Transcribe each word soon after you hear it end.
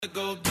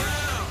Go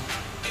down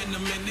in a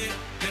minute,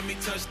 let me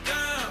touch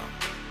down.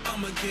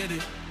 I'ma get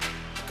it,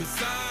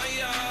 'cause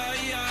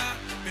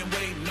I been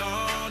waiting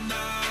all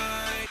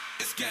night.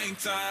 It's game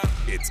time.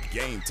 It's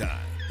game time.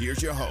 Here's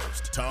your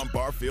host, Tom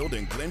Barfield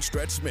and Glenn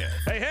Stretch Smith.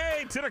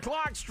 Hey, 10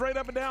 o'clock, straight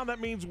up and down.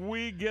 That means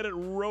we get it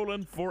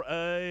rolling for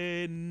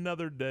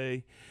another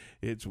day.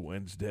 It's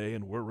Wednesday,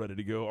 and we're ready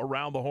to go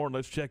around the horn.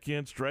 Let's check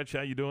in. Stretch,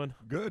 how you doing?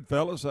 Good,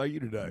 fellas. How you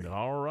today?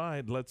 All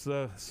right. Let's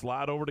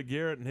slide over to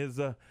Garrett and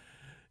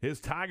his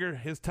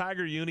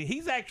Tiger uni.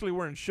 He's actually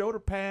wearing shoulder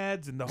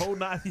pads and the whole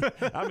nine.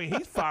 I mean,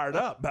 he's fired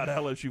up about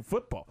LSU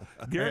football.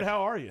 Garrett,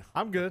 how are you?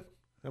 I'm good.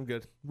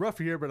 Rough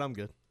year, but I'm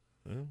good.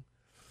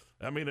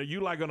 I mean, are you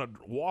like going to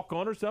walk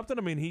on or something?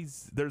 I mean,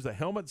 there's a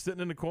helmet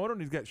sitting in the corner,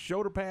 and he's got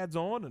shoulder pads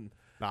on, and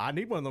I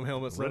need one of them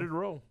helmets. ready to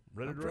roll.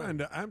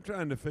 I'm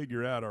trying to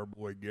figure out our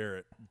boy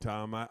Garrett,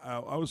 Tom.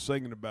 I was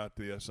thinking about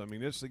this. I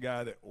mean, this is a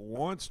guy that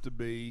wants to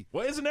be.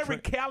 Well, isn't every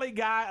Cali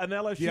guy an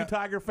LSU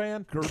Tiger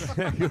fan?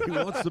 Correct. He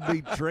wants to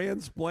be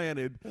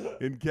transplanted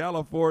in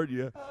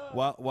California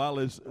while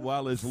his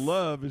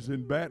love is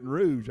in Baton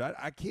Rouge.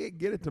 I can't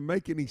get it to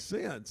make any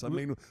sense. I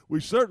mean, we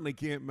certainly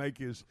can't make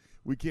his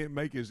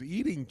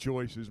eating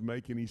choices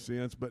make any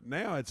sense. But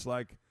now it's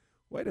like,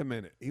 wait a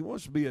minute, he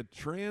wants to be a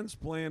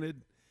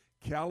transplanted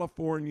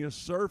California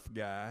surf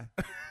guy,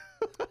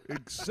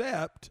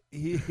 except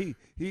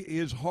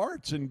his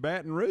heart's in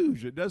Baton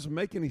Rouge. It doesn't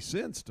make any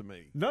sense to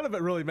me. None of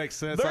it really makes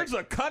sense. There's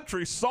a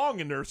country song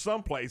in there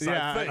someplace.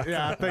 Yeah, I think.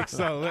 Yeah, I think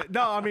so.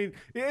 No, I mean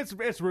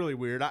it's really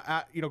weird.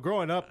 I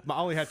growing up, I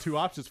only had two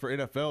options for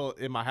NFL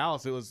in my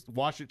house. It was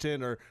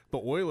Washington or the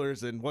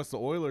Oilers, and once the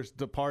Oilers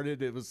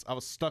departed, I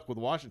was stuck with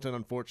Washington,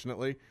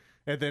 unfortunately.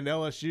 And then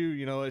LSU,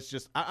 it's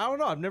just I don't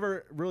know. I've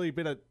never really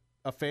been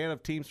a fan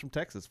of teams from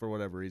Texas for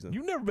whatever reason.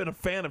 You've never been a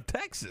fan of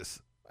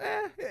Texas.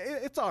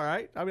 It's all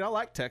right. I mean, I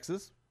like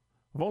Texas.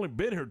 I've only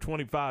been here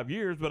 25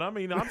 years, but I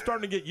mean, I'm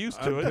starting to get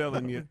used to it. I'm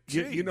telling you,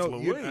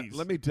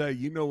 let me tell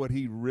you, what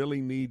he really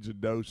needs a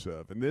dose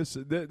of, and this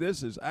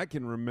is I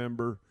can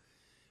remember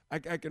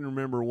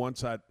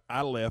once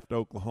I left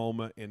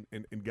Oklahoma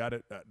and got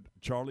it.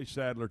 Charlie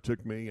Sadler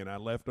took me, and I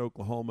left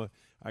Oklahoma.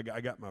 I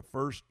got my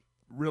first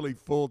really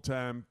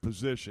full-time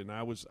position.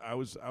 I was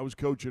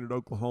coaching at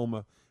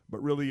Oklahoma,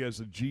 but really as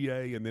a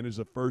GA and then as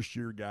a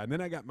first-year guy. And then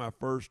I got my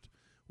first,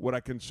 what I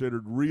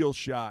considered real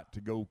shot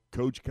to go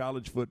coach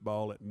college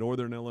football at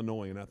Northern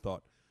Illinois. And I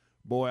thought,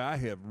 boy, I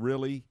have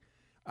really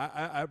 –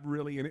 I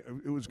really – and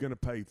it was going to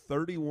pay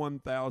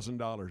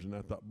 $31,000. And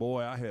I thought,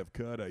 boy, I have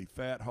cut a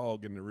fat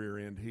hog in the rear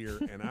end here.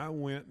 And I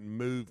went and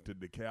moved to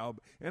DeKalb.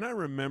 And I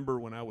remember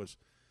when I was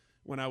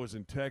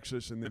in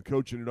Texas and then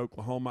coaching at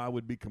Oklahoma, I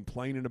would be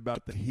complaining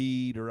about the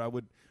heat or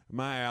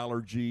my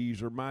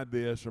allergies or my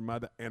this or my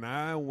that. And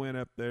I went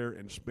up there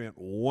and spent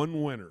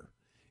one winter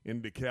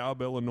in DeKalb,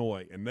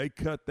 Illinois, and they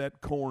cut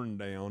that corn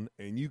down,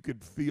 and you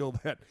could feel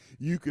that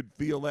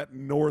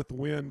north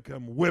wind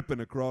come whipping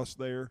across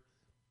there.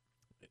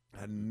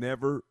 I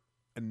never,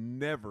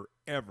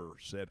 ever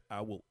said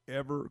I will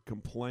ever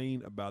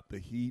complain about the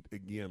heat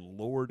again.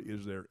 Lord,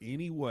 is there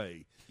any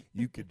way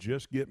you could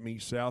just get me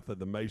south of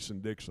the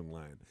Mason-Dixon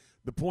line?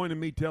 The point of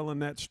me telling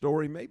that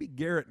story, maybe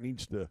Garrett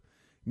needs to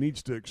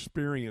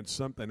experience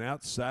something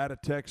outside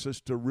of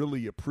Texas to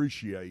really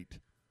appreciate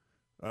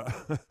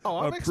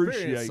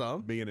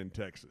some. being in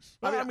Texas.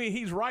 I mean,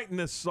 he's writing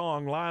this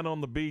song, lying on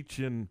the beach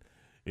in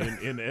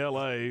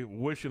L.A.,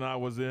 wishing I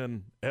was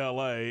in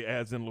L.A.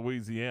 as in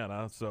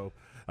Louisiana. So,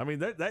 I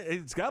mean,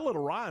 it's got a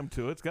little rhyme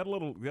to it. It's got a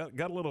little.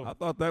 I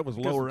thought that was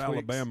Lower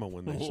Alabama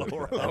when they said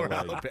Lower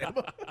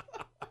Alabama.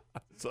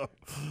 So,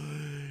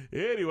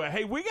 anyway,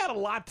 hey, we got a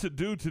lot to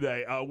do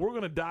today. We're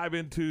going to dive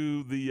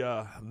into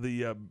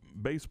the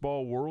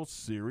Baseball World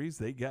Series.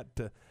 They got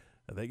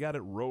it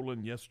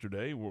rolling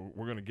yesterday.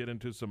 We're going to get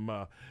into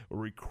some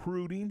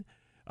recruiting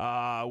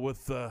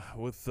with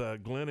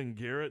Glenn and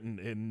Garrett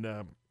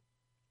and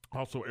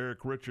also Eric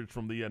Richards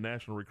from the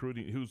National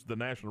Recruiting, who's the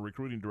National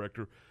Recruiting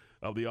Director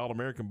of the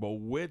All-American Bowl,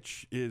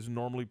 which is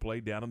normally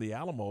played down in the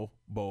Alamo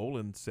Bowl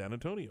in San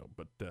Antonio.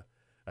 But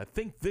I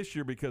think this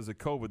year, because of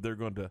COVID, they're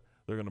going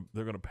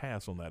to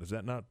pass on that. Is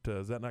that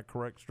not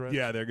correct, Stretch?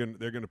 Yeah, they're going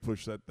to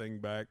push that thing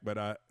back. But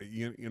I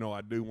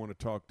do want to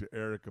talk to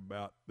Eric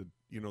about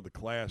the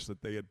class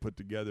that they had put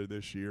together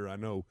this year. I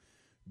know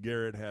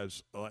Garrett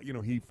has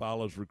he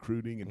follows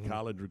recruiting and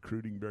college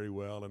recruiting very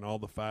well, and all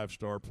the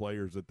 5-star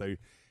players that they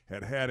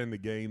had in the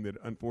game that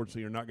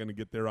unfortunately are not going to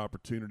get their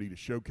opportunity to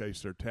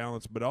showcase their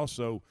talents, but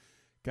also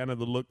kind of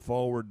the look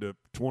forward to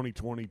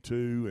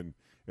 2022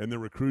 and the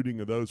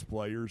recruiting of those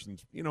players,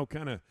 and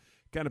kind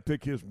of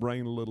pick his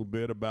brain a little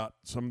bit about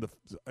some of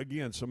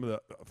the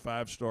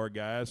 5-star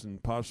guys,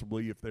 and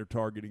possibly if they're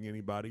targeting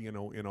anybody in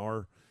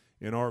our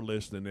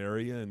listening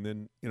area, and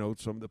then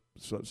some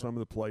of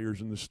the players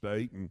in the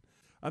state. And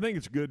I think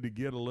it's good to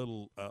get a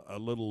little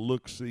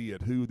look-see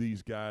at who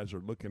these guys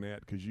are looking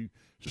at, because you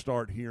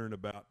start hearing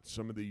about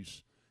some of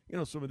these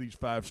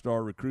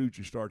 5-star recruits.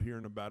 You start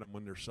hearing about them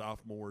when they're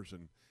sophomores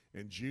and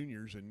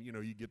juniors, and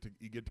you get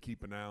to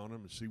keep an eye on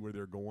them and see where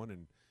they're going,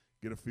 and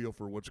get a feel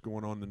for what's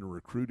going on in the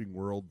recruiting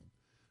world,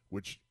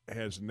 which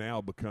has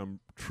now become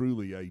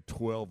truly a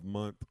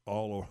 12-month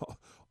all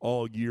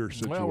year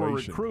situation. Well,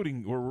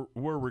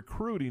 we're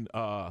recruiting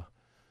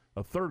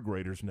third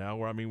graders now.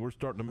 Where we're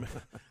starting to.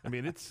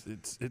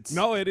 It's.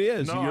 No, it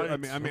is. No,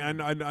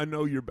 I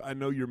know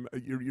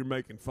you're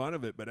making fun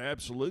of it, but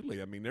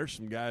absolutely. There's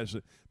some guys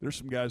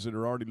that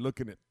are already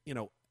looking at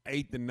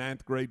 8th and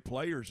 9th grade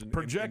players and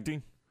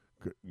projecting.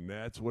 And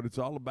that's what it's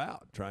all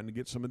about, trying to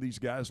get some of these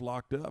guys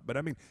locked up. But,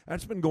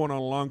 that's been going on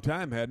a long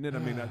time, hadn't it?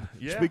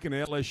 Yeah. Speaking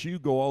of LSU,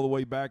 go all the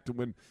way back to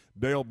when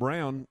Dale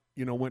Brown,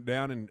 went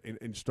down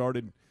and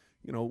started,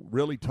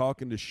 really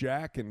talking to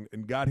Shaq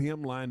and got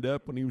him lined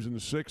up when he was in the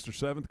 6th or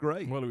 7th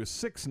grade. Well, he was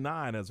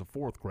 6'9" as a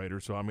 4th grader,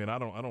 so, I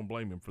don't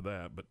blame him for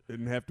that. But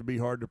didn't have to be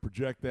hard to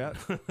project that.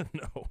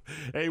 No.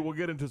 Hey, we'll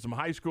get into some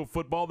high school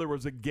football. There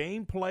was a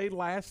game played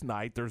last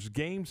night. There's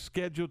games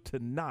scheduled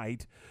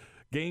tonight.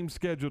 Game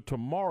scheduled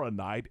tomorrow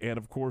night, and,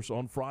 of course,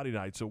 on Friday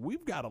night. So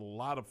we've got a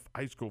lot of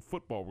high school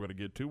football we're going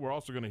to get to. We're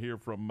also going to hear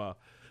from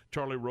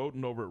Charlie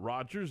Roden over at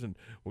Rogers, and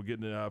we'll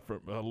get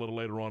from a little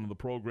later on in the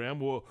program.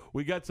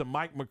 We got some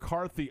Mike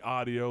McCarthy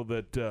audio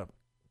that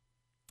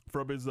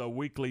from his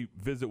weekly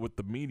visit with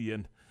the media,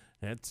 and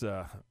that's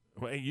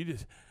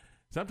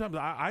sometimes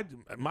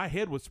my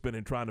head was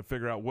spinning trying to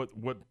figure out what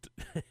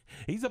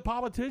he's a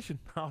politician.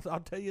 I'll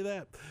tell you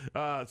that.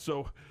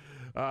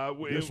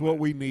 Just what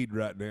we need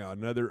right now,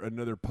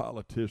 another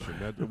politician.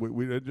 That's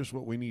just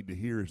what we need to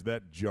hear is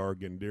that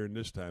jargon during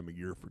this time of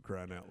year, for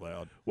crying out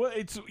loud. Well,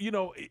 it's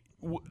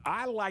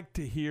I like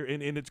to hear,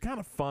 and it's kind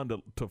of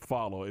fun to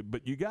follow it,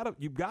 but you've got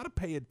to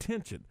pay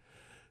attention.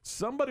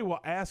 Somebody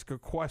will ask a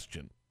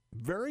question,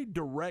 very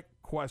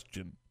direct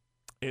question,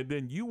 and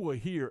then you will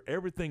hear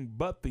everything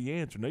but the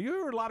answer. Now, you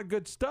hear a lot of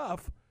good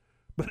stuff,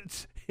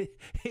 but it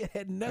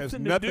had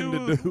nothing to do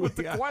with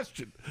the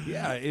question.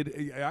 Yeah,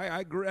 I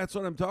agree. That's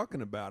what I'm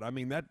talking about. All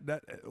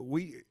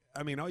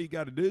you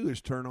got to do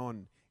is turn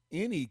on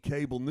any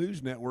cable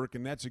news network,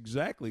 and that's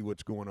exactly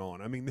what's going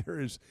on.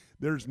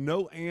 There's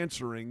no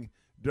answering.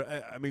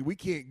 We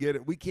can't get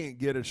it. We can't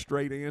get a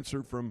straight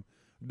answer from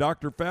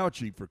Dr.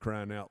 Fauci, for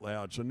crying out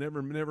loud. So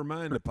never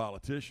mind the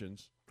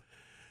politicians.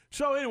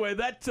 So anyway,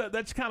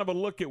 that's kind of a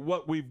look at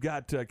what we've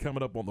got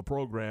coming up on the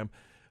program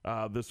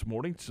this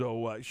morning.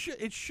 So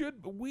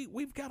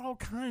we've got all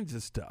kinds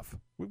of stuff.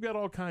 We've got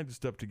all kinds of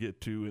stuff to get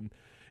to,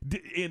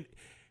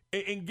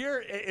 and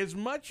Garrett, as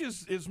much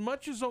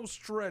as old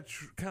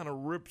Stretch kind of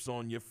rips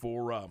on you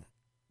for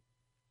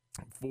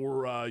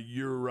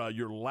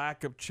your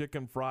lack of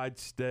chicken fried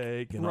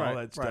steak and all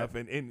that stuff,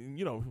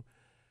 and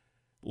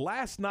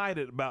last night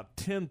at about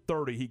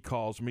 10:30 he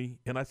calls me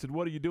and I said,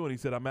 "What are you doing?" He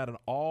said, "I'm at an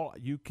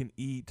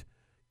all-you-can-eat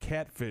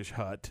catfish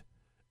hut."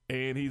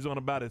 And he's on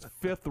about his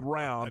 5th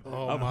round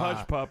of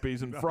hush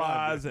puppies and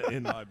fries. I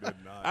did not.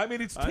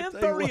 It's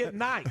 10:30 at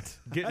night.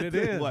 Getting it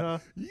in, huh?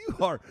 You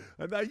are.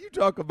 Now, you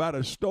talk about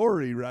a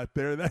story right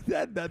there.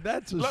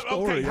 That's a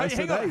story.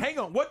 Okay, hang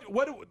on.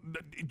 What?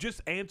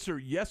 Just answer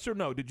yes or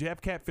no. Did you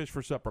have catfish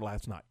for supper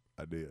last night?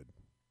 I did.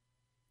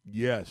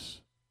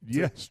 Yes.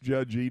 Yes,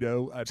 Judge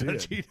Ito, I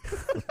did.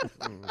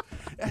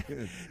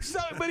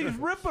 But he's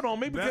ripping on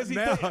me because he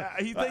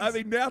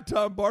thinks. Now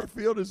Tom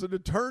Barfield is an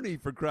attorney,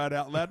 for crying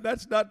out loud.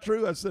 That's not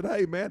true. I said,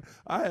 "Hey, man,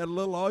 I had a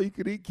little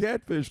all-you-can-eat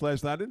catfish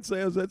last night." I didn't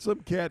say I was at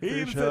some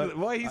catfish hut.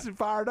 He said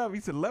fired up. He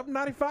said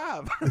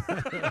 $11.95.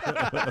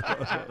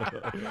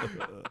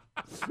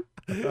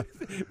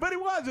 But it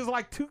was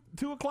like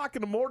 2 o'clock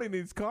in the morning. And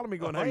he's calling me,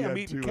 going, "Hey, I'm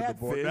eating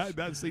catfish."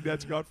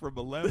 That's gone from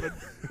 11,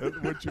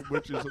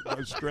 which is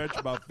a stretch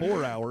about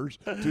 4 hours,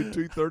 to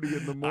 2:30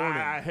 in the morning.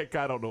 Heck,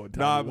 I don't know what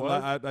time it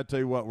was. I tell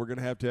you what, we're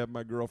gonna have to have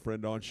my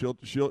girlfriend on.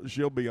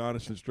 She'll be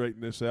honest and straighten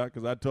this out,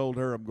 because I told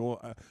her I'm going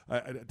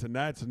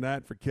tonight's a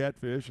night for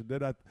catfish, and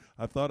then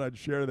I thought I'd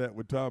share that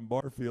with Tom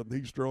Barfield, and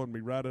he's throwing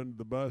me right under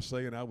the bus,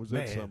 saying I was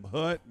at some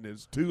hut and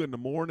it's 2 in the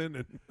morning.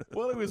 And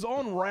well, it was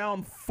on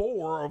round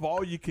 4 of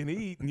all you can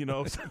eat,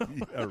 So.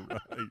 Yeah,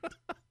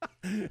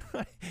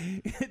 right.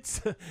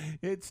 It's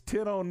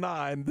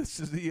 10:09. This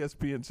is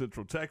ESPN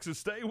Central Texas.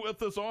 Stay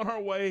with us.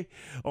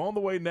 On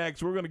the way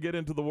next, we're going to get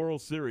into the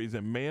World Series,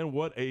 and man,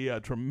 what a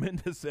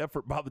tremendous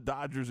effort by the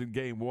Dodgers in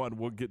Game 1.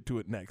 We'll get to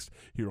it next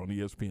here on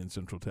ESPN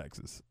Central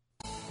Texas.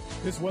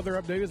 This weather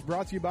update is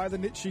brought to you by the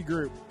Nitsche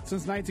Group.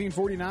 Since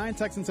 1949,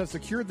 Texans have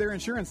secured their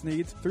insurance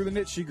needs through the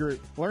Nitsche Group.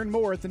 Learn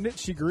more at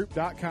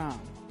thenitschegroup.com.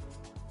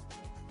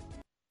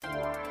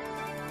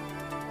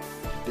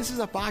 This is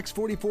a Fox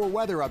 44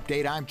 weather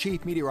update. I'm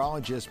Chief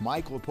Meteorologist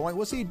Mike LaPointe.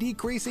 We'll see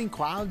decreasing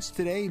clouds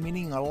today,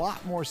 meaning a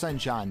lot more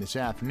sunshine this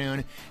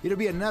afternoon. It'll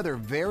be another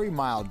very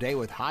mild day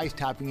with highs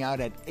topping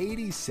out at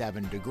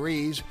 87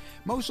 degrees.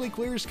 Mostly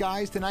clear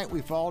skies tonight.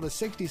 We fall to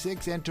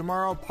 66, and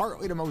tomorrow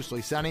partly to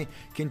mostly sunny.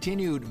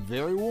 Continued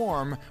very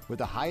warm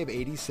with a high of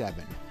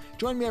 87.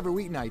 Join me every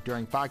weeknight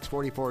during Fox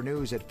 44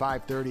 News at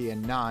 5:30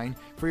 and 9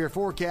 for your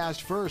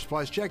forecast first.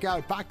 Plus, check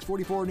out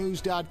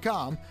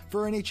fox44news.com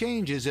for any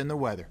changes in the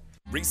weather.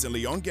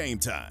 Recently on Game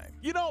Time.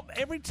 You know,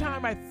 every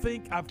time I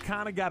think I've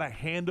kind of got a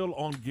handle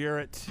on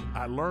Garrett,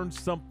 I learn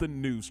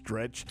something new,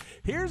 Stretch.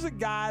 Here's a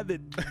guy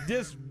that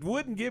just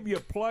wouldn't give you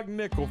a plug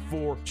nickel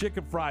for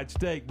chicken fried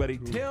steak, but he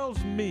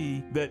tells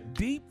me that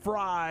deep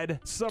fried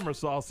summer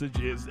sausage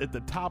is at the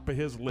top of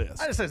his list.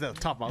 I just said it's at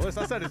the top of my list.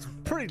 I said it's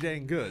pretty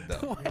dang good,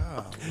 though.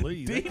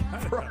 Golly, Deep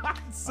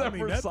fried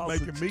summer that's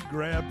sausage. making me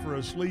grab for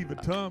a sleeve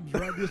of Tums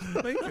right just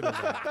thinking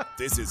about it.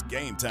 This is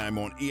Game Time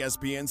on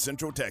ESPN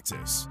Central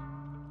Texas.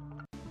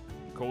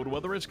 Cold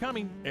weather is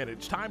coming, and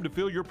it's time to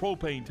fill your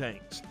propane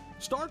tanks.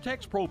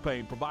 StarTex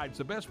Propane provides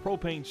the best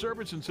propane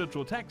service in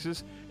Central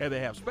Texas, and they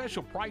have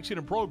special pricing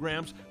and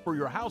programs for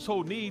your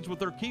household needs with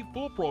their Keep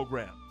Full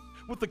program.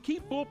 With the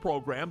Keep Full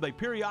program, they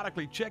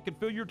periodically check and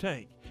fill your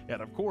tank.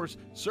 And of course,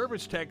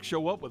 service techs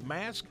show up with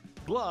masks,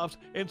 gloves,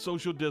 and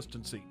social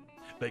distancing.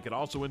 They can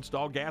also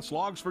install gas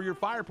logs for your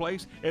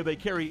fireplace, and they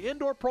carry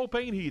indoor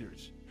propane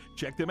heaters.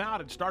 Check them out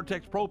at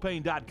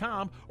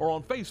StarTexPropane.com or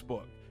on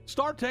Facebook.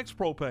 StarTex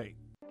Propane.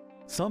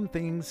 Some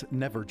things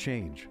never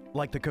change,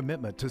 like the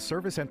commitment to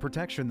service and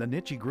protection the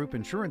Nitsche Group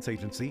Insurance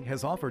Agency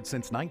has offered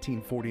since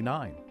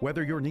 1949.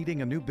 Whether you're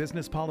needing a new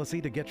business policy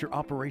to get your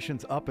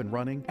operations up and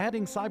running,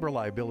 adding cyber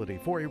liability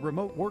for a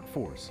remote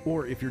workforce,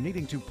 or if you're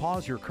needing to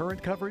pause your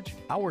current coverage,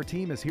 our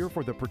team is here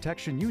for the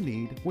protection you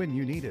need when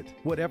you need it.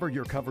 Whatever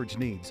your coverage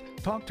needs,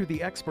 talk to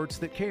the experts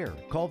that care.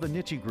 Call the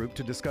Nitsche Group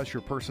to discuss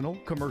your personal,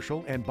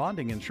 commercial, and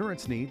bonding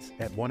insurance needs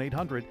at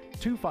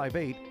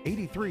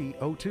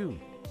 1-800-258-8302.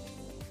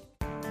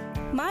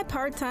 My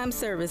part-time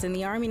service in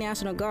the Army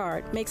National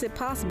Guard makes it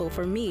possible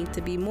for me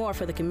to be more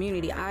for the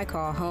community I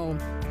call home.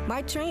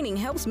 My training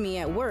helps me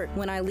at work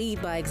when I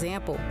lead by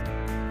example.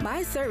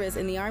 My service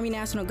in the Army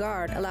National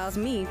Guard allows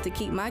me to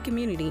keep my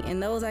community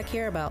and those I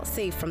care about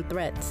safe from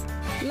threats.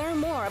 Learn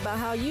more about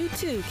how you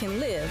too can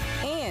live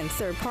and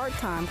serve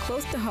part-time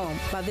close to home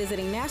by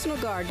visiting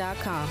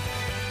NationalGuard.com.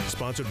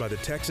 Sponsored by the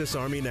Texas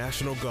Army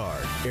National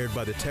Guard. Aired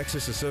by the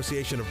Texas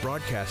Association of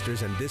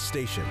Broadcasters and this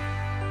station.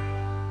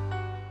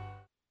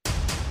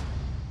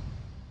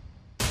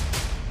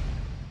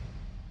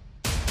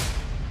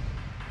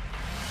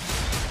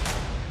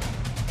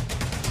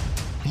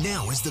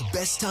 Now is the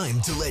best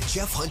time to let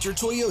Jeff Hunter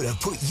Toyota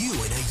put you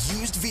in a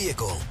used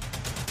vehicle.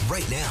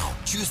 Right now,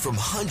 choose from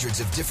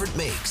hundreds of different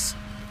makes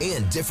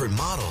and different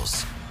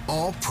models,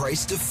 all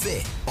priced to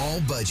fit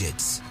all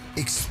budgets.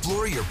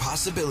 Explore your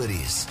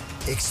possibilities.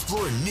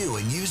 Explore new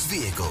and used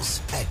vehicles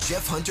at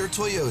Jeff Hunter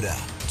Toyota.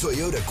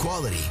 Toyota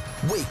quality,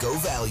 Waco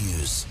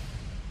values.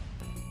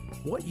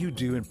 What you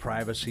do in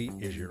privacy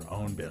is your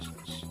own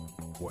business.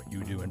 What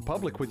you do in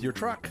public with your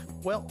truck,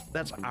 well,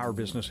 that's our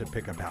business at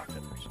Pickup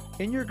Outfitters.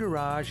 In your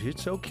garage,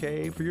 it's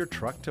okay for your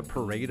truck to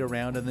parade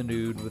around in the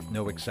nude with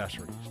no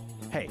accessories.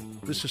 Hey,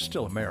 this is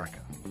still America.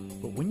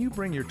 But when you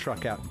bring your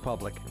truck out in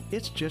public,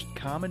 it's just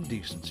common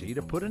decency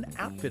to put an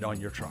outfit on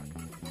your truck.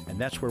 And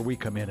that's where we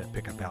come in at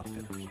Pickup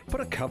Outfitters.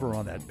 Put a cover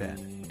on that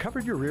bed.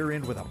 Cover your rear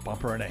end with a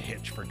bumper and a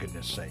hitch, for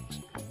goodness sakes.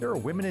 There are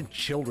women and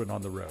children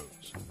on the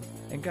roads.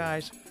 And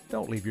guys,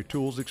 don't leave your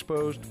tools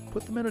exposed.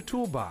 Put them in a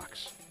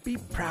toolbox. Be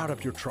proud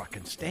of your truck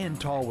and stand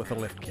tall with a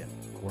lift kit.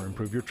 Or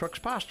improve your truck's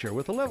posture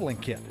with a leveling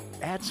kit.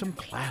 Add some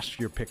class to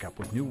your pickup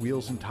with new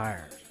wheels and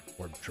tires.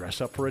 Or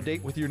dress up for a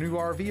date with your new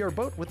RV or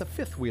boat with a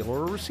fifth wheel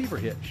or a receiver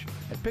hitch.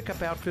 At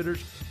Pickup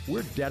Outfitters,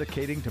 we're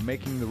dedicating to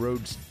making the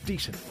roads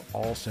decent for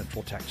all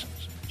Central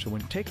Texans. So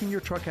when taking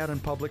your truck out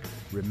in public,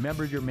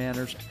 remember your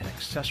manners and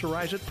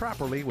accessorize it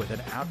properly with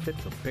an outfit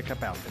from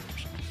Pickup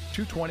Outfitters.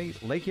 220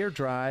 Lake Air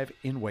Drive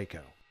in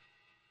Waco.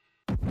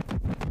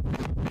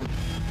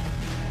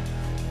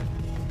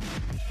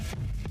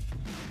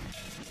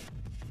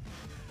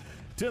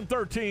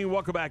 10:13.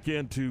 Welcome back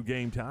into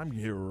Game Time.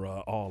 Your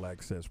all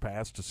access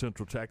pass to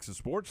Central Texas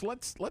sports.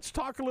 Let's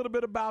talk a little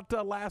bit about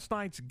last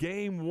night's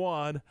Game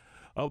 1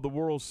 of the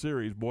World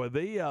Series. Boy,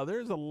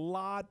 there's a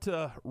lot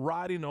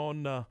riding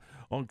on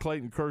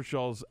Clayton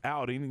Kershaw's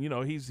outing. You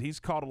know, he's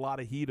caught a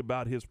lot of heat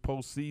about his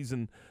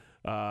postseason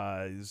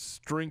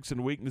strengths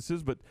and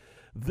weaknesses, but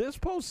this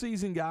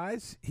postseason,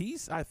 guys,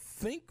 he's, I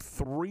think,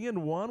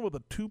 3-1 with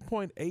a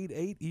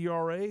 2.88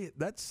 ERA.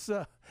 That's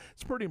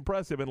it's pretty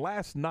impressive. And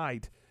last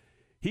night,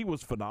 he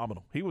was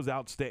phenomenal. He was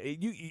outstanding.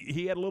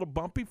 He had a little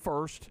bumpy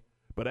first,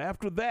 but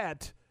after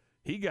that,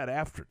 he got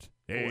after it.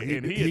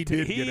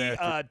 He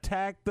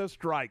attacked the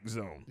strike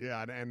zone.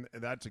 Yeah, and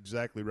that's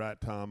exactly right,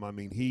 Tom. I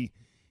mean, he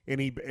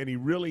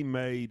really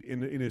made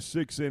in his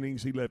 6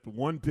 innings. He left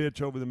one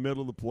pitch over the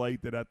middle of the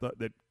plate that I thought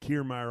that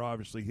Kiermaier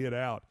obviously hit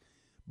out.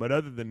 But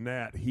other than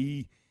that,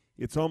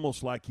 it's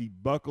almost like he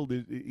buckled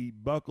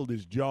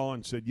his jaw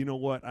and said, "You know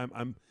what?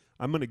 I'm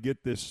going to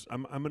get this.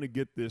 I'm going to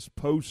get this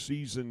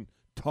postseason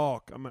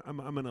talk. I'm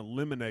going to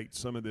eliminate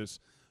some of this,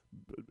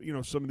 you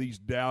know, some of these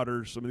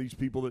doubters, some of these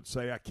people that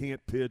say I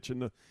can't pitch in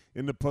the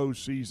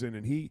postseason."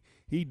 And he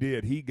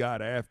did. He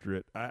got after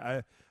it.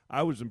 I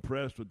was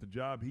impressed with the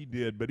job he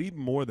did. But even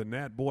more than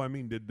that, boy, I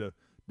mean, did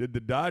the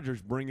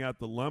Dodgers bring out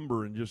the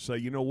lumber and just say,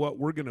 you know what,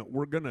 we're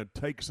gonna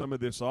take some of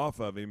this off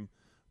of him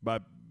by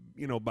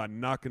by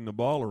knocking the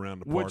ball around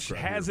the park. Which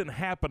hasn't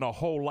happened a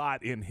whole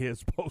lot in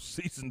his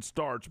postseason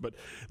starts. But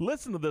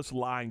listen to this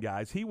line,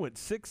 guys. He went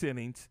 6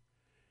 innings.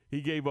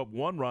 He gave up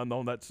 1 run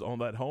on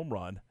that home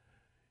run.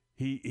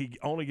 He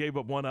only gave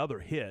up 1 other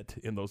hit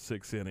in those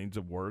 6 innings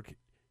of work.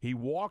 He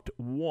walked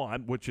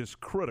 1, which is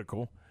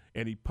critical,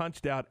 and he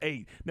punched out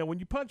 8. Now, when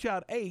you punch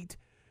out 8,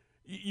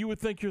 you would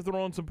think you're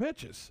throwing some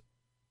pitches.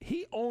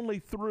 He only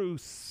threw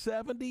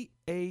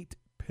 78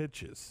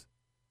 pitches.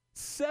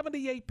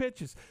 78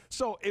 pitches.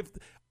 So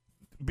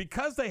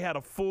because they had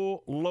a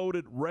full,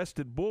 loaded,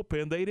 rested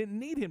bullpen, they didn't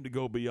need him to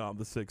go beyond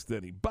the 6th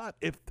inning. But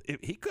if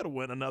he could have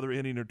went another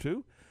inning or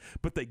 2,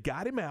 but they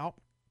got him out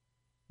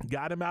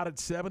at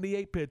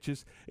 78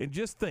 pitches. And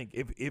just think,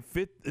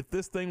 if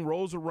this thing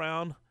rolls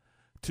around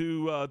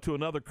to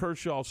another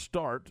Kershaw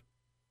start,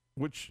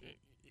 which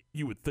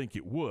you would think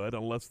it would,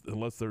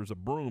 unless there's a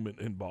broom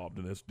involved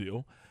in this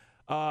deal.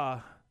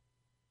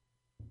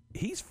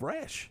 He's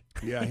fresh.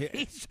 Yeah,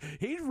 he's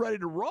ready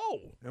to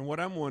roll. And what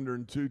I'm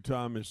wondering too,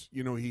 Tom, is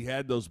he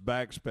had those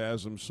back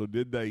spasms. So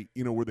did they?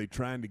 Were they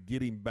trying to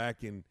get him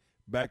back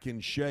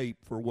in shape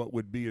for what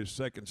would be his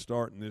second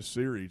start in this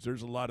series?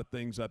 There's a lot of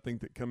things I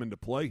think that come into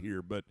play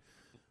here, but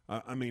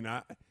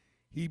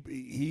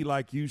he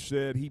like you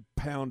said, he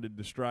pounded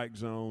the strike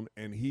zone,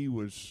 and he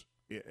was.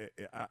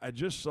 I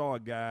just saw a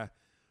guy.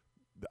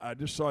 I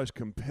just saw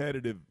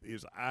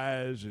his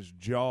eyes, his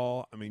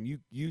jaw. I mean,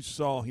 you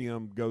saw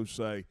him go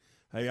say,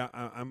 "Hey,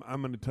 I'm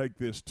going to take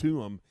this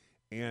to him."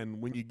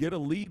 And when you get a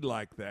lead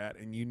like that,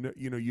 and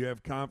you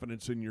have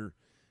confidence in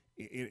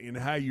in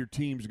how your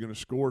team's going to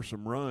score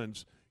some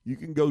runs, you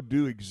can go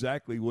do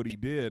exactly what he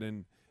did,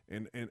 and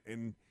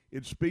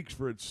it speaks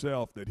for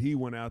itself that he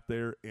went out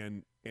there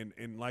and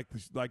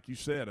like you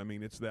said, I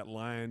mean, it's that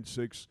line,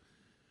 six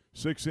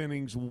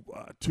innings,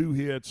 2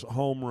 hits,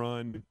 home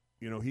run.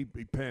 He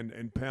penned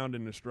and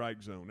pounded in the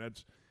strike zone.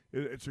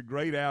 It's a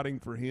great outing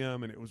for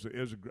him, and it was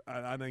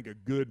I think a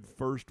good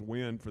first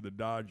win for the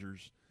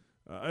Dodgers,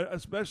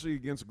 especially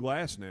against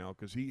Glasnow,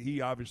 because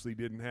he obviously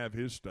didn't have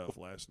his stuff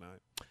last night.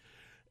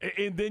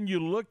 And then you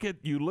look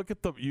at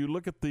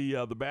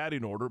the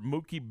batting order.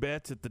 Mookie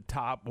Betts at the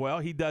top. Well,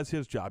 he does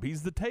his job.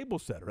 He's the table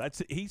setter.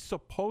 He's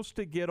supposed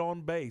to get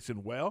on base,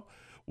 and well,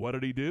 what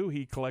did he do?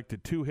 He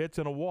collected 2 hits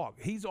and a walk.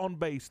 He's on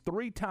base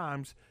 3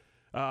 times.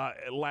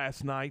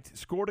 Last night,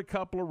 scored a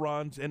couple of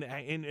runs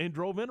and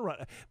drove in a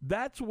run.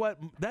 That's what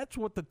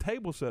the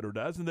table setter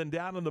does. And then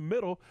down in the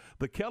middle,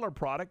 the Keller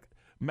product,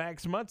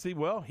 Max Muncy,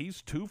 well,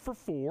 he's 2 for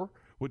 4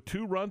 with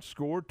 2 runs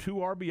scored, 2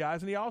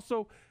 RBIs, and he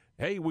also,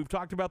 hey, we've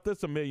talked about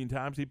this a million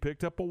times, he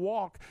picked up a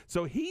walk.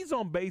 So he's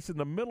on base in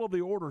the middle of the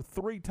order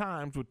 3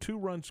 times with 2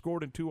 runs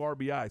scored and 2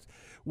 RBIs.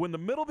 When the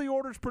middle of the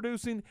order is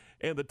producing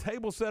and the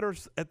table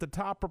setters at the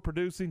top are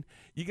producing,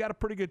 you got a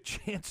pretty good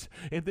chance.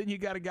 And then you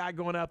got a guy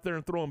going out there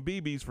and throwing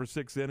BBs for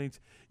 6 innings.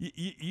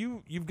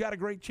 You've got a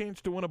great chance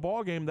to win a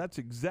ball game. That's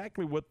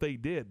exactly what they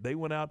did. They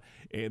went out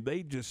and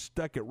they just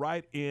stuck it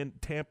right in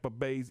Tampa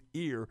Bay's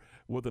ear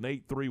with an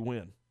 8-3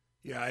 win.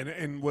 Yeah,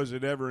 and was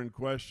it ever in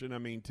question? I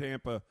mean,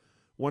 Tampa,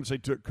 once they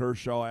took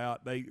Kershaw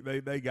out,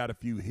 they got a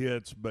few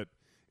hits, but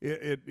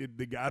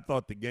I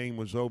thought the game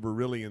was over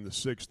really in the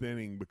 6th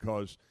inning,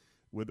 because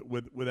with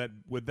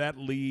that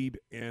lead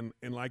and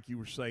like you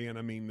were saying,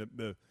 I mean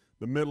the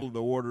middle of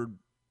the order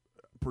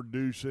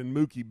producing,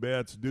 Mookie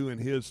Betts doing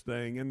his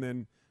thing, and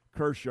then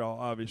Kershaw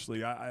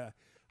obviously. I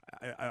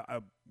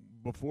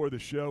before the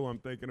show I'm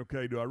thinking,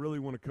 okay, do I really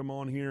want to come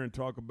on here and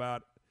talk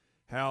about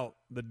how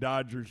the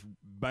Dodgers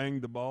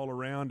banged the ball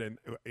around, and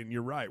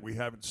you're right, we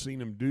haven't seen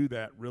them do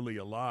that really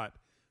a lot,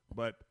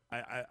 but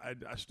I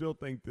still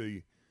think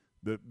the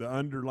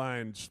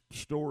underlying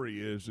story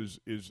is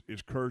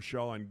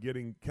Kershaw and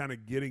getting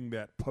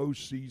that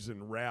postseason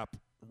rap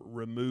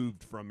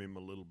removed from him a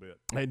little bit.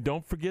 And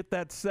don't forget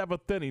that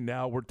 7th inning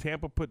now, where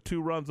Tampa put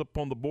 2 runs up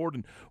on the board,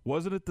 and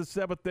wasn't it the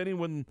 7th inning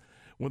when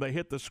they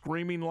hit the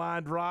screaming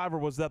line drive, or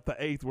was that the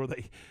 8th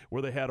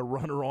where they had a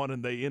runner on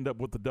and they end up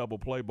with the double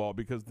play ball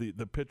because the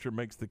pitcher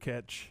makes the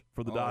catch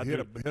for the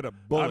Dodgers? Hit a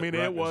bullet. I mean,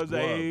 it was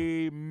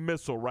a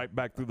missile right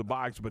back through the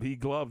box, but he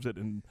gloves it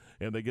and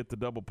they get the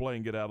double play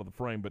and get out of the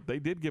frame. But they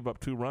did give up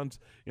 2 runs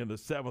in the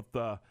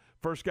 7th.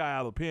 First guy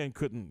out of the pen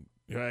couldn't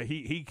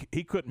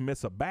he couldn't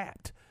miss a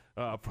bat.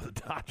 For the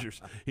Dodgers,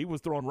 he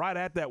was throwing right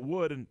at that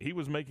wood, and he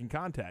was making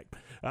contact.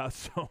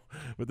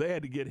 But they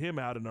had to get him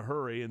out in a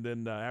hurry, and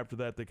then after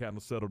that, they kind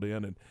of settled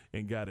in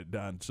and got it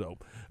done. So,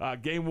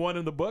 game 1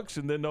 in the books,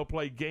 and then they'll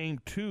play game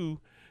 2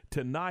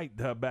 tonight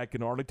back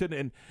in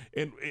Arlington.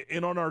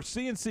 And on our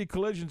CNC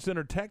Collision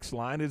Center text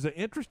line is an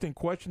interesting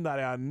question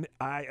that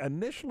I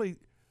initially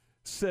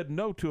said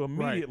no to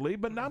immediately,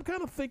 right. But now I'm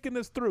kind of thinking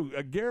this through.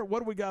 Garrett, what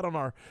do we got on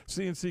our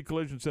CNC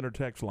Collision Center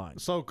text line?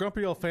 So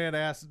Grumpy Old Fan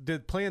asked,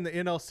 did playing the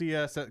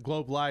NLCS at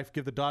Globe Life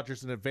give the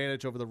Dodgers an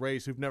advantage over the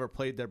Rays who've never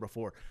played there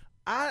before?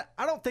 I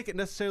don't think it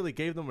necessarily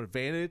gave them an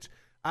advantage.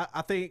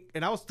 I think,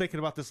 and I was thinking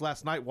about this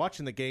last night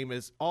watching the game,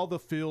 is all the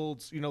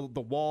fields,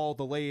 the wall,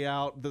 the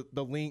layout,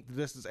 the length, the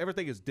distance,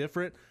 everything is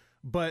different.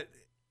 But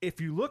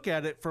if you look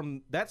at it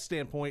from that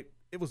standpoint,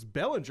 it was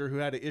Bellinger who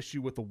had an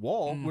issue with the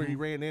wall where he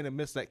ran in and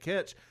missed that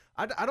catch.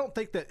 I don't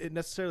think that it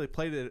necessarily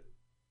played it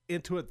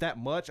into it that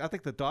much. I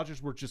think the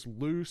Dodgers were just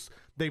loose.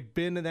 They've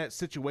been in that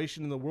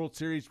situation in the World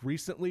Series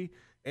recently,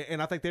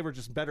 and I think they were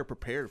just better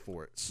prepared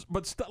for it.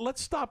 But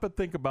let's stop and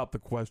think about the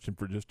question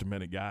for just a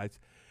minute, guys.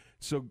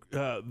 So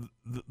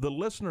the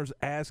listeners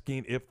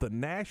asking if the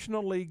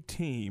National League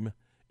team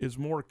is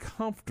more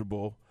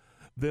comfortable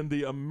than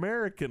the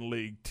American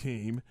League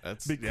team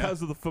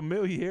because of the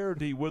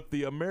familiarity with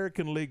the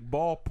American League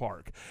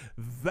ballpark.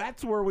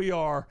 That's where we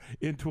are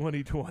in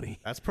 2020.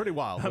 That's pretty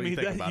wild. I mean,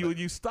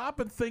 you stop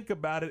and think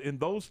about it in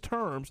those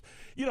terms.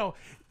 You know,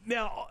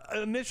 now,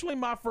 initially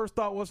my first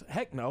thought was,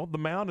 heck no, the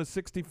mound is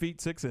 60 feet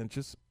 6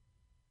 inches,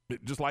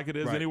 just like it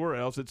is anywhere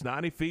else. It's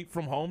 90 feet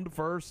from home to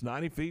first,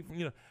 90 feet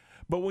from,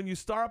 But when you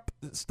stop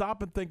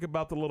and think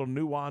about the little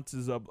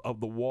nuances of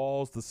the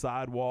walls, the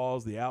side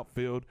walls, the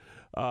outfield,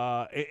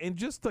 and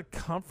just the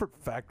comfort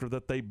factor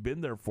that they've been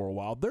there for a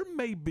while, there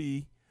may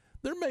be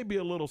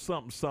a little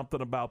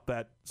something about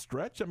that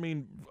stretch. I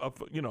mean,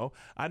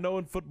 I know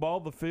in football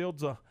the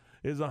field's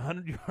is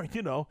 100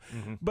 yards,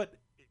 but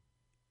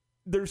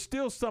there's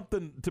still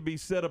something to be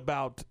said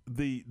about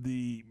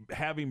the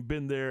having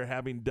been there,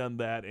 having done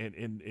that,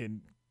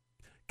 and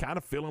kind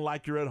of feeling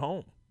like you're at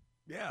home.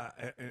 Yeah,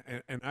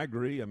 and I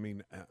agree. I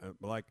mean,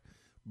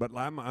 but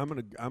I'm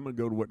gonna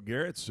go to what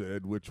Garrett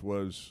said, which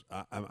was,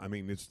 I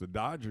mean, it's the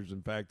Dodgers,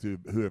 in fact,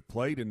 who have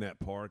played in that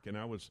park, and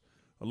I was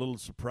a little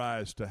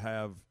surprised to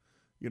have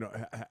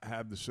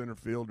the center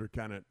fielder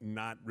kind of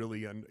not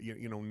really,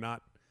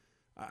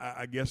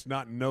 I guess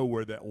not know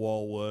where that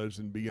wall was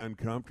and be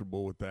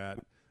uncomfortable with that.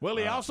 Well,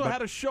 he also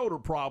had a shoulder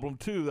problem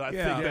too. I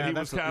think that he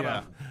was kind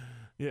of.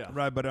 Yeah.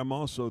 Right, but I'm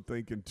also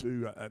thinking,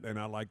 too, and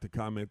I like the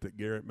comment that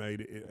Garrett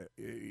made,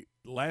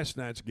 last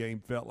night's game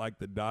felt like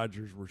the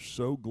Dodgers were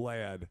so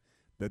glad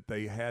that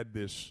they had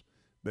this,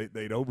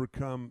 they'd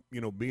overcome,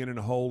 being in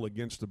a hole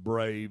against the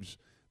Braves.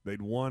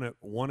 They'd won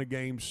a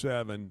Game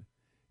 7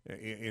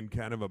 in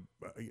kind of a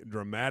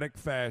dramatic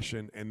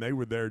fashion, and they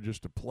were there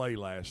just to play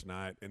last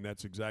night, and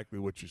that's exactly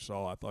what you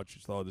saw. I thought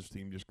you saw this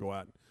team just go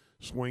out and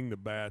swing the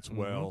bats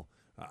well.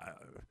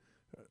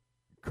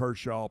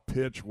 Kershaw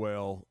pitch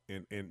well,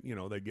 and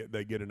they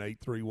get an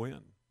 8-3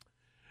 win.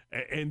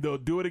 And they'll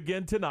do it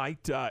again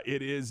tonight.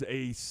 It is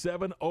a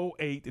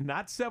 7:08,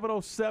 not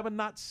 7:07,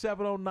 not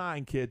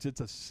 7:09, kids. It's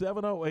a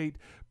 7:08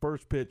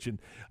 first pitch. And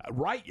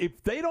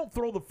if they don't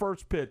throw the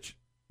first pitch,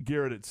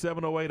 Garrett, at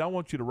 7:08, I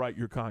want you to write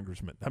your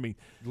congressman. I mean,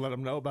 let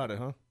them know about it,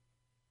 huh?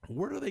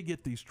 Where do they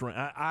get these strings?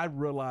 I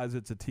realize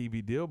it's a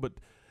TV deal, but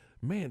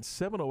man,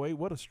 7:08,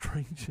 what a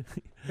strange.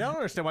 I don't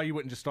understand why you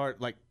wouldn't just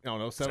start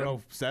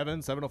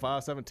 7:07,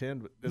 7:05,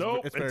 7:10.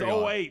 Nope, it's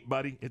 08,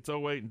 buddy. It's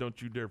 08, and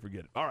don't you dare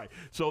forget it. All right,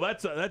 so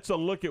that's a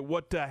look at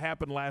what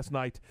happened last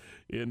night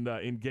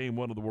in Game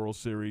 1 of the World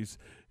Series,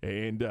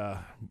 and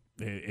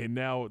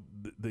now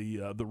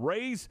the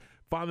Rays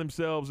find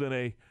themselves in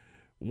a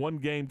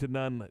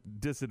 1-0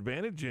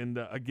 disadvantage, and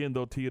again,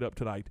 they'll tee it up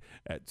tonight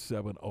at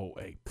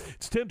 7:08.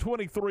 It's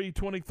 10:23,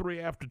 23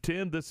 after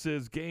 10. This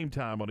is Game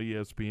Time on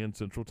ESPN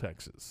Central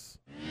Texas.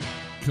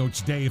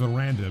 Coach Dave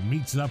Aranda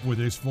meets up with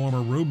his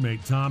former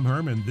roommate Tom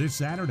Herman this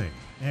Saturday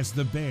as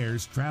the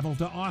Bears travel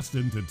to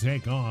Austin to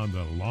take on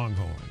the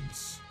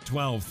Longhorns.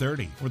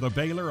 12:30 for the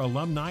Baylor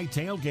Alumni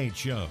Tailgate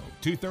Show.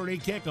 2:30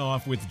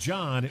 kickoff with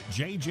John,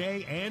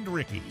 JJ, and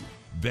Ricky.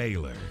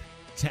 Baylor,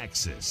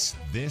 Texas,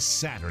 this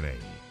Saturday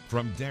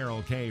from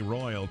Darrell K.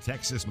 Royal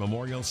Texas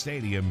Memorial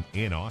Stadium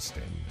in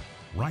Austin.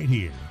 Right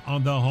here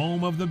on the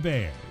home of the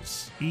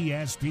Bears,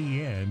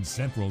 ESPN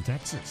Central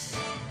Texas.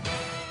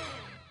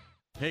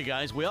 Hey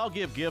guys, we all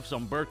give gifts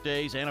on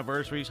birthdays,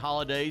 anniversaries,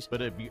 holidays, but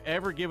have you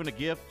ever given a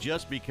gift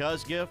just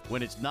because gift?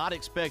 When it's not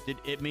expected,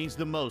 it means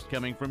the most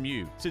coming from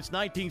you. Since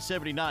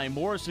 1979,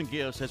 Morrison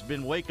Gifts has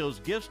been Waco's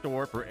gift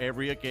store for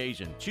every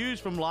occasion. Choose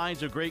from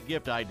lines of great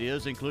gift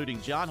ideas,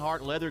 including John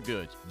Hart leather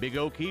goods, Big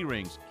O key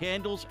rings,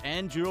 candles,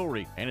 and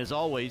jewelry. And as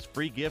always,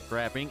 free gift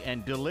wrapping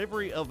and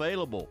delivery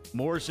available.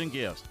 Morrison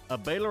Gifts, a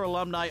Baylor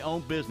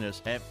alumni-owned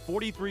business at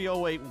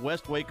 4308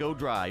 West Waco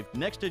Drive,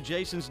 next to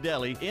Jason's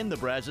Deli in the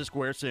Brazos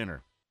Square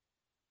Center.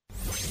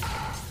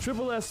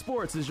 Triple S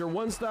Sports is your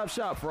one-stop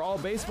shop for all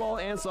baseball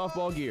and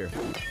softball gear.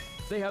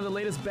 They have the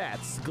latest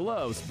bats,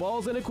 gloves,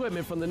 balls, and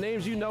equipment from the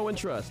names you know and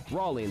trust.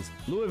 Rawlings,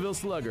 Louisville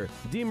Slugger,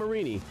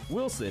 DeMarini,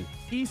 Wilson,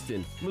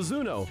 Easton,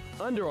 Mizuno,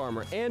 Under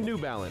Armour, and New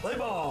Balance. Play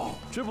ball!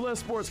 Triple S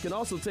Sports can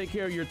also take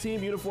care of your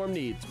team uniform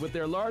needs with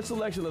their large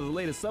selection of the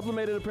latest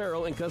sublimated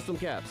apparel and custom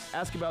caps.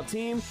 Ask about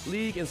team,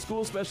 league, and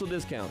school special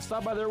discounts.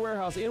 Stop by their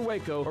warehouse in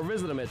Waco or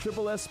visit them at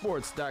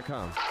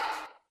triplessports.com.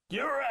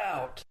 You're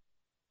out!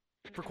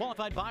 For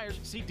qualified buyers,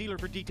 see dealer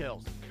for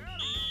details.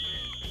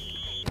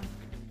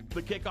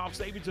 The kickoff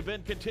savings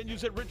event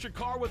continues at Richard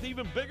Carr with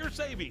even bigger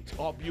savings.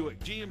 All Buick,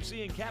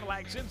 GMC, and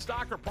Cadillacs in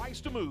stock are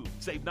priced to move.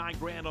 Save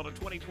 $9,000 on a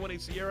 2020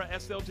 Sierra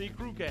SLT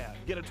Crew Cab.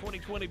 Get a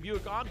 2020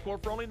 Buick Encore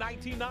for only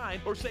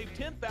 $19,900, or save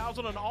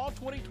 $10,000 on all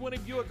 2020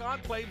 Buick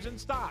Enclaves in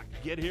stock.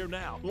 Get here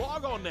now.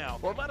 Log on now,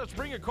 or let us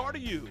bring a car to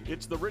you.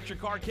 It's the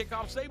Richard Carr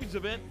kickoff savings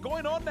event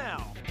going on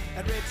now.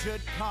 At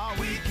Richard Car,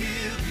 we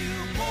give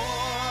you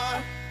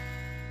more.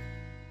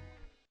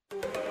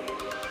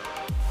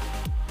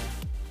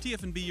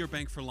 TFNB Your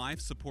Bank for Life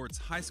supports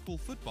high school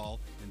football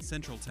in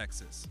Central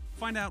Texas.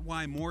 Find out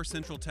why more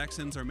Central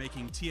Texans are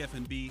making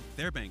TFNB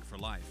their bank for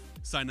life.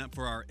 Sign up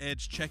for our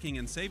Edge checking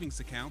and savings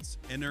accounts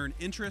and earn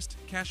interest,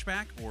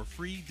 cashback, or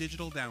free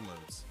digital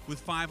downloads. With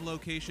 5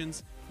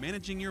 locations,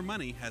 managing your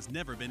money has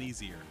never been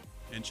easier.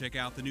 And check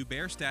out the new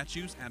bear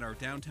statues at our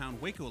downtown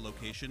Waco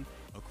location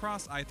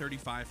across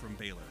I-35 from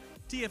Baylor.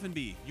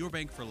 TFNB, Your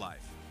Bank for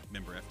Life.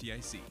 Member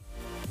FDIC.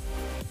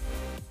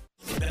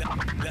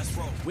 Let's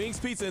roll. Wings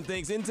Pizza and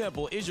Things in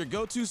Temple is your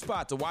go-to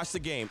spot to watch the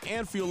game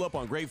and fuel up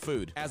on great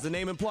food. As the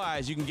name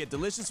implies, you can get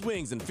delicious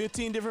wings in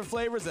 15 different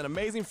flavors and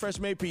amazing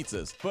fresh-made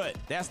pizzas. But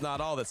that's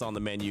not all that's on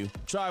the menu.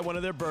 Try one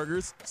of their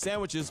burgers,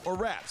 sandwiches, or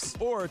wraps.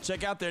 Or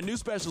check out their new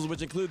specials,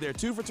 which include their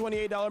 2 for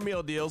 $28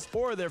 meal deals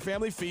or their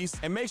family feast,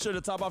 and make sure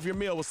to top off your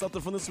meal with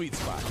something from the sweet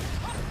spot.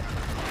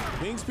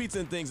 Wings Pizza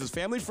and Things is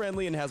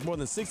family-friendly and has more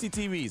than 60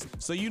 TVs,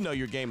 so you know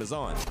your game is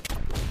on.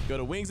 Go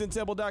to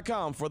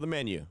wingsandtemple.com for the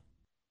menu.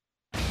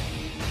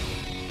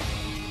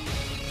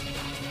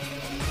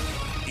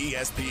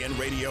 ESPN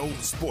Radio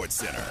Sports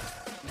Center.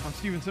 I'm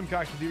Steven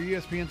Simcox with your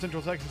ESPN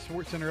Central Texas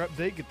Sports Center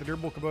update. Get the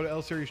durable Kubota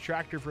L-Series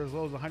tractor for as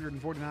low as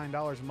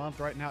 $149 a month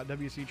right now at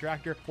WC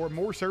Tractor or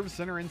Moore Service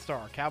Center in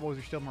Star. Cowboys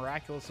are still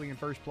miraculously in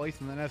first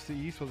place in the NFC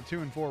East with a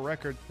 2-4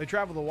 record. They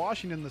travel to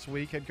Washington this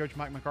week. Head coach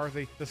Mike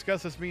McCarthy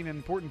discussed this being an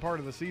important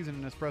part of the season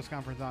in his press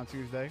conference on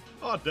Tuesday.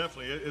 Oh,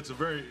 definitely. It's a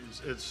very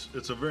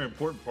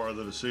important part of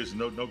the season.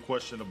 No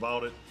question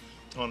about it.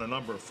 On a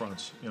number of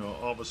fronts. You know,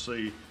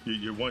 obviously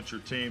you want your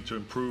team to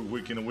improve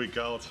week in and week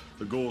out.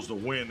 The goal is to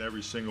win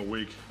every single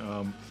week.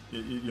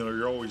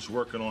 You're always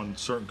working on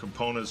certain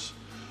components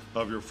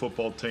of your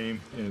football team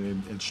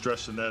and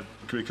stressing that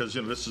because,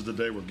 this is the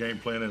day we're game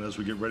planning as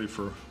we get ready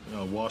for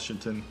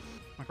Washington.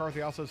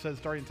 McCarthy also said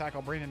starting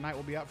tackle Brandon Knight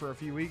will be out for a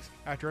few weeks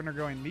after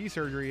undergoing knee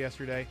surgery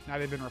yesterday.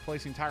 Knight had been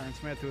replacing Tyron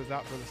Smith, who is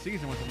out for the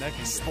season with a neck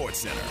injury. Sports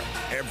Center,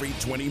 every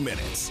 20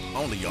 minutes,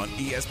 only on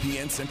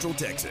ESPN Central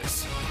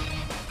Texas.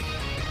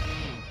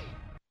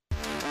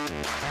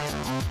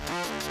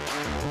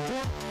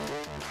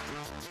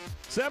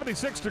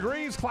 76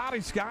 degrees,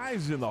 cloudy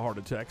skies in the heart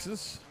of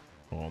Texas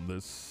on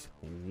this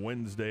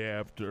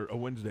Wednesday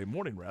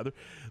morning, rather.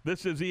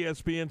 This is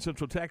ESPN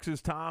Central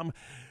Texas. Tom,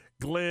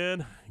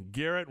 Glenn,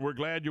 Garrett, we're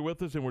glad you're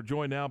with us, and we're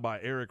joined now by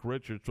Eric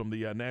Richards from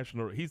the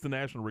he's the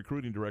National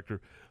Recruiting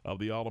Director of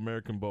the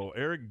All-American Bowl.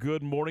 Eric,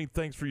 good morning.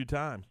 Thanks for your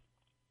time.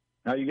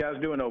 How you guys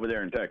doing over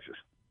there in Texas?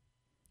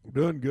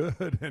 Doing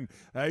good, and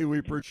hey, we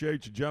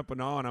appreciate you jumping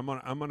on.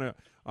 I'm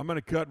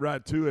gonna cut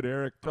right to it,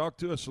 Eric. Talk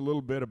to us a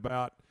little bit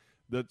about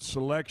the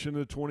selection of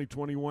the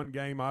 2021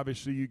 game.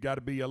 Obviously, you got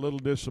to be a little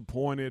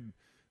disappointed.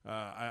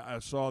 I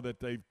saw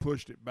that they've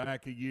pushed it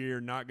back a year,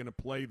 not going to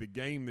play the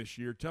game this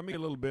year. Tell me a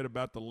little bit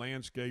about the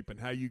landscape and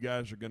how you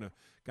guys are going to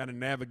kind of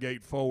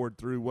navigate forward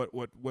through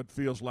what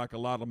feels like a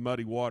lot of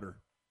muddy water.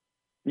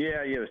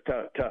 Yeah, it was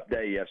a tough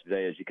day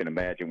yesterday, as you can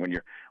imagine.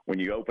 When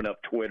you open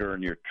up Twitter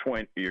and you're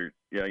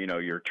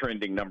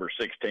trending number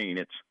 16,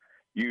 it's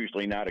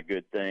usually not a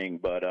good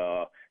thing. But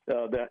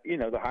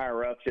the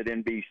higher ups at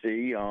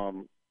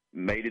NBC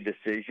made a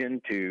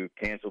decision to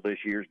cancel this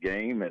year's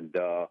game, and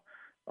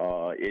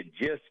it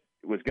just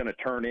was going to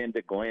turn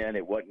into, Glenn,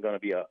 it wasn't going to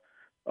be a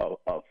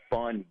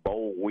fun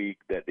bowl week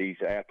that these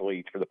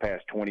athletes for the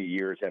past 20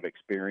 years have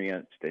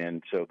experienced.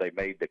 And so they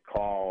made the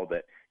call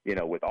that,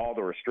 with all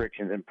the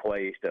restrictions in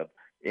place of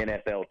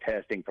NFL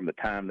testing from the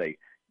time they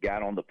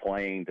got on the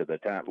plane to the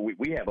time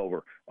we have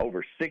over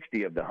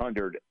 60 of the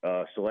 100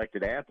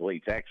 selected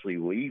athletes actually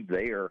leave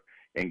there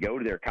and go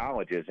to their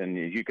colleges. And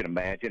as you can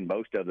imagine,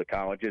 most of the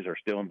colleges are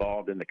still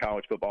involved in the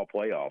college football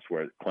playoffs,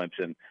 where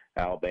Clemson,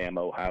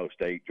 Alabama, Ohio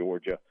State,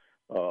 Georgia,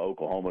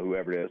 Oklahoma,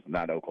 whoever it is,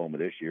 not Oklahoma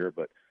this year,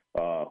 but,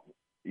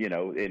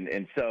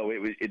 and so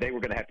they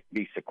were going to have to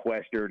be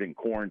sequestered and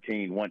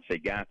quarantined once they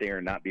got there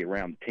and not be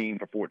around the team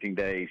for 14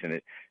 days.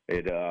 And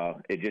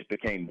it just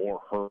became more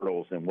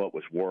hurdles than what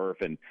was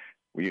worth. And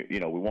we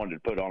wanted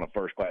to put on a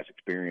first-class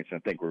experience,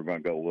 and I think we're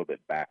going to go a little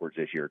bit backwards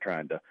this year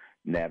trying to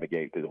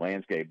navigate through the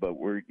landscape. But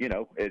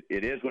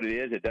it is what it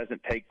is. It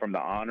doesn't take from the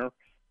honor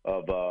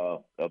of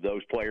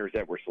those players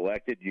that were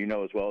selected. You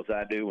know as well as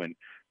I do, in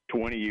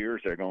 20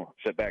 years they're going to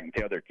sit back and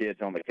tell their kids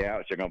on the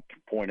couch. They're going to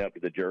point up to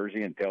the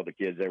jersey and tell the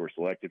kids they were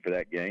selected for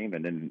that game.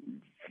 And then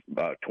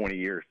about 20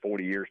 years,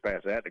 40 years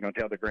past that, they're going to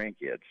tell their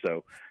grandkids.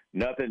 So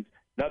nothing's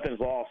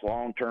lost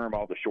long-term,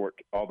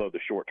 although the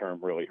short-term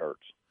really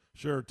hurts.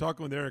 Sure.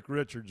 Talking with Eric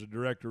Richards, the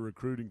Director of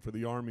Recruiting for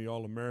the Army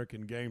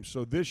All-American Games.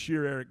 So this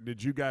year, Eric,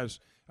 did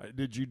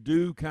you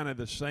do kind of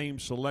the same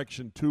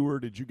selection tour?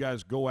 Did you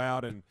guys go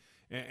out and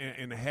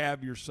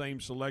have your same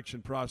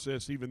selection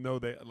process, even though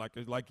they,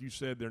 like you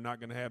said, they're not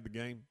going to have the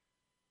game?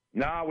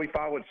 No, we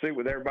followed suit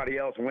with everybody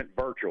else and went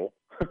virtual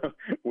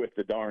with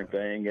the darn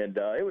thing, and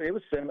it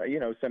was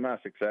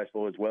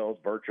semi-successful as well as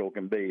virtual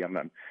can be.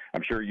 I'm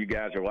sure you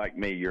guys are like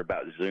me; you're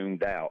about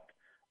zoomed out,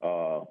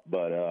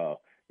 but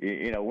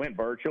went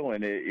virtual,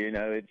 and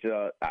it's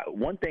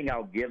one thing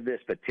I'll give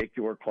this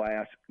particular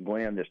class,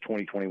 Glenn, this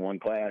 2021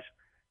 class.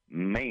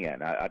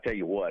 Man, I tell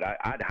you what,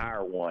 I'd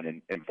hire one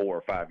in 4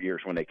 or 5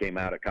 years when they came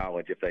out of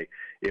college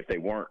if they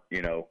weren't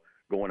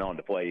going on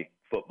to play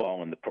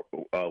football in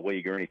the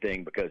league or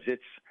anything, because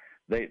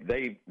they've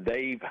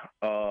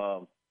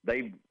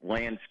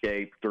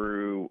landscaped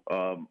through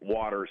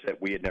waters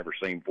that we had never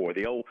seen before.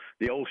 The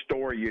old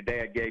story your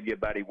dad gave you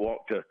about he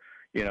walked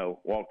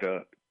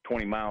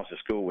 20 miles to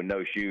school with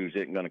no shoes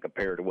isn't going to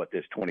compare to what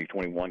this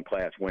 2021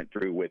 class went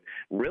through with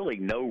really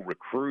no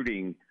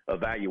recruiting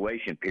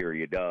evaluation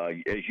period.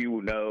 As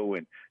you know,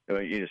 and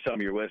some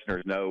of your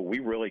listeners know, we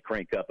really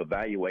crank up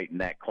evaluating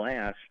that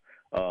class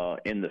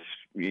in the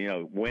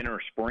winter,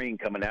 spring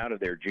coming out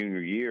of their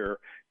junior year,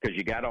 because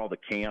you got all the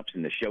camps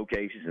and the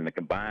showcases and the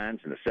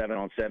combines and the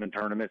 7-on-7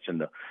 tournaments and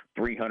the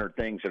 300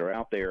 things that are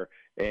out there.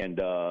 And,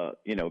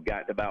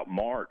 got about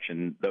March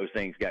and those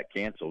things got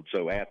canceled.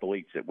 So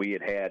athletes that we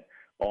had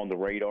on the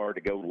radar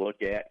to go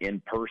look at in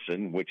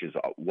person, which is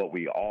what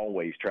we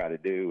always try to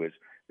do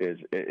is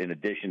in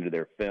addition to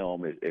their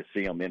film, is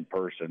see them in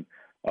person.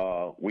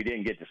 We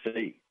didn't get to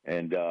see.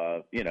 And,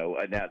 now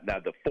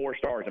the 4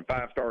 stars and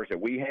 5 stars that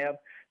we have,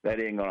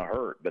 that ain't going to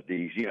hurt. But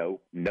these,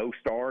 no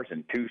stars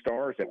and 2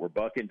 stars that we're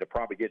bucking to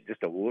probably get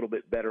just a little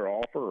bit better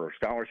offer or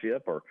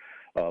scholarship or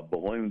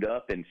ballooned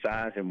up in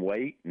size and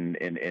weight, and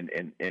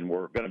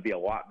we're going to be a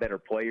lot better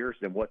players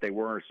than what they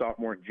were as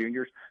sophomores and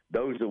juniors.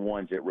 Those are the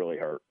ones that really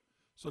hurt.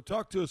 So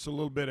talk to us a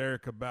little bit,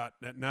 Eric, about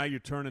that. Now you're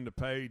turning the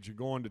page, you're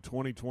going to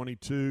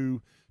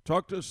 2022.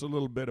 Talk to us a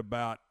little bit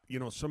about,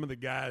 some of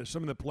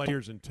the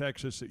players in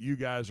Texas that you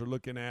guys are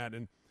looking at,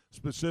 and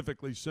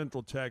specifically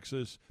Central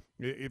Texas.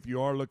 If you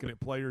are looking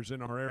at players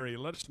in our area,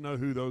 let us know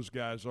who those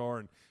guys are,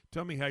 and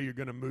tell me how you're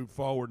going to move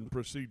forward and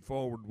proceed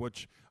forward,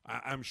 which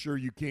I'm sure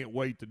you can't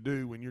wait to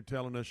do when you're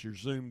telling us you're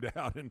zoomed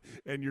out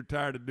and you're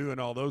tired of doing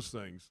all those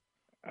things.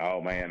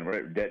 Oh,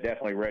 man,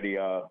 definitely ready.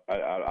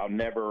 I'll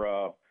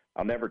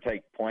never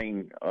take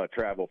plane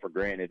travel for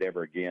granted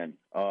ever again.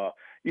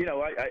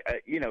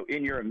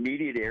 In your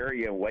immediate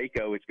area in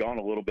Waco, it's gone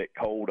a little bit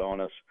cold on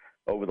us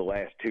over the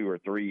last 2 or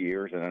 3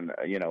 years. And,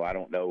 I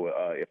don't know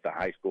if the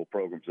high school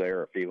programs there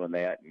are feeling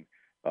that and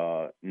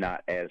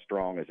not as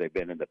strong as they've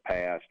been in the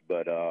past.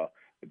 But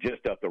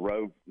just up the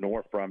road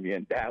north from you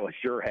in Dallas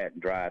sure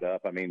hadn't dried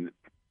up. I mean,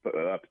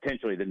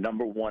 potentially the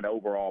number 1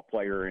 overall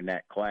player in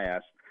that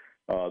class,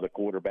 the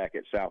quarterback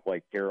at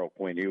Southlake Carroll,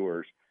 Quinn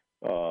Ewers,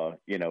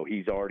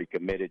 he's already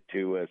committed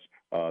to us.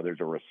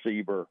 There's a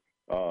receiver,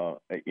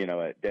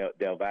 at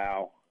Del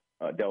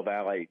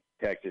Valle,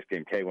 Texas,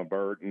 named Kalen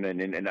Burton,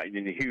 and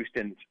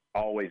Houston's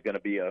always going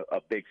to be a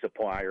big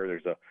supplier.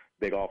 There's a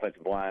big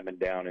offensive lineman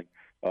down in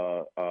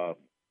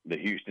the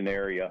Houston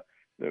area.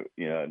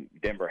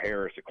 Denver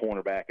Harris, a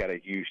cornerback out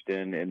of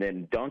Houston, and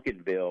then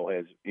Duncanville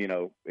has,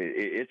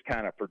 it's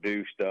kind of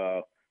produced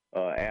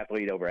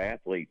athlete over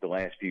athlete the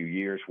last few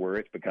years, where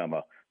it's become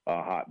a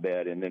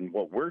hotbed. And then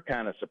what we're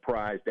kind of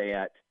surprised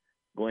at,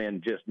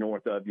 Glenn, just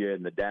north of you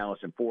in the Dallas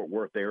and Fort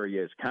Worth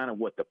area, is kind of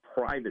what the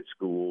private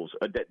schools.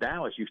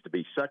 Dallas used to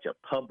be such a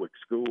public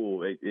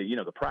school.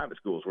 The private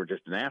schools were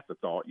just an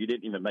afterthought. You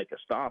didn't even make a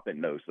stop in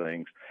those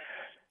things.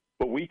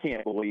 But we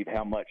can't believe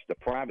how much the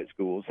private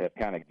schools have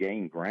kind of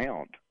gained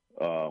ground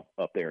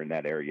up there in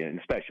that area, and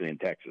especially in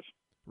Texas.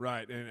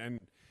 Right,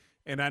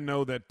 and I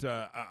know that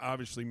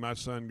obviously my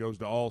son goes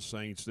to All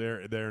Saints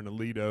there in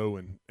Aledo,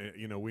 and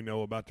we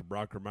know about the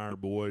Brockermeyer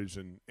boys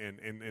and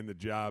the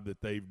job that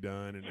they've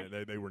done,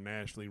 and they were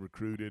nationally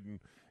recruited, and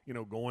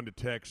going to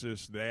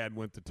Texas. Dad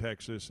went to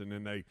Texas, and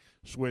then they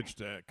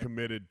switched,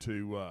 committed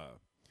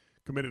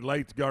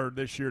late guard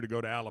this year to go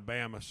to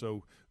Alabama.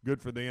 So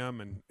good for them,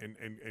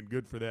 and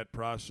good for that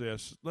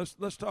process.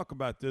 Let's talk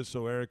about this,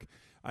 so Eric.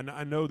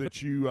 I know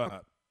that you.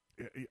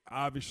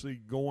 Obviously,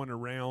 going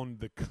around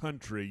the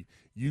country,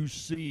 you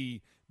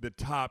see the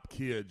top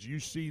kids. You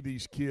see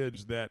these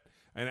kids that,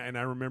 and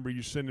I remember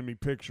you sending me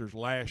pictures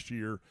last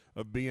year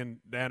of being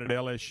down at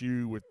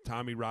LSU with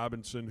Tommy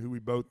Robinson, who we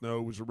both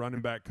know was a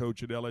running back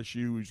coach at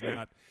LSU, who's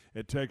not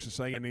at Texas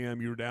A&M.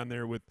 You were down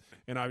there with,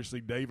 and obviously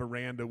Dave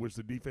Aranda was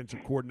the defensive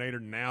coordinator,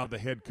 now the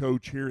head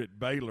coach here at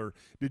Baylor.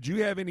 Did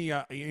you have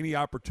any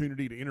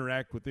opportunity to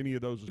interact with any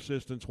of those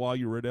assistants while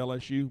you were at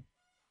LSU?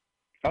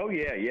 Oh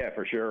yeah,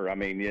 for sure. I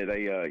mean,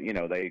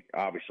 they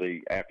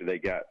obviously, after they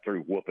got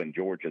through whooping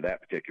Georgia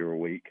that particular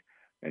week,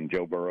 and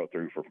Joe Burrow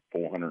threw for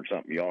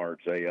 400-something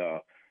yards, they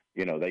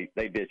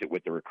visit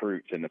with the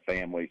recruits and the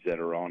families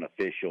that are on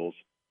officials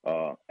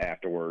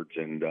afterwards,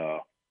 and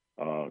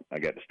I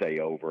got to stay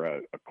over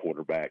a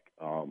quarterback.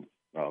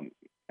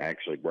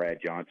 Actually, Brad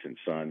Johnson's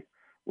son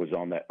was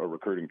on a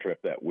recruiting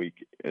trip that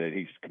week.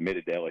 He's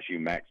committed to LSU,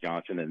 Max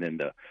Johnson, and then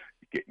the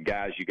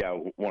guys you got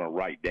want to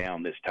write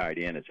down this tight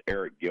end is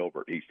Eric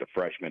Gilbert. He's the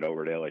freshman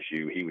over at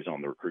LSU. He was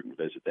on the recruiting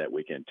visit that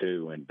weekend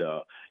too, and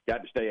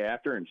got to stay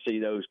after and see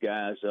those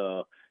guys.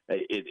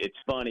 It's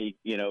funny,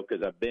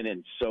 because I've been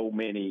in so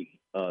many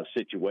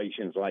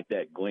situations like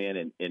that,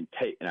 Glenn, and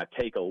I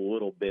take a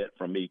little bit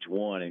from each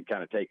one and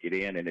kind of take it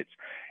in, and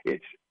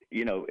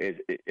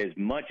as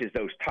much as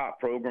those top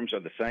programs are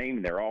the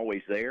same, they're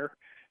always there.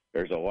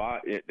 There's a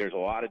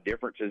lot of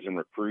differences in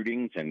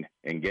recruitings and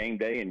game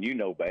day, and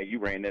Bay, you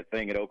ran that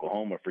thing at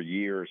Oklahoma for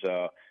years.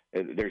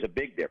 There's a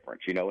big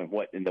difference, in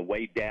the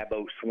way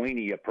Dabo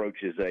Swinney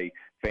approaches a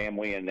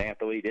family and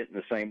athlete isn't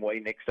the same way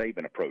Nick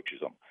Saban approaches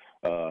them.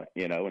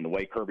 And the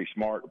way Kirby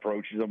Smart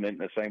approaches them isn't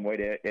the same way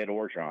that Ed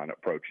Orgeron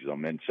approaches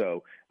them. And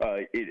so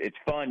it's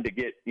fun to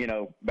get,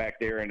 back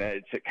there, and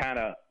it's kind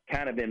of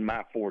been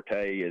my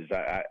forte is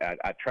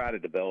I try to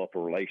develop a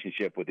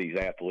relationship with these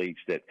athletes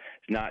that's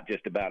not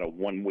just about a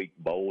 1-week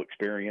bowl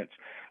experience.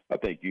 I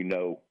think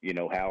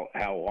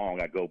how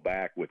long I go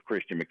back with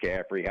Christian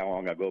McCaffrey, how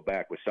long I go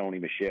back with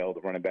Sony Michel,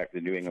 the running back of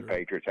the New England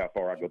Patriots, how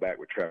far I go back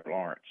with Trevor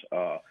Lawrence.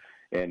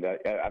 And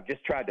I've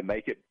just tried to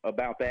make it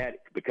about that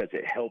because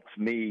it helps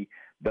me,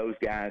 those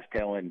guys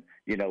telling,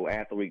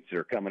 athletes that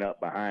are coming up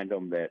behind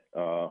them that,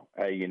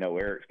 hey,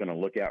 Eric's going to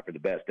look out for the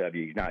best of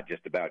you. He's not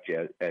just about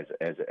you as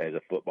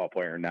a football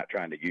player and not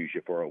trying to use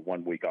you for a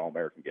 1-week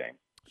All-American game.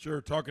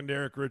 Sure. Talking to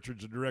Eric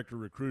Richards, the Director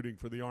of Recruiting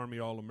for the Army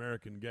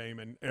All-American game.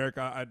 And, Eric,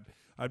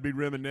 I'd be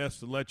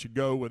remiss to let you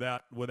go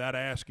without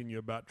asking you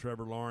about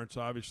Trevor Lawrence.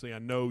 Obviously, I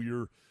know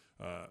your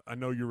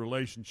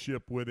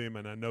relationship with him,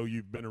 and I know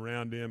you've been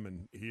around him,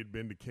 and he had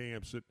been to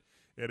camps at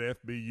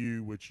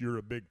FBU, which you're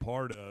a big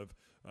part of.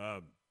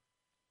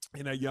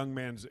 And that young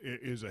man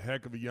is a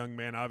heck of a young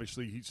man.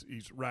 Obviously,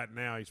 he's right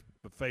now he's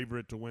the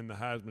favorite to win the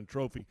Heisman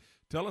Trophy.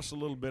 Tell us a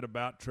little bit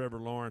about Trevor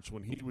Lawrence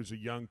when he was a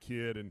young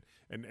kid and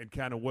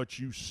kind of what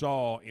you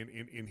saw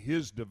in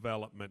his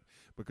development,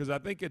 because I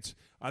think it's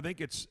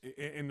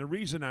and the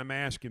reason I'm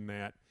asking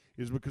that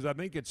is because I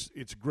think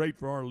it's great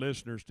for our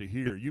listeners to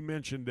hear. You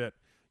mentioned that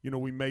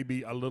we may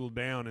be a little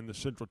down in the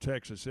Central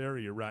Texas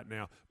area right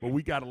now, but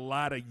we got a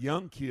lot of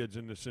young kids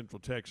in the Central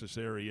Texas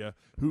area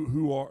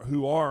who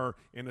are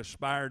and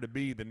aspire to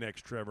be the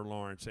next Trevor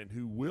Lawrence, and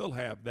who will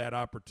have that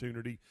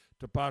opportunity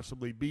to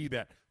possibly be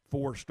that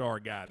 4-star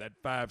guy, that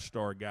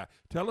 5-star guy.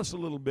 Tell us a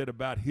little bit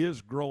about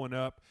his growing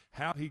up,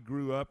 how he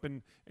grew up,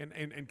 and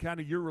kind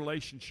of your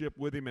relationship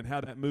with him and how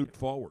that moved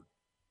forward.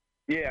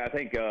 Yeah, I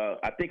think a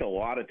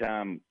lot of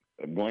time,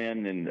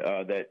 Glenn, and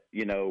that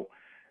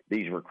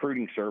these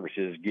recruiting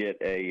services get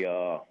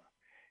a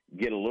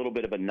little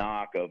bit of a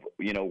knock of,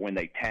 when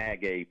they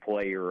tag a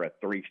player a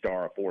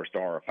 3-star, a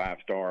 4-star, a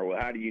 5-star. Well,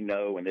 how do you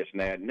know, and this and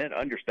that? And then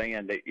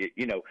understand that,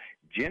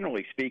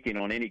 generally speaking,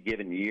 on any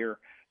given year,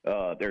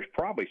 there's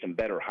probably some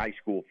better high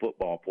school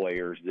football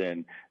players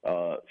than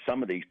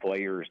some of these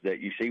players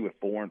that you see with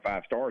 4 and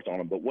 5 stars on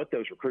them. But what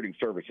those recruiting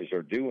services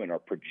are doing are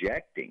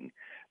projecting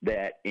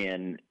that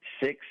in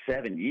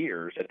 6-7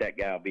 years that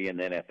guy will be in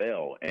the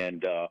NFL.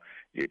 And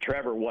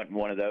Trevor wasn't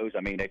one of those.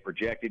 I mean, they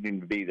projected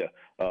him to be the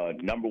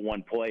number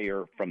 1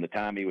 player from the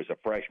time he was a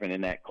freshman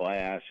in that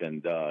class.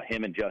 And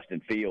him and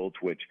Justin Fields,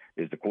 which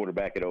is the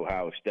quarterback at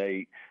Ohio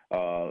State,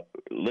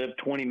 lived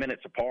 20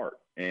 minutes apart.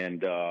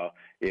 And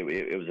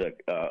it was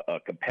a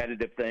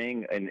competitive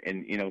thing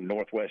in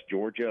Northwest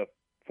Georgia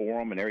for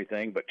him and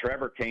everything. But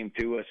Trevor came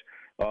to us,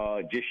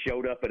 just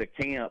showed up at a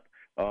camp,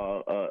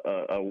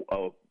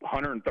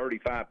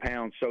 135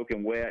 pounds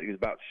soaking wet. He was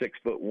about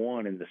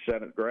 6'1" in the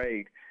 7th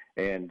grade,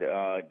 and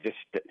just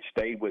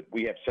stayed with.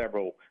 We have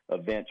several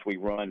events we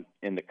run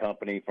in the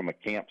company from a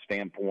camp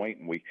standpoint,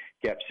 and we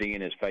kept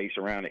seeing his face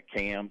around at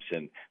camps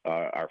and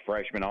our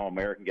freshman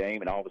All-American game,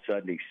 and all of a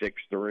sudden he's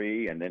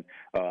 6'3", and then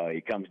he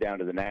comes down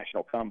to the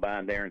National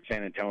Combine there in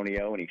San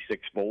Antonio, and he's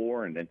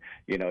 6'4", and then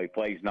he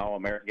plays an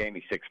All-American game,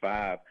 he's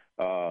 6'5".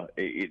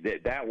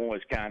 That one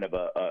was kind of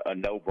a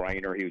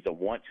no-brainer. He was a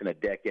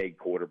once-in-a-decade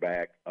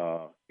quarterback,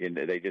 and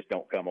they just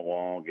don't come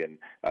along. And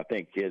I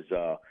think his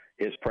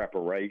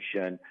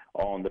preparation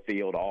on the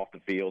field, off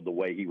the field, the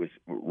way he was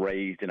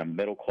raised in a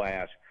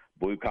middle-class,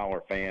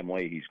 blue-collar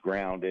family, he's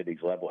grounded,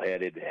 he's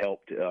level-headed,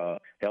 helped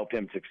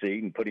him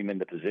succeed and put him in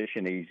the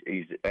position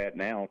he's at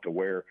now, to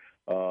where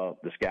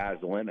the sky's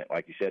the limit.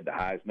 Like you said, the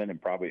Heisman,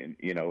 and probably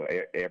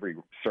every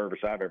service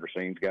I've ever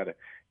seen's got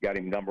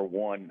him number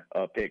 1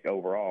 pick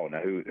overall.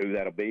 Now who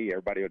that'll be,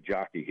 everybody will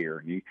jockey here.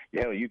 And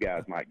you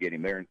guys might get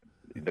him there.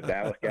 The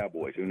Dallas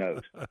Cowboys, who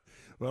knows?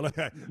 Well,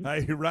 hey,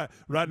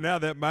 right now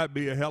that might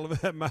be a hell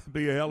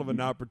of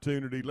an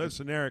opportunity.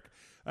 Listen, Eric,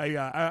 hey,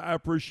 I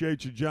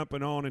appreciate you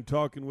jumping on and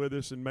talking with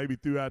us, and maybe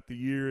throughout the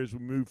year as we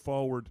move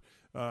forward,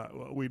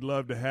 we'd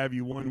love to have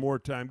you one more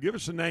time. Give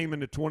us a name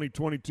in the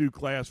 2022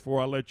 class before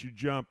I let you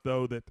jump,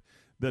 though, that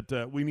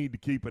we need to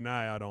keep an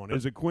eye out on.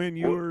 Is it Quinn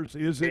Ewers?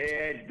 Is it?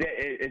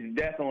 It's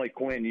definitely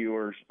Quinn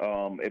Ewers.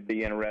 It'd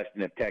be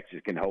interesting if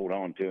Texas can hold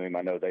on to him.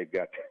 I know they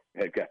got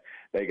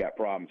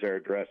problems they're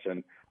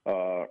addressing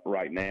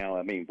right now.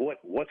 I mean,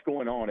 what's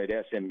going on at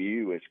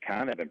SMU is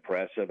kind of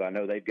impressive. I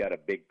know they've got a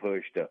big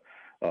push to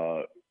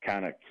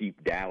kind of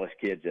keep Dallas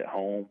kids at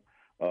home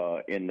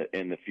in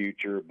the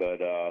future, but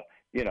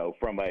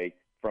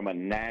from a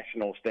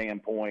national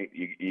standpoint,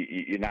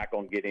 you're not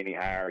going to get any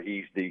higher.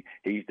 He's the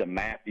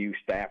Matthew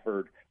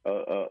Stafford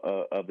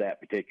of of that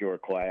particular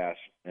class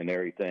and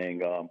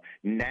everything.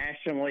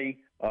 Nationally,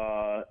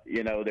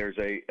 there's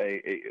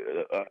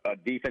a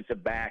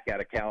defensive back out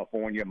of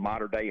California,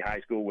 Mater Dei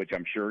High School, which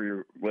I'm sure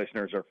your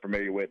listeners are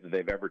familiar with if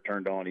they've ever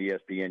turned on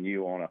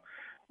ESPNU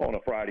on a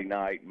Friday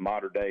night.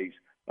 Mater Dei's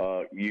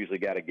usually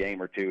got a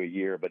game or two a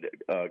year, but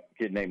a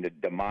kid named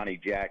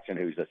Damani Jackson,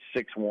 who's a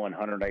 6'1",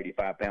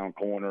 185-pound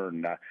corner,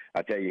 and I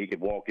tell you, he could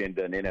walk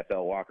into an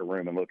NFL locker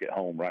room and look at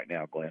home right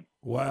now, Glenn.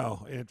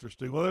 Wow,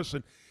 interesting. Well,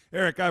 listen,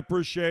 Eric, I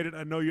appreciate it.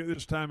 I know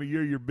this time of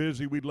year you're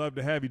busy. We'd love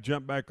to have you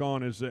jump back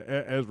on as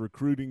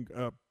recruiting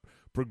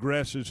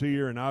progresses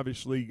here, and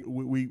obviously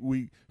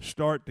we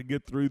start to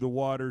get through the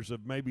waters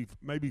of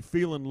maybe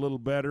feeling a little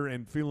better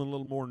and feeling a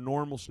little more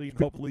normalcy, and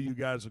hopefully you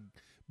guys will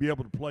be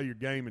able to play your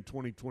game in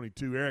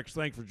 2022. Eric,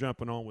 thanks for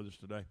jumping on with us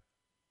today.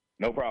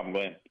 No problem,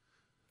 Glenn.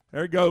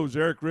 There he goes,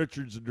 Eric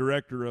Richards, the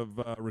director of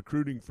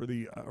recruiting for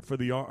the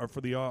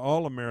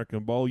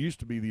All-American Bowl. Used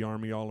to be the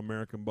Army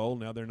All-American Bowl.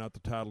 Now they're not the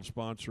title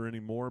sponsor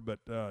anymore, but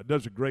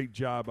does a great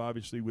job,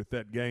 obviously, with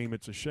that game.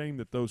 It's a shame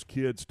that those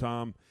kids,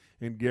 Tom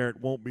and Garrett,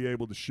 won't be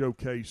able to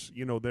showcase,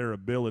 their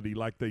ability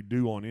like they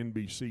do on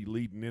NBC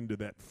leading into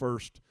that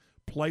first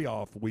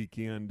playoff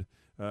weekend.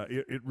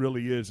 It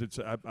really is.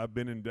 I've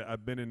been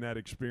in that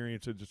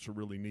experience. It's a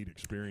really neat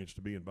experience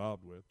to be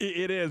involved with.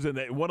 It is, and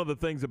one of the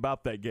things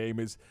about that game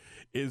is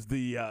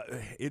the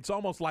it's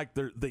almost like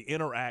the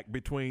interact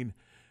between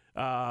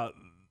down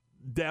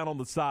on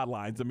the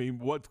sidelines. I mean,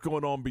 what's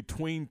going on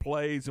between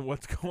plays and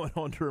what's going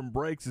on during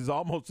breaks is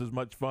almost as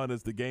much fun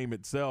as the game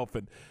itself,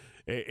 and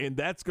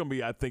that's going to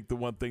be, I think, the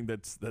one thing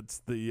that's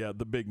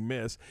the big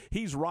miss.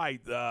 He's right,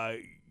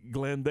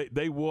 Glenn.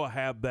 They will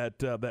have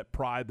that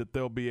pride that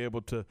they'll be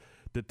able to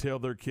tell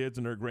their kids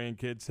and their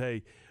grandkids,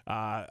 hey,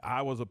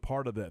 I was a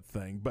part of that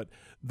thing. But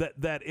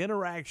that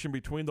interaction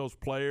between those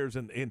players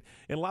and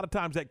a lot of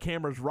times that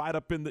camera's right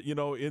up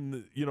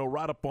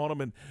right up on them,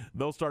 and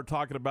they'll start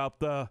talking about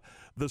the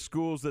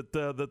schools that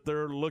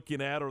they're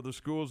looking at or the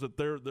schools that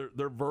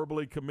they're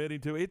verbally committing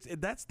to.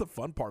 That's the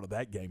fun part of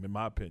that game, in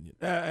my opinion.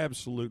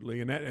 Absolutely,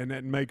 and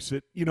that makes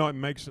it it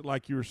makes it,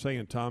 like you were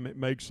saying, Tom. It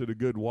makes it a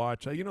good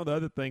watch. The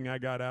other thing I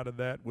got out of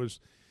that was,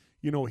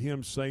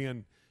 him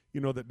saying,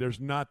 that there's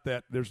not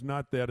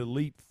that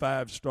elite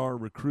 5-star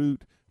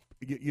recruit,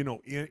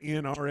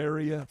 in our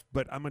area.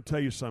 But I'm going to tell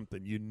you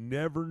something. You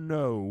never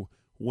know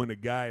when a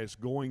guy is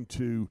going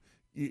to,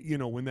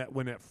 when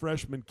that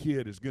freshman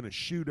kid is going to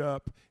shoot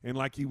up. And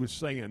like he was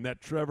saying,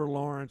 that Trevor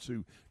Lawrence,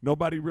 who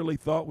nobody really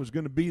thought was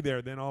going to be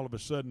there, then all of a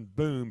sudden,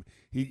 boom,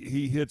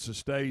 he hits the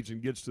stage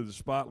and gets to the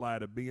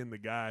spotlight of being the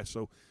guy.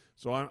 So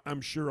I'm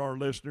sure our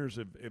listeners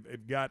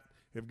have got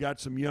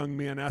some young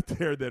men out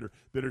there that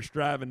are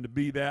striving to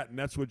be that, and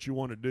that's what you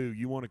want to do.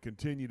 You want to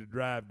continue to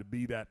drive to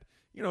be that,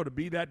 to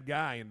be that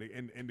guy and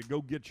to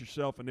go get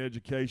yourself an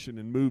education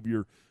and move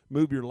your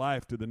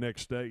life to the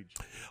next stage.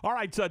 All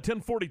right,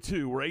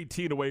 10:42. We're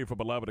 18 away from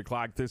 11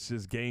 o'clock. This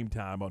is Game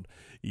Time on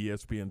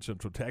ESPN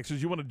Central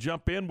Texas. You want to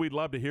jump in? We'd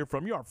love to hear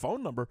from you. Our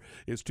phone number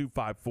is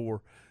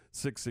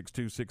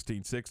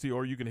 254-662-1660,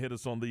 or you can hit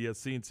us on the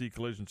CNC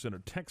Collision Center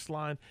text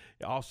line,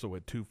 also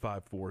at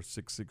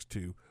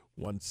 254-662-1660.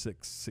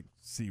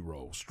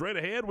 Straight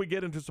ahead, we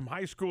get into some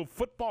high school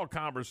football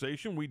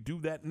conversation. We do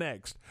that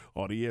next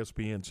on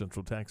ESPN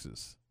Central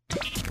Texas.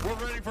 We're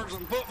ready for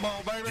some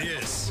football, baby.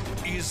 This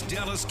is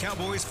Dallas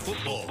Cowboys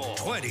football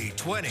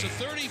 2020. It's a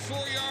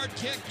 34-yard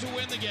kick to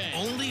win the game.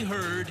 Only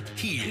heard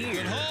here.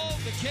 Good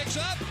hold. The kick's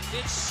up.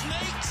 It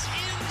snakes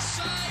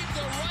inside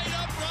the right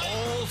upright.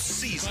 All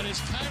season. But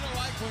it's kind of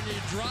like when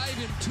you drive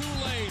in 2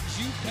 lanes.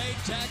 You pay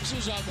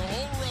taxes on the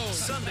whole road.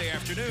 Sunday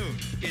afternoon,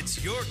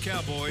 it's your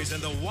Cowboys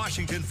and the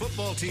Washington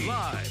football team.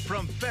 Live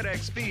from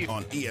FedEx Field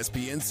on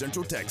ESPN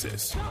Central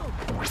Texas.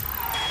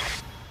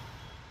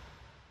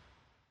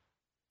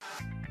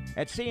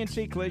 At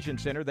CNC Collision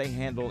Center, they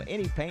handle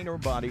any paint or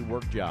body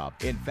work job.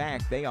 In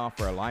fact, they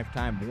offer a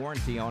lifetime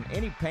warranty on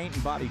any paint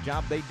and body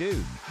job they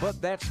do.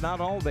 But that's not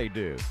all they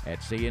do. At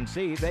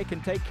CNC, they can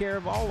take care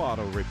of all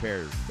auto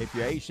repairs. If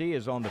your AC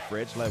is on the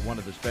fritz, let one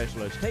of the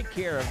specialists take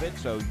care of it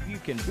so you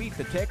can beat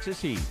the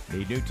Texas heat.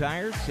 Need new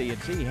tires?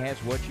 CNC has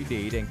what you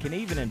need and can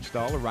even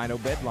install a Rhino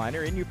bed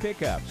liner in your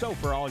pickup. So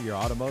for all your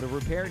automotive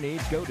repair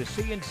needs, go to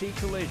CNC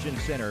Collision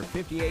Center,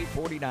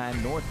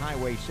 5849 North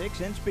Highway 6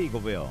 in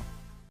Spiegelville.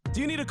 Do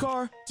you need a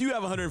car? Do you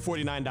have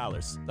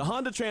 $149? The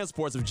Honda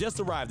Transports have just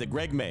arrived at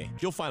Greg May.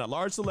 You'll find a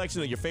large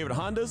selection of your favorite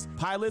Hondas,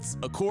 Pilots,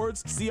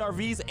 Accords,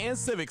 CRVs, and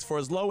Civics for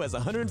as low as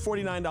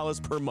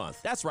 $149 per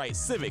month. That's right,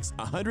 Civics,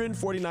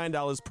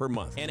 $149 per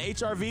month. And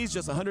HRVs,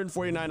 just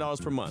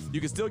 $149 per month. You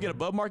can still get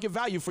above market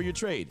value for your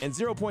trade. And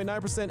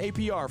 0.9%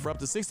 APR for up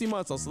to 60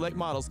 months on select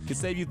models can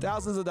save you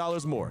thousands of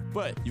dollars more.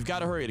 But you've got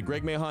to hurry to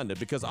Greg May Honda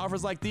because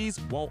offers like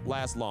these won't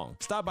last long.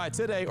 Stop by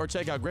today or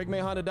check out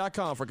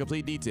GregMayHonda.com for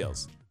complete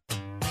details.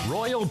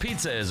 Royal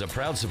Pizza is a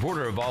proud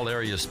supporter of all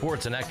area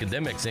sports and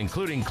academics,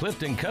 including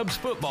Clifton Cubs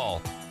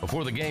football.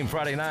 Before the game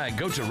Friday night,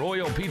 go to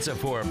Royal Pizza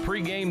for a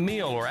pregame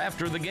meal or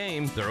after the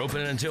game. They're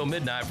open until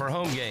midnight for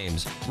home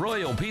games.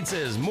 Royal Pizza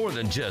is more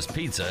than just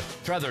pizza.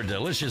 Try their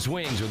delicious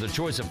wings with a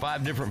choice of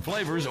 5 different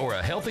flavors or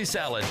a healthy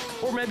salad,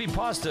 or maybe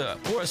pasta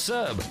or a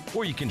sub,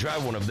 or you can try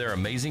one of their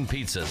amazing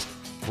pizzas.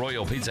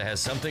 Royal Pizza has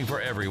something for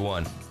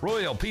everyone.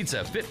 Royal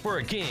Pizza, fit for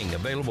a king,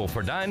 available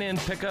for dine-in,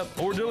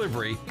 pickup, or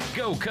delivery.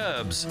 Go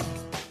Cubs!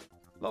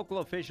 Local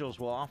officials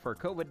will offer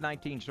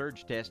COVID-19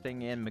 surge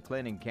testing in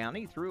McLennan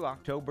County through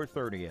October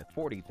 30th.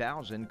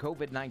 40,000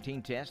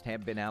 COVID-19 tests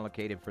have been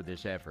allocated for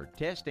this effort.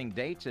 Testing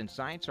dates and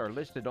sites are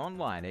listed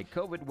online at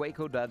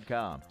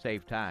covidwaco.com.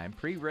 Save time,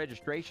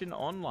 pre-registration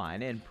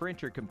online, and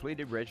print your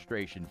completed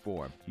registration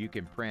form. You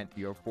can print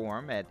your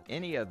form at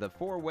any of the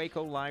 4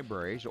 Waco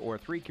libraries or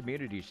 3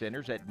 community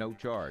centers at no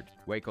charge.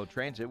 Waco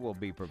Transit will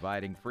be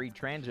providing free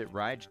transit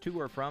rides to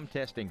or from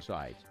testing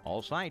sites.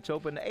 All sites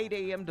open 8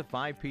 a.m. to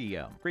 5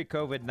 p.m. Free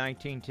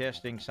COVID-19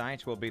 testing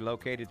sites will be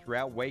located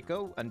throughout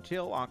Waco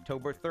until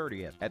October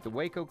 30th at the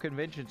Waco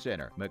Convention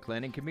Center,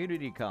 McLennan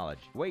Community College,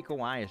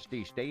 Waco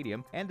ISD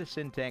Stadium, and the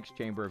Syntax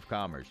Chamber of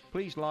Commerce.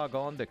 Please log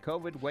on to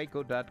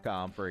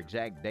covidwaco.com for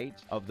exact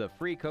dates of the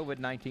free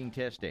COVID-19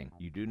 testing.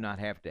 You do not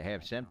have to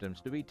have symptoms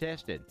to be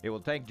tested. It will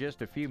take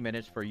just a few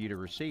minutes for you to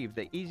receive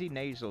the Easy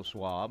Nasal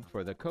Swab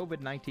for the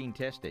COVID-19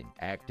 testing.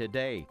 Act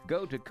today.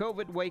 Go to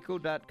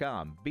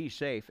covidwaco.com. Be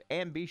safe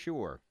and be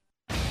sure.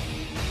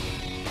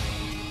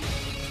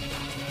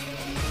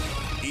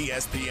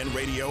 ESPN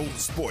Radio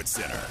Sports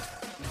Center.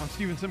 I'm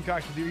Steven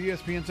Simcox with your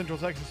ESPN Central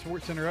Texas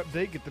Sports Center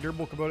update. Get the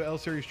durable Kubota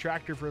L-Series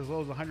tractor for as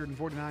low as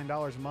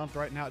 $149 a month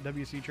right now at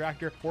WC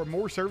Tractor or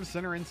Moore Service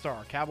Center in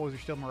Star. Cowboys are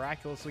still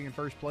miraculously in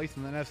first place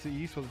in the NFC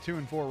East with a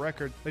 2-4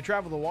 record. They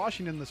travel to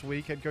Washington this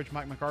week. Head coach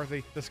Mike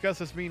McCarthy discussed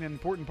this being an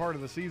important part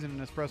of the season in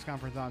his press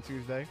conference on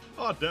Tuesday.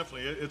 Oh,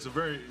 definitely. It's a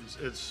very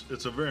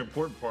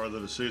important part of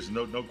the season.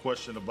 No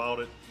question about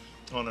it.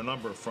 On a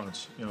number of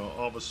fronts.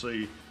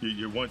 Obviously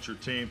you want your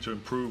team to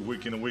improve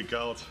week in and week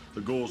out. The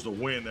goal is to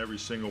win every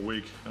single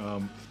week.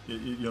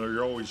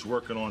 You're always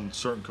working on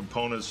certain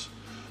components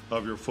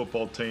of your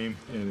football team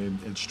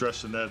and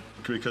stressing that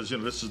because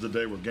this is the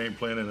day we're game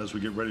planning as we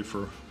get ready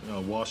for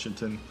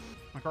Washington.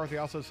 McCarthy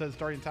also said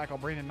starting tackle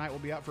Brandon Knight will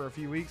be out for a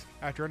few weeks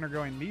after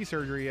undergoing knee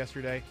surgery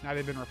yesterday. Knight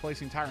had been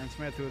replacing Tyron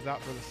Smith, who was out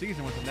for the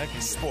season with a neck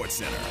injury. Sports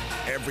Center,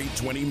 every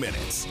 20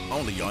 minutes,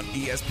 only on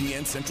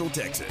ESPN Central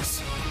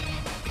Texas.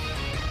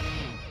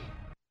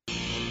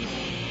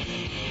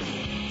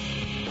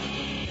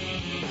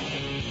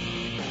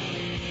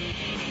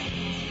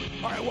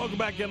 All right, welcome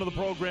back into the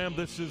program.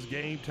 This is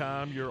Game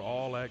Time, your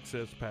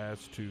all-access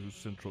pass to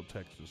Central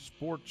Texas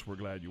sports. We're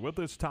glad you're with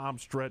us. Tom,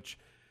 Stretch,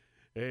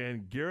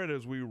 and Garrett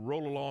as we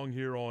roll along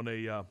here on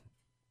a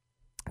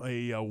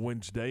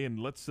Wednesday, and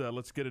let's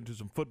get into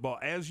some football.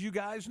 As you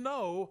guys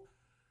know,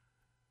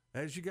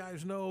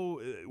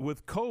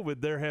 with COVID,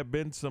 there have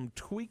been some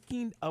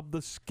tweaking of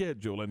the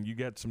schedule, and you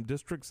got some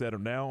districts that are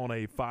now on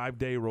a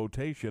 5-day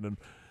rotation,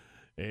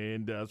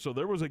 and so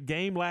there was a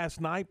game last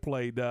night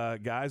played,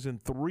 guys, in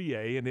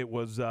 3A, and it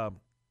was the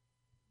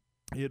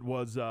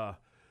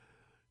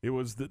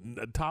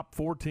top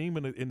 4 team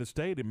in the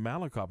state in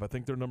Malakoff. I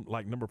think they're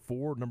number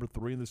 4, number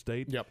 3 in the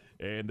state. Yep.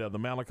 And the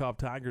Malakoff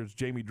Tigers,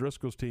 Jamie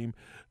Driscoll's team,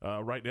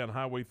 right down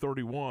Highway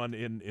 31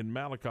 in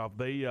Malakoff,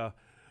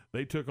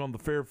 they took on the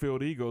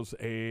Fairfield Eagles,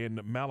 and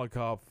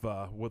Malakoff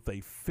with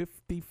a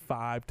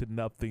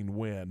 55-0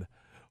 win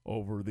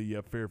over the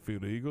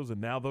Fairfield Eagles, and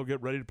now they'll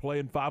get ready to play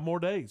in 5 more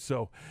days.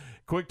 So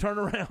quick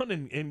turnaround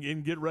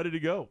and get ready to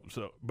go.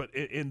 So,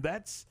 and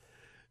that's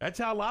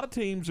how a lot of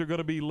teams are going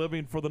to be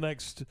living for the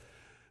next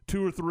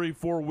 2 or 3,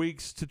 4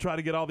 weeks to try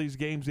to get all these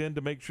games in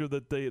to make sure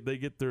that they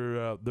get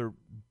their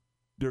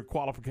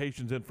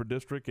qualifications in for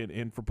district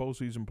and for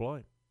postseason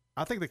play.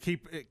 I think the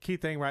key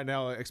thing right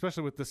now,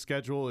 especially with the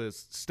schedule,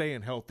 is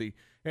staying healthy,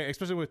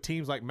 especially with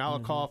teams like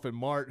Malakoff and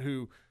Mart,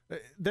 who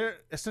they're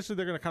going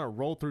to kind of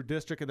roll through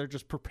district and they're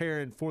just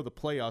preparing for the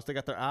playoffs. They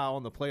got their eye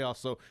on the playoffs,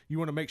 so you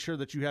want to make sure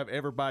that you have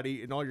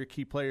everybody and all your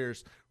key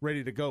players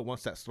ready to go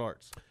once that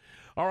starts.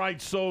 All right,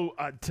 so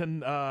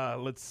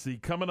let's see,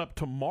 coming up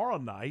tomorrow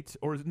night,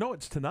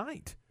 it's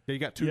tonight. Yeah, you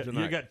got 2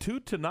 tonight. You got 2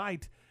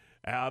 tonight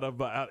out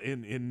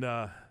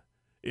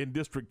in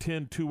District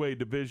 10 2A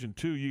Division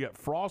 2. You got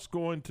Frost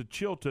going to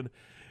Chilton,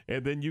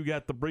 and then you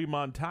got the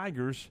Bremont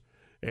Tigers,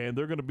 and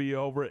they're going to be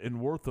over in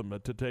Wortham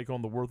to take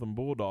on the Wortham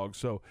Bulldogs.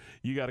 So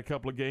you got a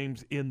couple of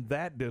games in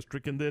that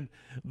district, and then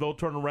they'll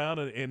turn around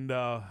and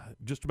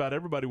just about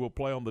everybody will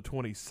play on the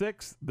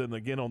 26th, then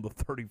again on the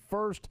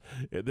 31st,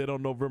 and then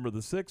on November the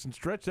 6th. And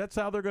Stretch, that's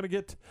how they're going to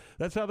get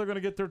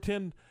their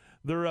 10.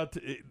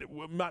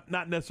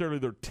 Not necessarily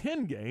their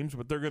 10 games,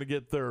 but they're going to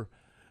get their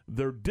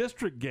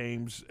district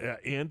games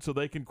in so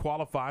they can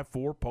qualify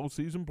for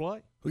postseason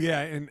play.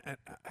 Yeah, and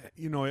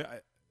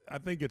I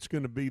think it's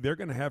going to be, they're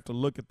going to have to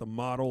look at the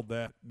model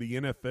that the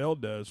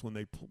NFL does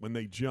when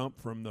they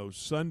jump from those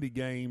Sunday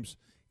games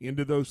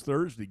into those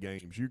Thursday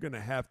games. You're going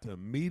to have to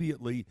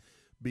immediately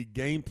be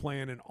game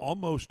planning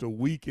almost a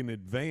week in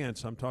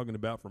advance. I'm talking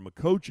about from a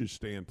coach's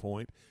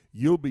standpoint.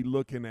 You'll be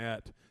looking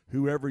at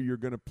whoever you're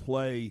going to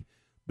play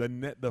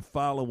the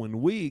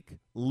following week,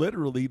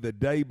 literally the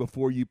day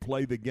before you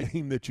play the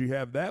game that you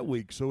have that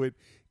week. So it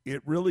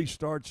really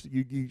starts.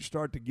 You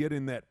start to get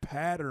in that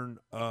pattern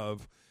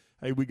of,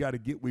 hey, we've got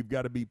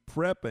to be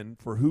prepping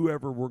for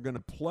whoever we're going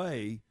to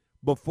play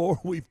before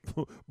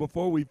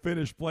we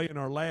finish playing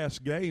our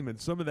last game, and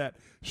some of that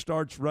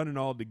starts running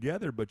all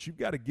together. But you've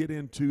got to get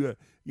into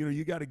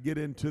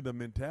the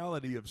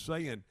mentality of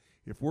saying,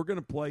 if we're going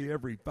to play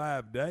every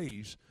 5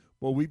 days,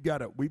 well, we've got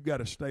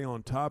to stay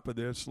on top of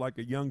this like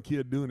a young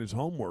kid doing his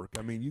homework.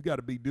 I mean, you got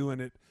to be doing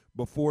it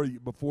before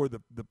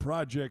the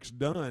project's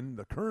done,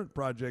 the current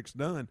project's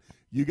done.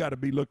 You got to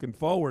be looking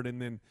forward,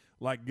 and then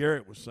like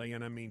Garrett was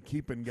saying, I mean,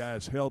 keeping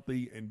guys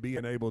healthy and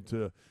being able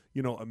to,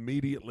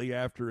 immediately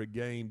after a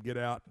game get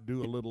out,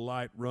 do a little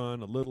light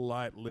run, a little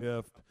light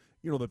lift,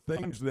 the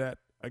things that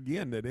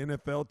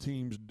NFL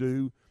teams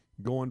do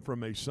going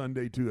from a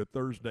Sunday to a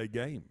Thursday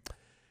game.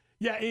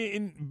 Yeah,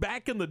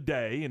 back in the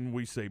day, and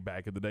we say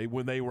back in the day,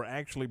 when they were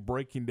actually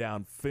breaking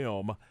down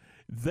film,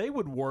 they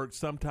would work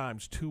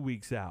sometimes 2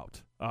 weeks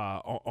out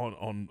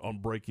on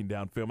breaking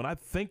down film, and I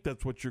think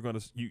that's what you're going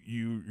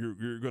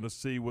to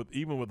see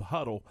with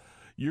Huddle.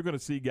 You're going to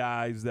see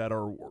guys that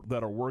are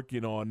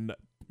working on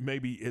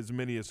maybe as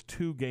many as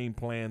 2 game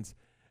plans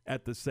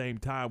at the same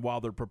time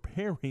while they're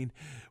preparing,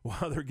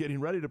 while they're getting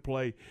ready to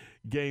play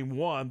game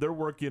 1. They're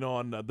working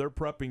on they're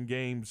prepping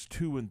games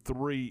 2 and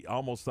 3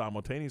 almost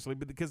simultaneously,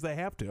 but because they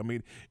have to. I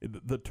mean,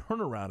 the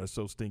turnaround is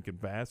so stinking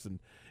fast, and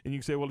you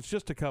can say, well, it's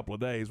just a couple of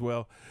days.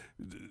 Well,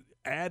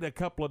 add a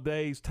couple of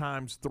days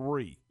times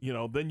 3,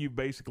 then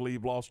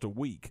you've lost a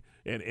week,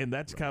 and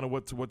that's kind of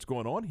what's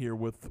going on here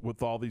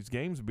with all these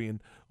games being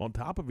on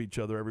top of each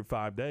other every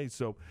 5 days.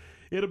 So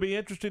it'll be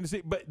interesting to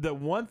see. But the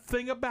one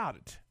thing about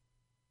it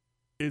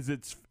is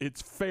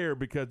it's fair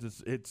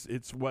because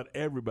it's what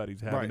everybody's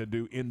having to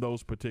do in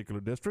those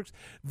particular districts.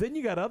 Then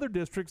you got other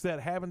districts that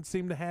haven't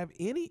seemed to have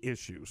any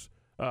issues,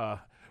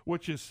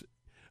 which is,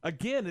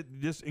 again,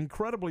 just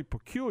incredibly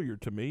peculiar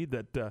to me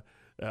that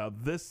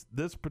this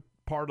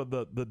part of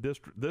the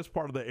district, this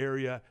part of the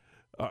area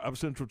of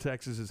Central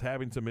Texas is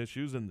having some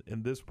issues, and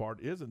this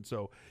part isn't.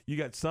 So you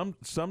got some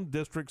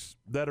districts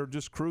that are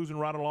just cruising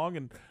right along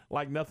and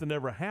like nothing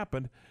ever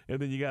happened, and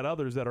then you got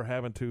others that are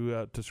having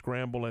to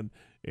scramble and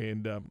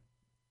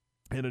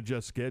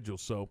adjust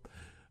schedules. So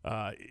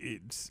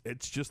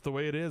it's just the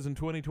way it is in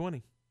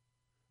 2020.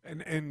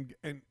 And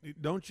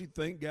don't you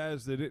think,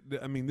 guys, that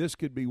this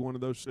could be one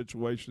of those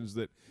situations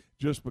that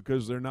just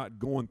because they're not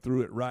going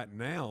through it right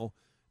now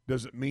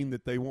doesn't mean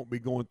that they won't be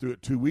going through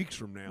it 2 weeks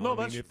from now.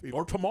 No,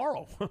 or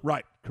tomorrow.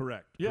 Right,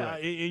 correct. Yeah,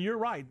 correct. And you're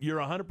right. You're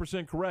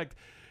 100% correct.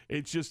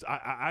 It's just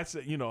I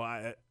say,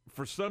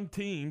 for some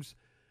teams,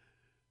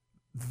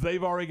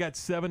 they've already got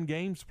 7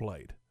 games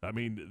played. I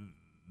mean,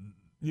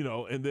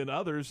 and then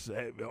others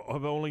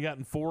have only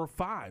gotten 4 or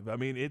 5. I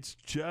mean, it's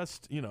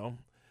just,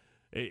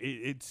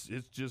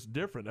 it's just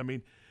different. I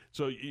mean,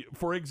 so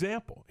for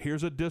example,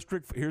 here's a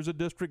district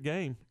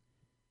game.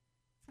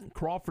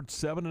 Crawford's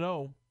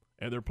 7-0.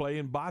 And they're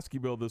playing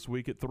Bosqueville this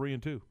week at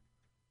 3-2.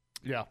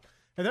 Yeah.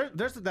 And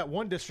there's that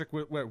one district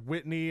where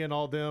Whitney and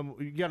all them,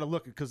 you got to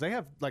look at, because they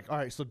have, all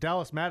right, so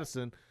Dallas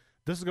Madison,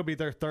 this is going to be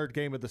their 3rd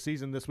game of the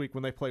season this week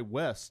when they play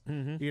West.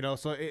 Mm-hmm.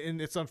 So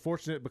and it's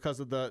unfortunate because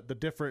of the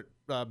different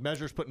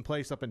measures put in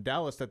place up in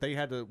Dallas that they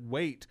had to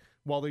wait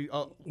while the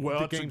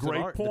games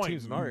the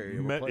teams in our area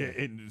were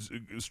playing.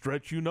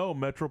 Stretch,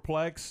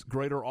 Metroplex,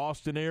 Greater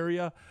Austin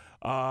area,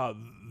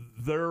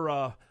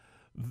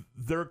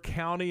 their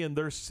county and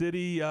their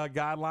city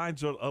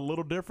guidelines are a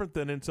little different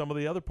than in some of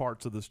the other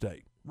parts of the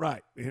state.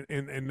 Right,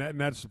 and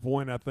that's the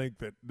point I think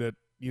that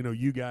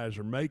you guys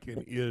are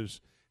making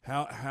is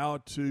how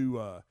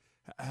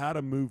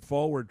to move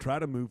forward, try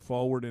to move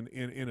forward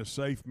in a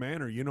safe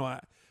manner.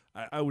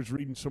 I was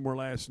reading somewhere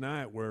last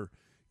night where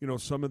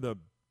some of the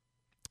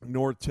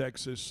North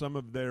Texas, some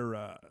of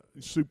their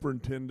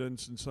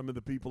superintendents and some of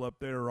the people up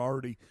there are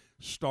already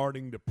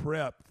starting to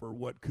prep for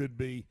what could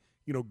be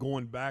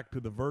going back to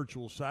the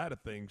virtual side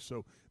of things.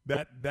 So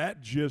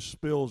that just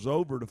spills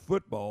over to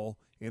football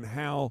and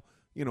how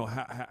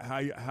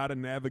to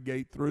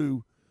navigate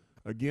through,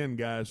 again,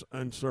 guys,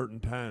 uncertain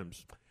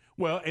times.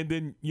 Well, and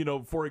then,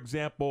 for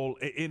example,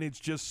 and it's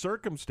just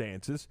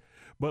circumstances,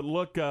 but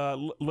look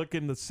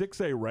in the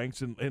 6A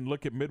ranks and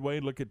look at Midway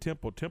and look at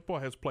Temple. Temple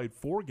has played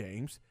 4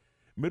 games.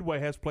 Midway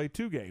has played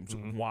 2 games.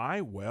 Mm-hmm.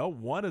 Why? Well,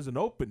 one is an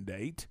open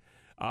date.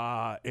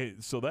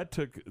 So that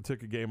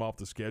took a game off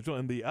the schedule,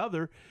 and the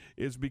other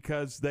is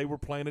because they were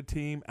playing a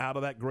team out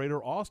of that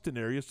Greater Austin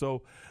area,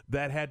 so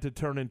that had to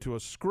turn into a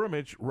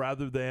scrimmage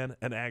rather than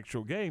an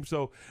actual game.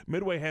 So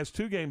Midway has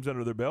 2 games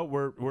under their belt,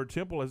 where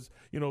Temple is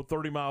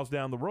 30 miles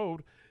down the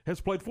road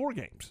has played 4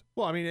 games.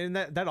 Well, I mean, and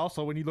that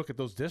also, when you look at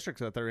those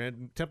districts that they're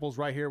in, Temple's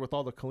right here with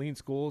all the Killeen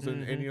schools,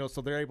 and you know,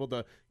 so they're able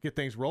to get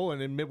things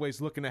rolling. And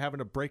Midway's looking at having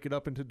to break it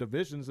up into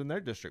divisions in their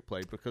district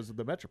play because of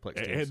the Metroplex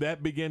teams. And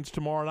that begins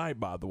tomorrow night,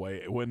 by the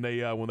way, when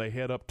they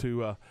head up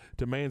to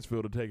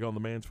Mansfield to take on the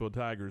Mansfield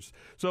Tigers.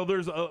 So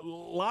there's a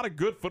lot of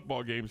good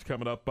football games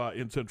coming up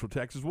in Central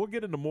Texas. We'll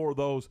get into more of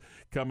those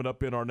coming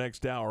up in our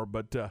next hour.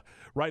 But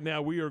right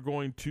now we are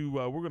going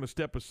to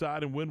step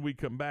aside, and when we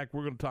come back,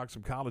 we're going to talk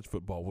some college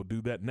football. We'll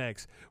do that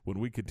next when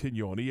we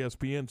continue on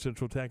ESPN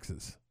Central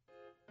Texas.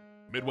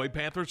 Midway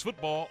Panthers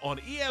football on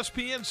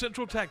ESPN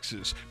Central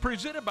Texas,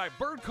 presented by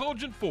Bird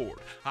Colgin Ford.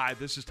 Hi,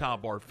 this is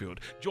Tom Barfield.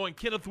 Join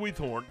Kenneth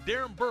Weathorn,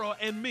 Darren Burrow,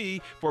 and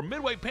me for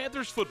Midway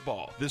Panthers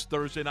football. This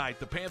Thursday night,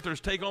 the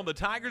Panthers take on the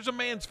Tigers of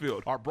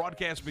Mansfield. Our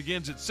broadcast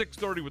begins at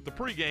 6:30 with the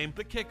pregame,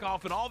 the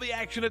kickoff, and all the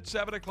action at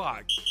 7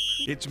 o'clock.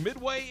 It's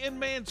Midway in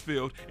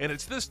Mansfield, and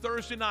it's this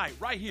Thursday night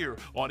right here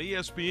on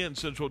ESPN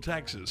Central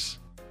Texas.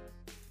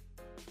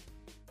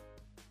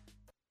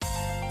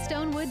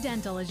 Stonewood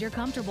Dental is your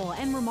comfortable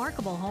and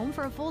remarkable home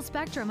for a full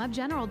spectrum of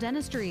general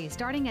dentistry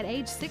starting at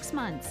age 6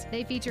 months.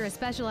 They feature a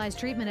specialized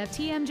treatment of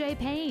TMJ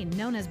pain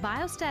known as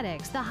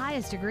biostetics, the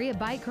highest degree of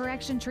bite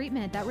correction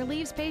treatment that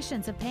relieves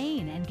patients of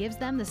pain and gives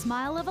them the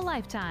smile of a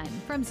lifetime.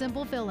 From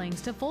simple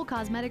fillings to full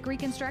cosmetic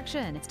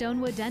reconstruction,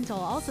 Stonewood Dental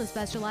also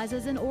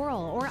specializes in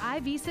oral or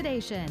IV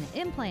sedation,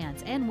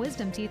 implants, and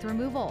wisdom teeth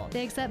removal.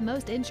 They accept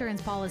most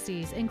insurance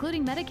policies,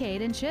 including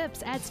Medicaid and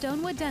CHIPS at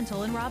Stonewood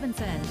Dental in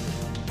Robinson.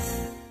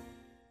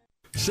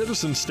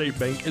 Citizens State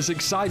Bank is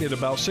excited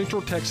about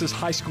Central Texas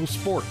high school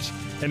sports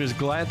and is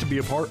glad to be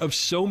a part of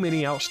so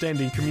many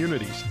outstanding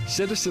communities.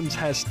 Citizens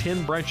has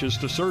 10 branches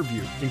to serve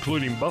you,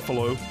 including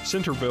Buffalo,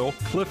 Centerville,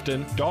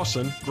 Clifton,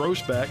 Dawson,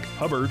 Groesbeck,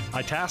 Hubbard,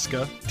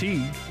 Itasca,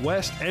 Teague,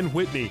 West, and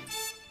Whitney.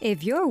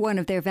 If you're one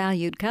of their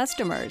valued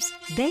customers,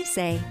 they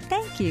say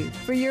thank you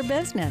for your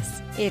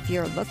business. If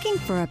you're looking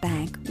for a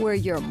bank where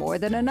you're more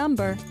than a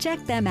number,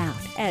 check them out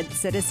at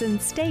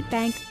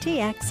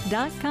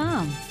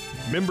citizensstatebanktx.com.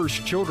 Members'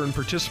 children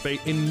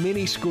participate in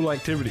many school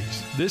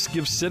activities. This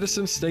gives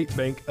Citizens State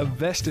Bank a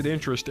vested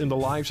interest in the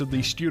lives of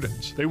these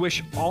students. They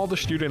wish all the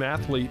student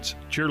athletes,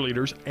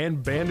 cheerleaders,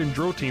 and band and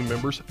drill team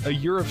members a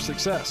year of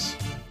success.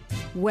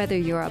 Whether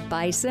you're a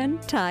bison,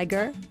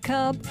 tiger,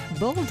 cub,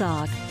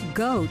 bulldog,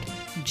 goat,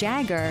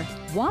 jagger,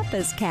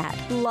 Wampus cat,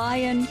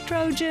 lion,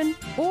 Trojan,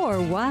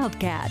 or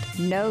wildcat,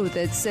 know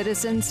that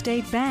Citizens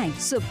State Bank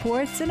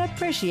supports and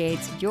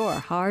appreciates your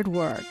hard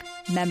work.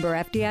 Member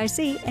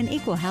FDIC and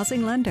Equal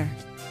Housing Lender.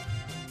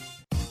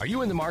 Are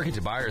you in the market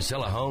to buy or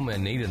sell a home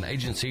and need an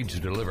agency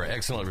to deliver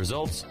excellent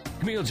results?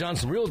 Camille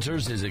Johnson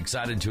Realtors is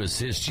excited to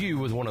assist you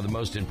with one of the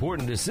most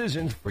important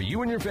decisions for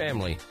you and your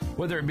family.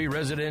 Whether it be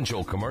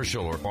residential,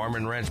 commercial, or farm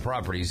and ranch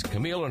properties,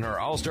 Camille and her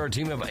all-star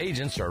team of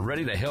agents are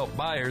ready to help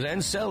buyers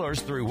and sellers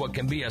through what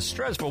can be a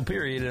stressful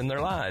period in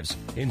their lives.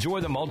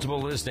 Enjoy the multiple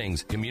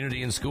listings,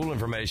 community and school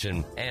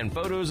information, and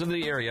photos of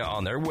the area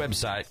on their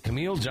website,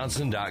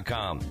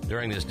 CamilleJohnson.com.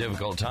 During this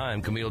difficult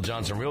time, Camille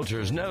Johnson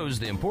Realtors knows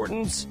the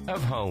importance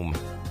of home.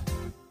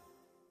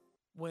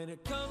 When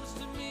it comes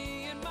to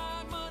me and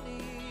my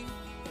money,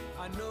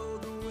 I know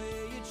the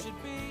way it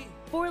should be.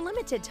 For a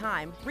limited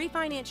time,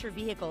 refinance your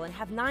vehicle and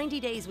have 90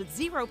 days with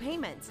zero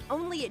payments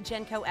only at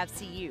Genco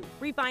FCU.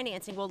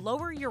 Refinancing will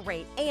lower your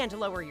rate and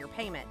lower your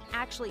payment.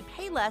 Actually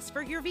pay less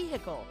for your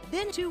vehicle.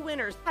 Then 2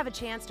 winners have a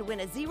chance to win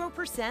a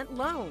 0%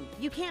 loan.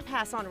 You can't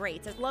pass on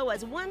rates as low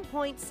as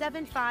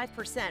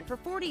 1.75% for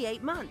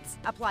 48 months.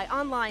 Apply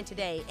online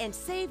today and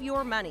save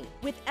your money.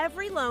 With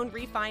every loan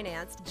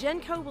refinanced,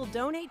 Genco will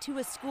donate to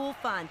a school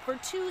fund for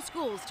 2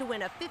 schools to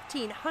win a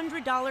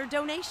 $1,500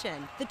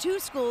 donation. The 2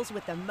 schools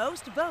with the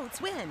most votes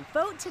win.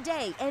 Vote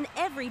today and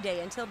every day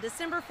until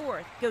December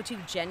 4th. Go to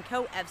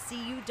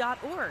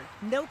GencoFCU.org.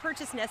 No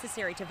purchase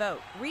necessary to vote.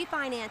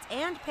 Refinance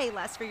and pay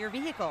less for your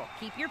vehicle.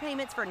 Keep your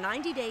payments for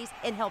 90 days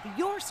and help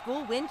your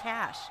school win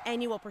cash.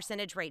 Annual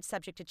percentage rate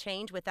subject to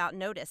change without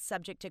notice,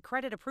 subject to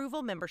credit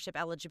approval, membership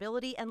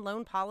eligibility, and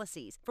loan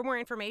policies. For more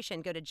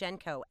information, go to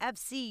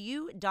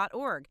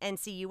GencoFCU.org.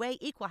 NCUA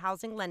Equal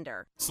Housing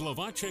Lender.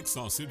 Slovacek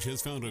Sausage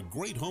has found a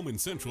great home in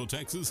Central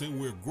Texas, and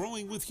we're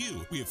growing with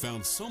you. We have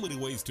found so many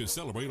ways to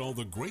celebrate all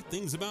the great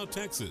things about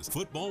Texas.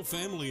 Football,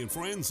 family, and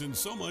friends, and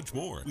so much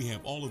more. We have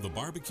all of the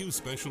barbecue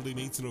specialty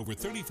meats and over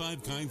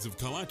 35 kinds of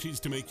kolaches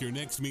to make your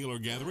next meal or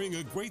gathering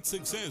a great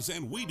success,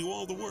 and we do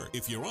all the work.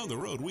 If you're on the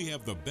road, we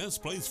have the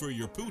best place for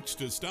your pooch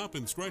to stop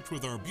and stretch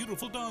with our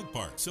beautiful dog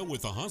park. So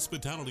with the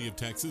hospitality of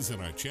Texas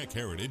and our Czech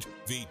heritage,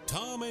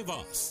 Vítame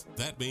vás.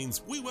 That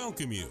means we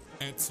welcome you.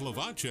 At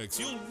Slovacek's,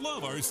 you'll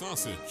love our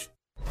sausage.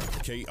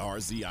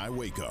 KRZI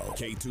Waco,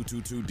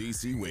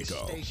 K222DC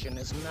Waco. This station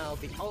is now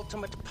the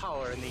ultimate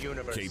power in the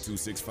universe.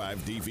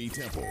 K265DV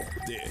Temple.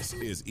 This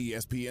is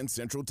ESPN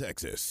Central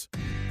Texas.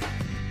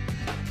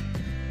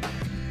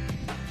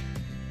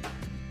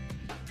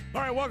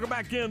 All right, welcome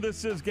back in.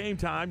 This is Game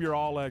Time, your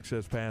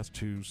all-access pass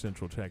to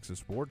Central Texas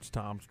sports.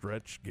 Tom,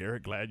 Stretch,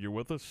 Garrett, glad you're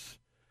with us.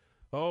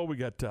 Oh, we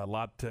got a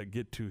lot to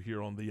get to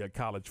here on the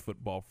college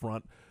football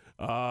front.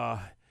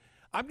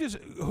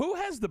 who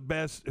has the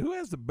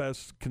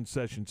best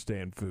concession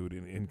stand food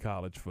in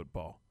college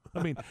football?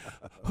 I mean,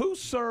 who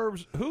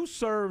serves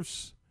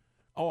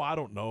I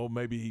don't know,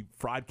 maybe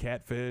fried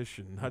catfish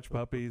and hutch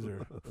puppies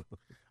or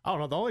I don't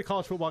know. The only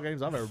college football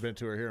games I've ever been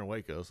to are here in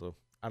Waco, so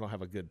I don't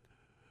have a good.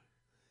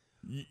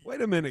 Wait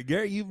a minute,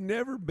 Gary. You've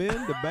never been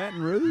to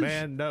Baton Rouge?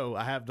 Man, no,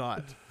 I have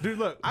not. Dude,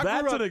 look,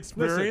 that's an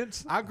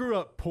experience. Listen, I grew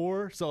up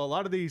poor, so a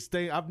lot of these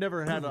things I've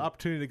never had an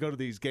opportunity to go to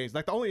these games.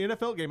 Like the only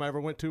NFL game I ever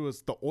went to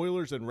was the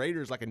Oilers and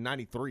Raiders, like in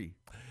 '93.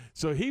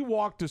 So he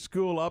walked to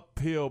school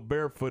uphill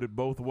barefooted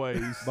both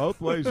ways.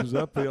 Both ways is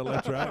uphill.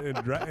 That's right.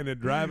 In a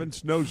driving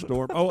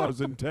snowstorm. Oh, I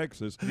was in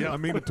Texas. Yeah, I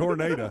mean a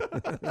tornado.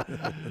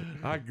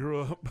 I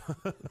grew up.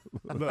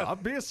 Look, I'm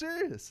being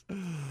serious.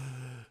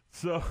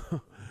 So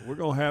we're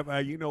gonna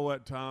have. You know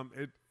what, Tom?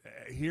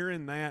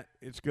 Hearing that,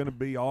 it's gonna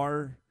be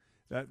our.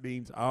 That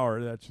means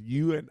our. That's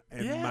you and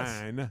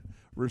yes. mine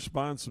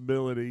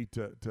responsibility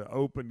to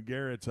open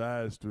Garrett's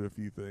eyes to a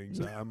few things.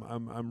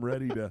 I'm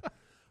ready to.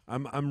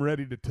 I'm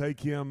ready to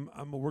take him.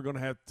 We're going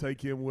to have to take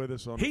him with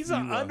us on. He's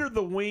an under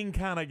the wing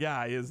kind of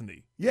guy, isn't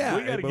he? Yeah,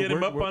 we got to get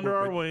him up under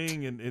our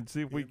wing and see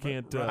if we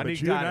can't.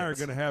 But you and I are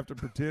going to have to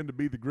pretend to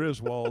be the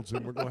Griswolds,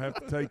 and we're going to have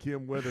to take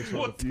him with us.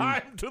 We'll tie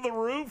him to the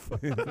roof.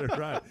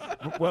 Right.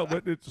 Well,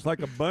 but it's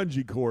like a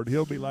bungee cord.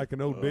 He'll be like an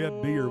old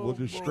dead deer. We'll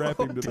just strap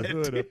him to the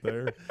hood up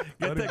there.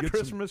 Get that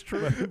Christmas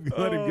tree.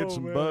 Let him get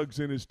some bugs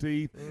in his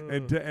teeth,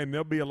 and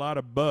there'll be a lot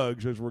of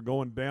bugs as we're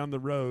going down the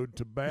road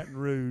to Baton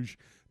Rouge.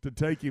 To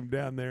take him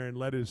down there and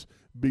let his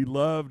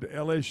beloved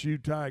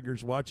LSU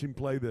Tigers watch him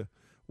play.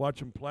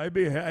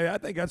 I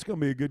think that's going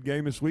to be a good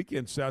game this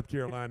weekend. South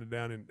Carolina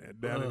down in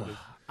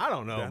I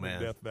don't know,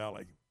 man. In Death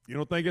Valley. You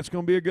don't think it's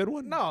going to be a good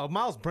one? No,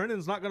 Miles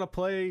Brennan's not going to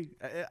play.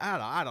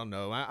 I don't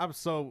know.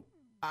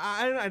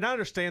 I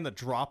understand the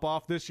drop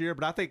off this year,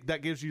 but I think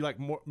that gives you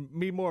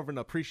more of an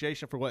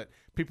appreciation for what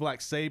people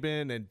like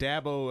Saban and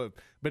Dabo have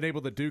been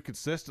able to do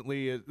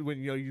consistently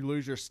when you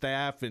lose your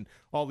staff and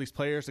all these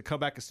players to come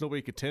back and still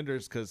be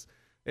contenders, because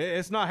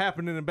it's not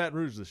happening in Baton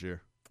Rouge this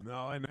year.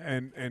 No,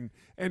 and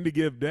to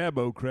give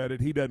Dabo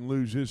credit, he doesn't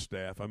lose his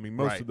staff. I mean,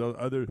 most of the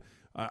other,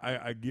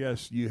 I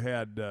guess you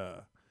had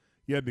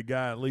the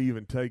guy leave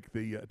and take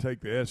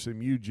the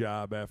SMU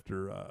job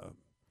after.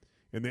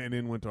 And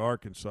then went to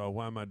Arkansas.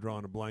 Why am I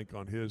drawing a blank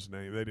on his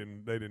name? They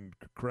didn't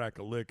crack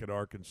a lick at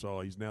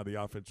Arkansas. He's now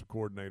the offensive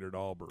coordinator at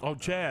Auburn. Oh,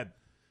 Chad.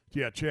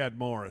 Yeah, Chad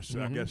Morris.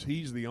 Mm-hmm. I guess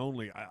he's the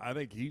only. I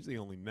think he's the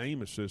only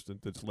name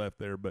assistant that's left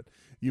there. But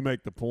you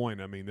make the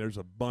point. I mean, there's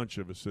a bunch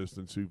of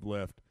assistants who've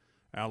left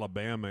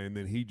Alabama, and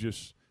then he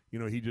just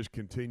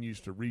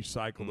continues to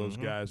recycle those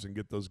guys and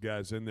get those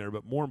guys in there.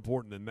 But more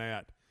important than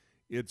that,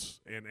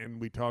 it's and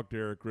we talked to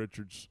Eric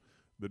Richards,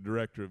 the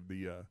director of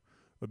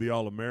the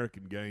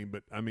All-American game,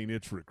 but, I mean,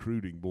 it's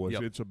recruiting, boys.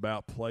 Yep. It's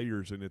about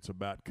players, and it's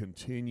about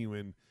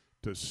continuing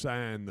to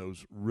sign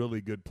those really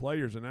good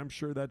players. And I'm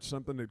sure that's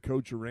something that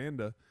Coach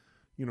Aranda,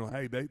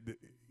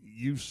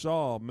 you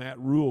saw Matt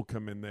Rule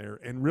come in there.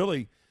 And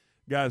really,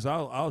 guys,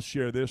 I'll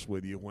share this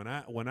with you. When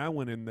I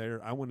went in there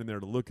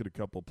to look at a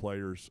couple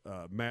players,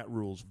 Matt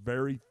Rule's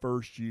very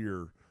first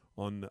year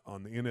on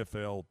the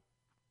NFL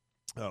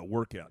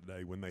workout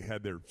day when they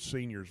had their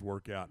seniors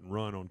work out and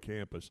run on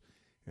campus.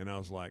 And I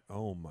was like,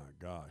 oh, my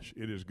gosh,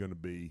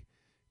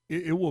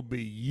 it will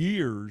be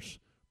years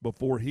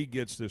before he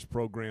gets this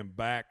program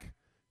back,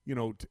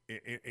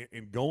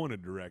 and going a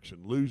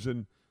direction,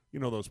 losing,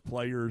 those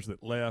players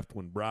that left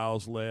when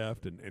Browse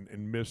left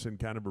and missing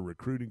kind of a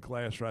recruiting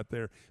class right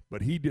there.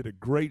 But he did a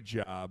great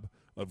job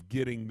of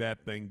getting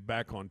that thing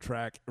back on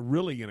track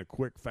really in a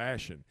quick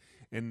fashion.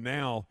 And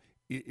now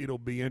it'll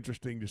be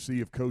interesting to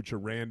see if Coach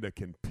Aranda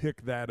can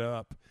pick that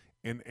up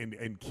and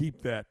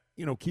keep that,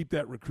 keep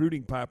that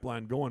recruiting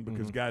pipeline going,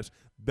 because guys,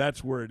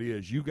 that's where it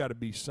is. You got to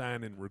be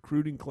signing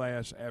recruiting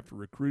class after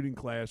recruiting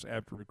class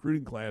after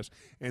recruiting class,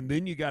 and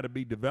then you got to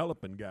be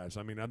developing guys.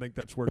 I mean, I think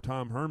that's where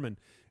Tom Herman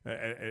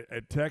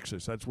at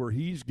Texas, that's where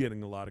he's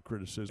getting a lot of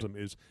criticism,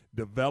 is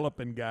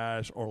developing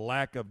guys or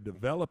lack of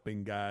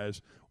developing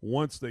guys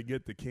once they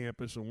get to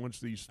campus, and once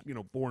these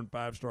 4- and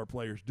 5-star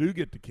players do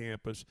get to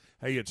campus,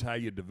 hey, it's how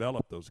you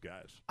develop those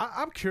guys.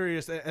 I'm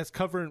curious, as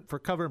covering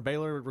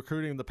Baylor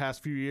recruiting the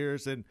past few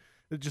years and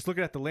just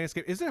looking at the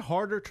landscape, is it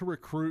harder to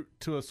recruit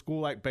to a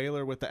school like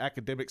Baylor with the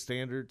academic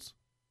standards?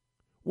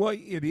 Well,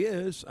 it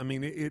is. I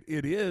mean, it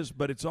is,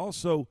 but it's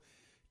also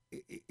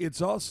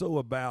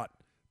about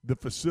the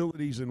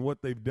facilities and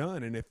what they've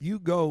done. And if you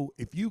go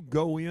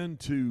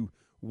into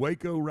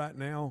Waco right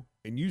now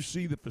and you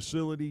see the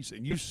facilities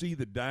and you see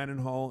the dining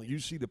hall, you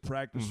see the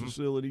practice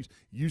facilities,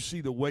 you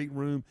see the weight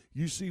room,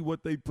 you see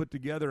what they put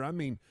together. I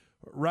mean,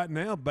 right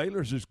now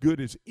Baylor's as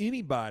good as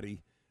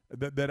anybody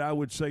that I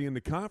would say in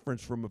the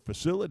conference from a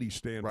facility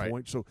standpoint.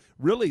 Right. So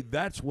really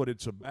that's what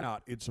it's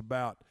about. It's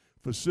about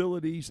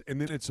facilities, and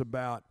then it's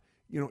about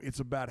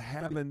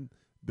having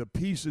the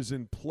pieces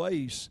in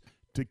place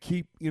to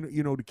keep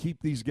to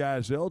keep these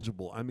guys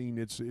eligible. I mean,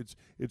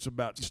 it's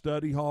about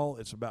study hall,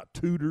 it's about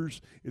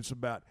tutors, it's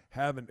about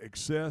having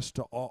access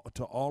to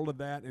all of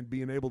that and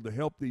being able to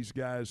help these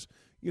guys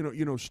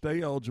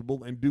stay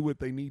eligible and do what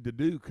they need to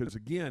do. Because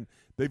again,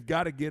 they've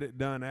got to get it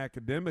done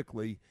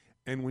academically.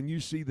 And when you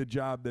see the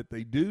job that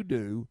they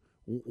do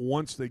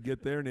once they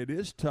get there, and it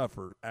is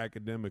tougher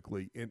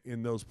academically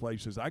in those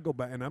places. I go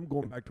back, and I'm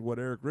going back to what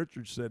Eric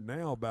Richards said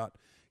now about,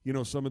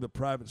 some of the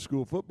private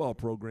school football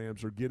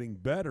programs are getting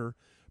better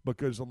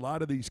because a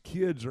lot of these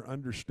kids are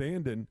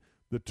understanding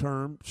the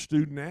term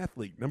student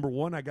athlete. Number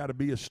one, I got to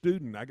be a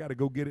student. I got to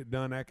go get it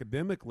done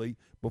academically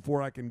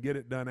before I can get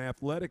it done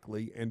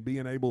athletically, and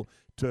being able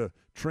to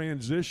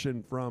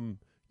transition from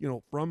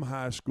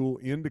high school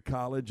into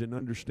college and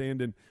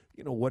understanding,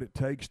 what it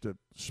takes to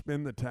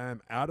spend the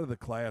time out of the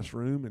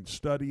classroom and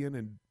studying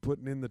and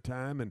putting in the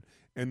time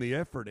and the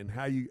effort and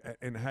how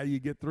you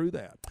get through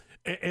that.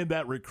 And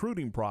that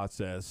recruiting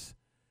process,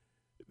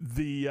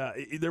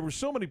 there were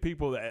so many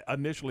people that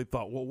initially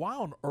thought, well, why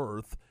on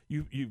earth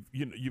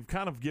you've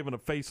kind of given a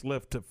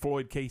facelift to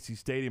Floyd Casey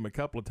Stadium a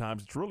couple of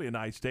times. It's really a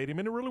nice stadium,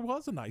 and it really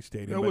was a nice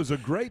stadium. It was a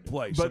great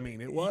place. I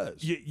mean, it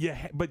was.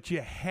 But you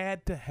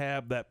had to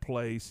have that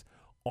place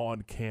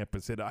on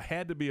campus. It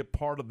had to be a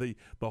part of the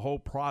whole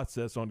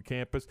process on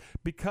campus,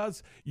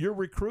 because you're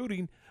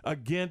recruiting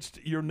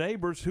against your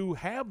neighbors who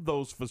have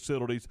those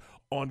facilities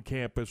on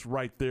campus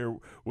right there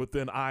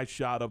within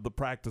eyeshot of the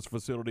practice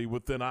facility,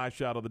 within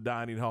eyeshot of the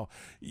dining hall.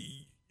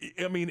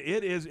 I mean,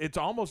 it's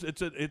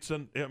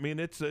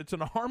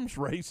an arms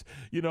race.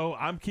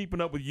 I'm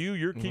keeping up with you,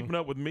 you're keeping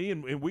up with me,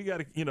 and we got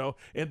to,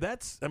 and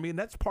that's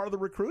part of the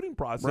recruiting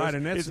process, right?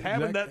 And that's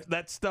having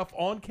that stuff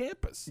on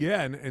campus.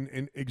 Yeah,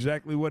 and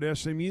exactly what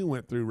SMU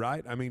went through,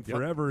 right? I mean,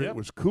 forever it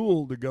was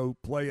cool to go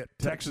play at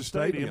Texas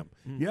Stadium.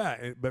 Mm-hmm.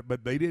 Yeah,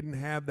 but they didn't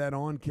have that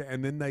on,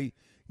 and then they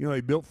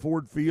built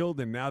Ford Field,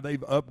 and now they've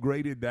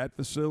upgraded that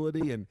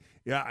facility. And,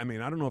 yeah, I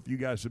mean, I don't know if you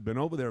guys have been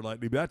over there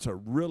lately, but that's a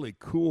really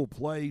cool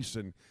place.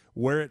 And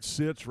where it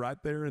sits right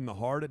there in the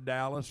heart of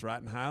Dallas, right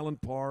in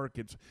Highland Park,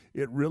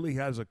 it really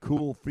has a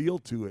cool feel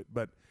to it.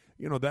 But,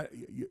 that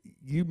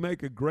you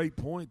make a great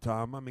point,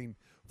 Tom. I mean,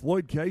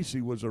 Floyd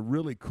Casey was a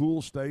really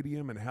cool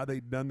stadium, and how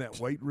they'd done that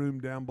weight room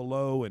down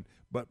below. And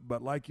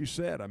but like you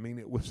said, I mean,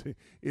 it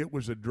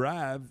was a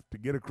drive to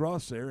get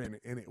across there, and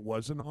it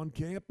wasn't on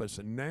campus.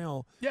 And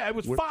now, yeah, it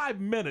was 5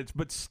 minutes,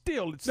 but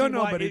still, it seemed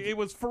like it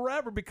was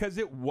forever because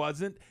it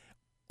wasn't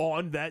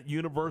on that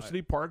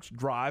University Parks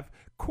Drive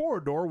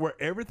corridor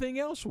where everything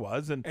else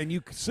was, and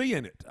you can see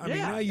in it. I mean,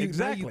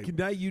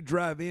 now you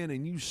drive in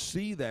and you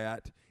see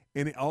that,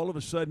 and all of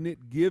a sudden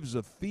it gives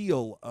a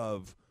feel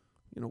of,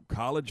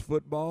 college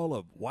football,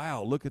 of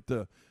wow, look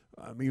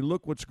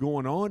what's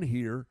going on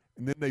here.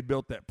 And then they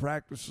built that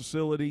practice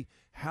facility.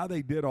 How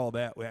they did all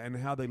that and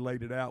how they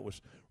laid it out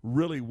was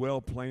really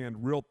well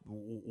planned, real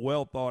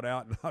well thought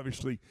out. And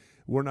obviously,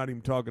 we're not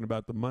even talking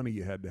about the money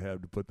you had to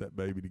put that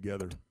baby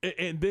together.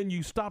 And then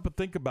you stop and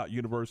think about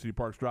University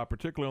Parks Drive,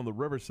 particularly on the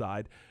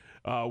riverside,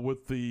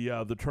 with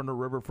the Turner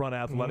Riverfront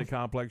Athletic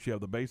Complex. You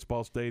have the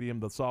baseball stadium,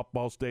 the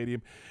softball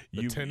stadium.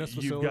 The tennis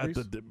facilities.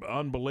 You've got the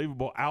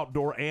unbelievable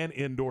outdoor and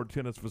indoor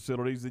tennis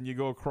facilities. Then you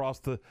go across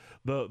the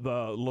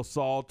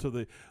LaSalle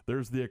to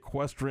there's the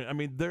equestrian. I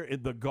mean,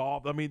 the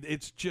golf. I mean,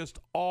 it's just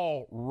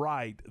all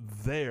right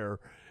there.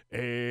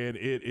 And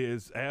it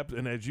is,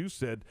 and as you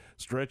said,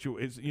 Stretch,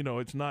 it's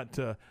not.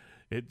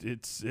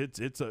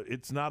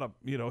 It's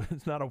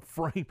not a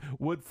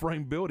wood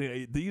frame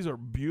building. These are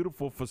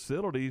beautiful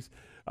facilities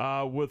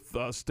with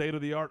state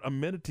of the art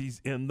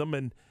amenities in them,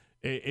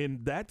 and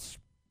that's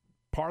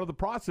part of the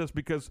process,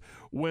 because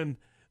when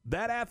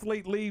that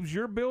athlete leaves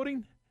your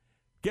building,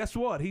 guess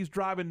what? He's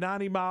driving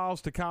 90 miles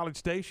to College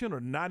Station or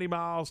 90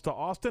 miles to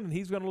Austin, and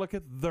he's going to look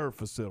at their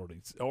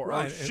facilities,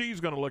 or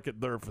she's going to look at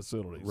their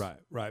facilities.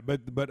 Right.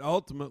 But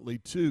ultimately,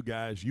 too,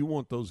 guys, you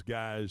want those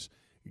guys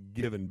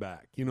giving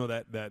back.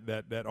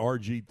 That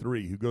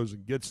RG3 who goes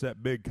and gets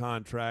that big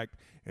contract,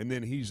 and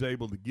then he's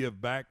able to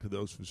give back to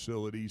those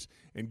facilities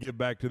and give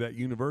back to that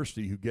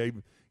university who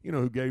gave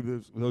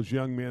those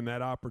young men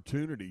that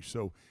opportunity.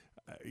 So,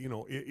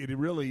 it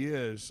really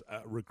is.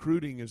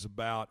 Recruiting is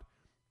about.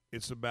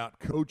 It's about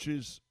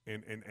coaches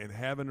and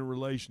having a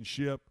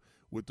relationship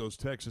with those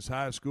Texas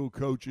high school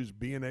coaches,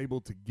 being able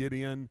to get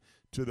into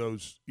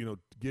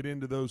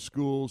those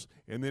schools,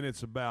 and then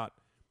it's about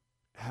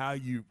how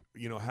you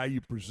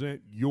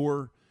present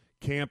your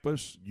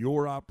campus,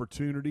 your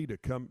opportunity to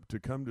come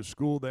to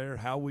school there,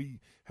 how we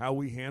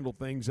handle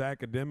things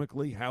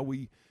academically, how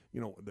we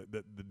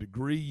the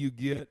degree you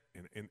get,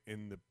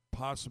 and the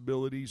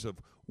possibilities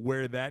of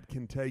where that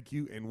can take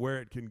you and where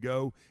it can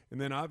go,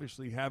 and then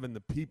obviously having the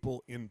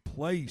people in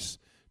place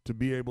to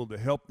be able to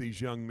help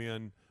these young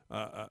men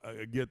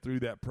get through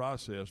that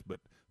process. But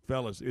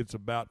fellas, it's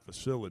about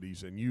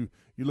facilities, and you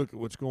look at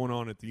what's going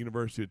on at the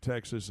University of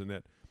Texas and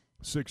that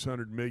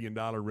 $600 million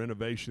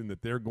renovation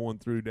that they're going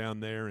through down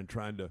there, and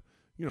trying to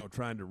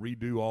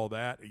redo all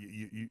that.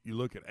 You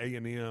look at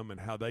A&M and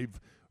how they've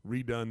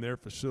redone their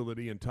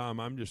facility. And Tom,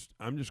 I'm just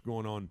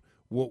going on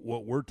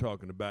what we're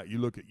talking about. You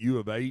look at U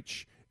of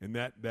H, and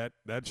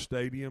that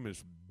stadium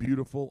is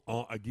beautiful.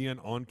 Again,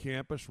 on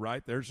campus,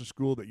 right? There's a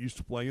school that used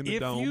to play in the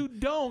dome. If you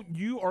don't,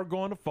 you are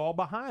going to fall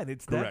behind.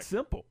 It's Correct. That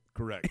simple.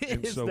 Correct.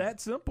 It's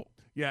that simple.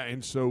 Yeah,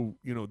 and so,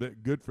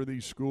 that good for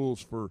these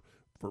schools for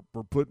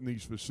putting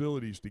these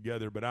facilities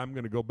together. But I'm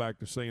going to go back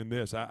to saying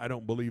this: I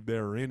don't believe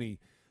there are any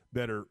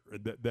that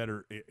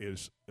are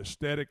as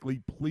aesthetically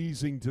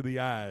pleasing to the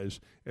eyes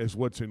as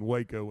what's in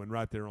Waco and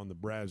right there on the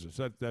Brazos.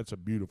 That's a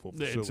beautiful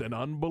facility. It's an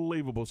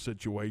unbelievable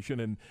situation,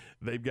 and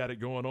they've got it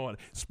going on.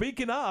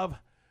 Speaking of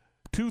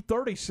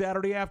 2:30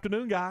 Saturday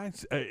afternoon,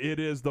 guys, it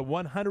is the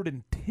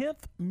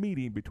 110th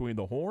meeting between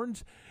the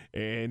Horns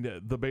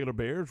and the Baylor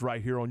Bears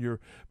right here on your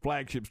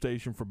flagship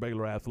station for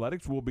Baylor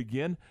Athletics. We'll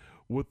begin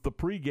with the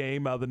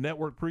pregame. The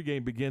network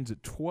pregame begins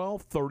at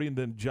 12:30, and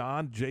then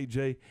John,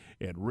 JJ,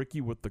 and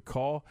Ricky with the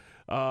call.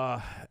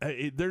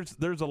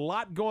 There's a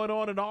lot going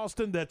on in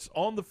Austin that's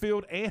on the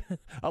field and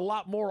a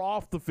lot more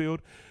off the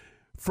field.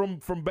 From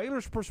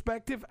Baylor's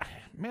perspective,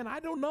 man, I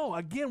don't know.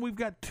 Again, we've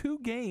got 2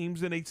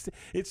 games, and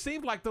it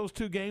seems like those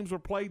 2 games were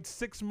played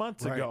 6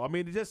 months ago. I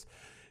mean,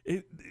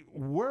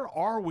 where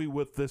are we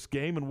with this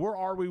game, and where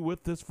are we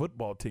with this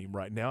football team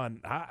right now? And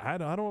I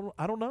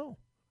don't know.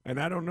 And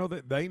I don't know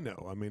that they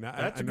know. I mean,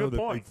 that's I a know good that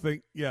point. they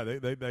think,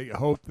 they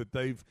hope that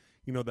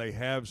they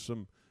have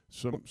some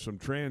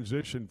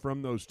transition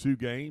from those 2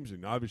 games,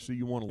 and obviously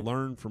you want to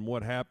learn from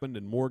what happened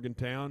in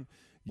Morgantown.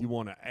 You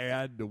want to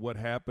add to what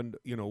happened,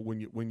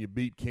 when you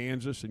beat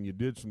Kansas and you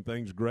did some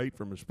things great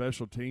from a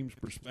special teams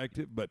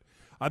perspective. But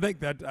I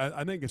think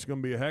it's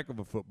going to be a heck of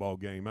a football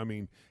game. I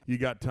mean, you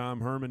got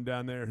Tom Herman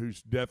down there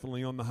who's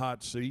definitely on the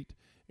hot seat,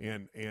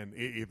 and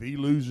if he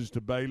loses to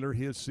Baylor,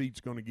 his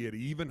seat's going to get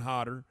even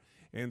hotter.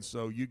 And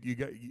so you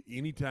got,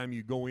 anytime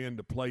you go in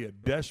to play a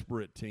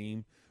desperate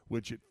team,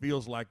 which it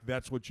feels like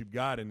that's what you've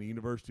got in the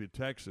University of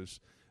Texas,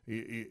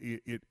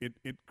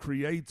 it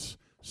creates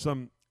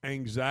some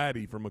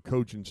anxiety from a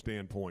coaching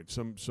standpoint.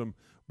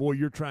 Boy,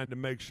 you're trying to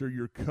make sure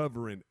you're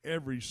covering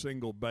every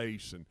single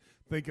base and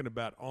thinking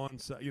about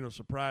onside,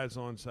 surprise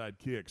onside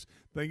kicks,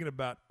 thinking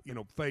about,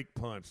 fake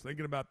punts,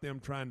 thinking about them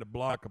trying to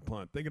block a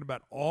punt, thinking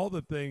about all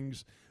the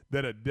things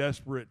that a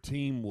desperate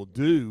team will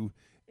do.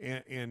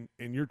 And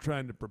you're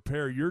trying to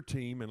prepare your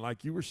team, and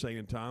like you were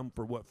saying, Tom,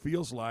 for what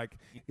feels like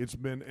it's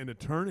been an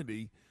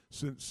eternity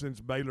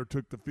since Baylor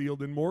took the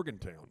field in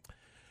Morgantown.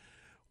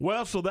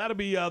 Well, so that'll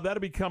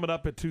be coming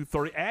up at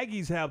 2:30.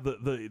 Aggies have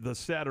the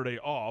Saturday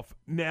off.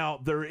 Now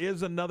there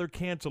is another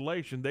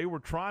cancellation. They were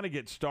trying to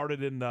get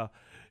started in the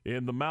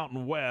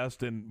Mountain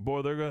West, and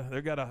boy,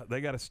 they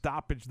got a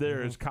stoppage there.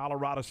 Mm-hmm. As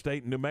Colorado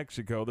State and New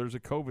Mexico. There's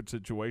a COVID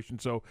situation,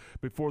 so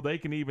before they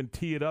can even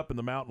tee it up in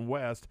the Mountain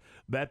West,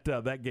 that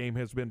game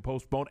has been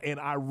postponed. And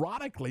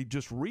ironically,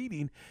 just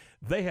reading,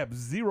 they have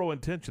zero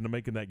intention of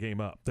making that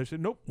game up. They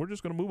said, nope, we're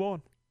just going to move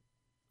on.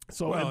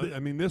 So well, I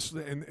mean, this,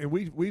 and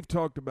we've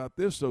talked about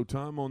this though,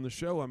 Tom, on the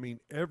show. I mean,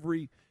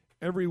 every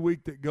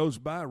week that goes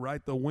by,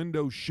 right, the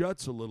window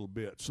shuts a little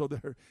bit. So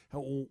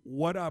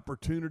what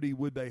opportunity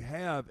would they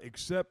have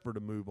except for to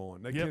move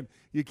on?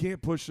 You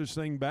can't push this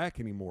thing back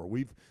anymore.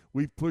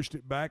 We've pushed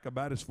it back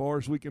about as far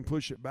as we can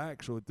push it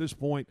back. So at this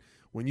point,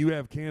 when you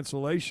have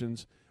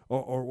cancellations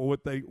or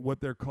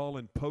what they're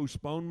calling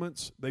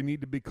postponements, they need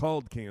to be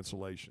called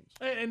cancellations.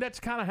 And that's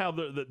kind of how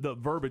the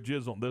verbiage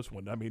is on this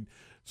one. I mean,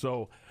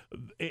 so,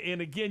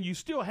 and again, you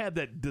still had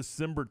that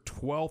December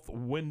 12th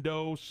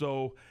window.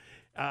 So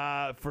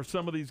for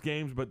some of these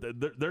games, but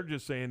they're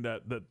just saying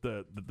that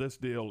this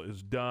deal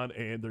is done,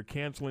 and they're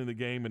canceling the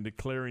game and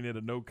declaring it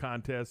a no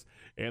contest,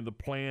 and the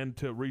plan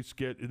to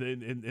reschedule,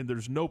 and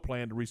there's no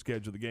plan to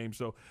reschedule the game.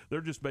 So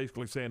they're just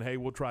basically saying, hey,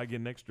 we'll try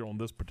again next year on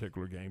this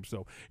particular game.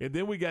 So, and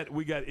then we got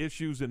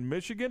issues in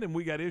Michigan, and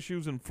we got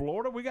issues in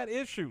Florida. We got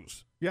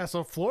issues. Yeah,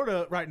 so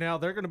Florida right now,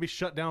 they're going to be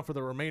shut down for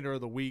the remainder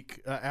of the week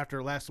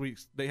after last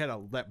week's. They had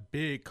that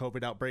big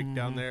COVID outbreak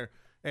down there.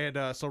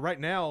 And so right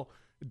now,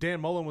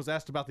 Dan Mullen was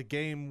asked about the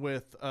game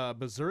with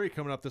Missouri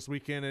coming up this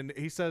weekend, and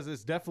he says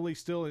it's definitely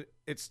still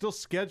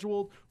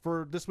scheduled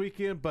for this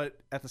weekend, but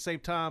at the same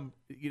time,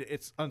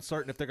 it's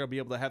uncertain if they're going to be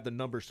able to have the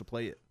numbers to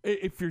play it.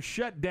 If you're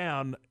shut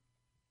down,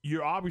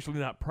 you're obviously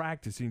not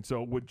practicing.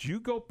 So would you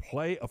go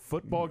play a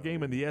football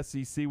game in the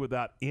SEC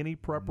without any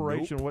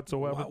preparation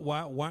whatsoever?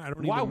 Why? I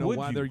don't even know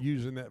why they're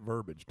using that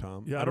verbiage,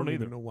 Tom. Yeah, I don't either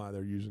even know why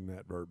they're using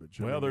that verbiage.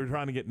 Well, they're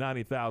trying to get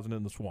 90,000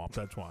 in the swamp.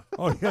 That's why.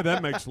 Oh, yeah,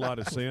 that makes a lot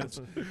of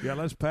sense. Yeah,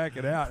 let's pack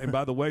it out. And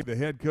by the way, the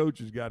head coach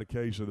has got a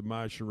case of the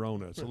My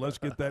Sharona, so let's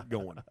get that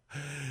going.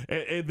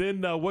 And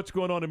then what's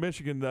going on in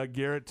Michigan,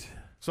 Garrett?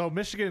 So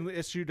Michigan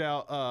issued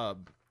out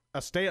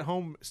a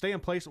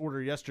stay-in-place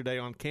order yesterday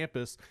on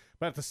campus,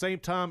 but at the same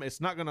time, it's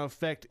not going to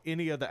affect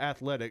any of the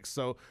athletics.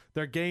 So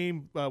their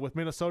game with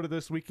Minnesota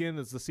this weekend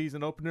is the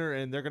season opener,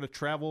 and they're going to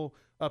travel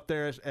up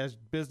there as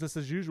business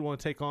as usual and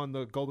take on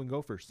the Golden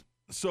Gophers.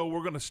 So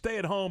we're going to stay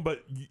at home,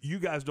 but you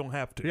guys don't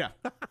have to. Yeah.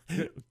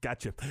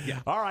 Gotcha.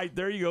 Yeah. All right,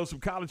 there you go. Some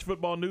college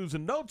football news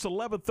and notes,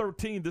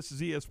 11:13. This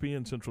is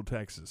ESPN Central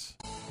Texas.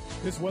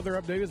 This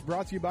weather update is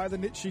brought to you by the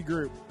Nitsche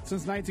Group.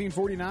 Since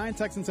 1949,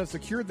 Texans have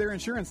secured their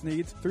insurance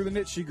needs through the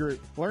Nitsche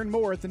Group. Learn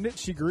more at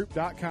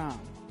thenitschegroup.com.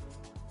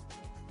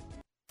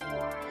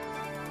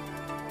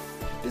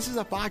 This is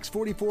a Fox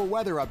 44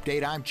 weather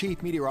update. I'm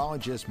Chief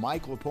Meteorologist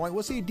Mike LaPointe.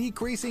 We'll see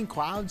decreasing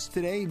clouds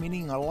today,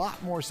 meaning a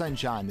lot more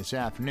sunshine this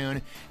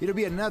afternoon. It'll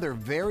be another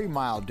very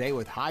mild day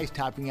with highs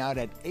topping out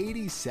at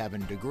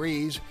 87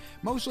 degrees.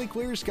 Mostly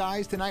clear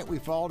skies tonight. We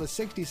fall to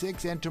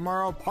 66, and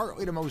tomorrow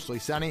partly to mostly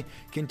sunny.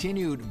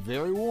 Continued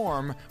very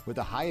warm with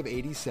a high of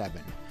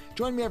 87.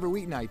 Join me every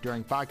weeknight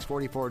during Fox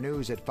 44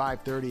 News at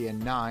 5:30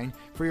 and 9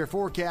 for your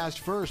forecast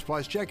first.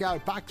 Plus, check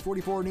out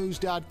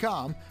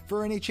fox44news.com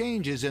for any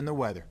changes in the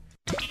weather.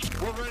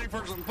 We're ready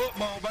for some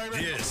football,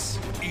 baby. This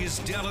is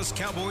Dallas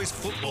Cowboys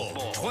football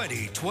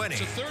 2020.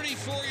 It's a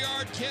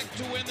 34-yard kick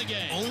to win the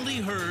game. Only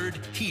heard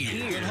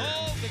here. Good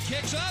hold. The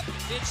kick's up.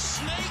 It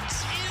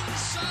snakes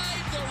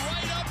inside the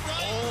right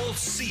upright. All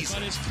season.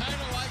 But it's kind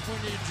of like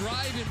when you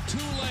drive in 2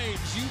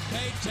 lanes, you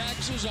pay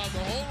taxes on the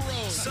whole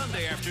road.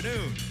 Sunday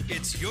afternoon,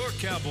 it's your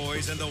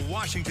Cowboys and the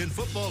Washington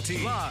football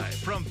team. Live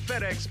from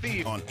FedEx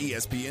Field on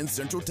ESPN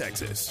Central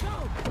Texas.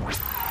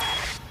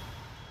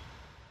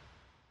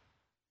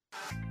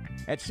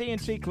 At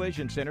CNC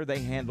Collision Center, they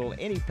handle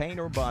any paint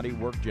or body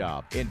work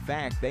job. In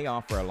fact, they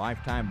offer a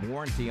lifetime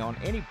warranty on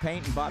any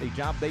paint and body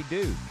job they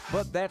do.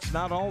 But that's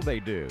not all they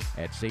do.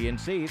 At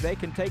CNC, they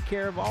can take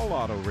care of all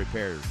auto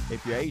repairs.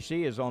 If your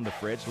AC is on the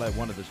fritz, let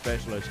one of the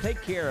specialists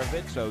take care of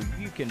it so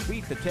you can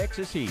beat the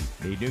Texas heat.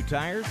 Need new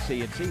tires?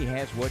 CNC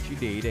has what you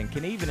need and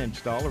can even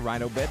install a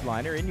Rhino bed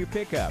liner in your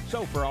pickup.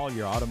 So for all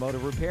your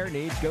automotive repair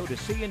needs, go to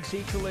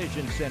CNC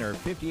Collision Center,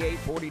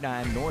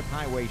 5849 North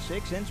Highway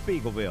 6 in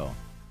Spiegelville.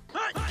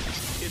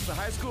 It's the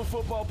high school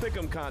football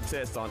pick'em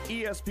contest on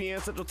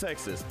ESPN Central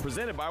Texas,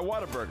 presented by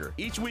Whataburger.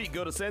 Each week,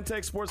 go to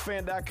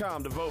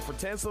centexsportsfan.com to vote for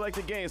 10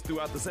 selected games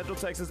throughout the Central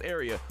Texas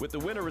area, with the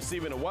winner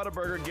receiving a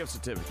Whataburger gift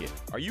certificate.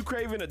 Are you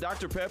craving a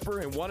Dr. Pepper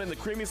and wanting the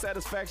creamy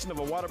satisfaction of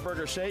a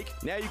Whataburger shake?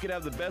 Now you can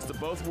have the best of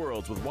both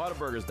worlds with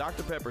Whataburger's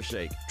Dr. Pepper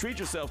Shake. Treat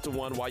yourself to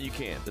one while you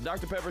can. The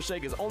Dr. Pepper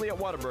Shake is only at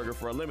Whataburger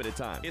for a limited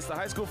time. It's the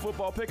high school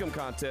football pick'em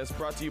contest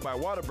brought to you by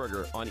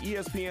Whataburger on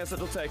ESPN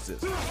Central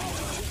Texas.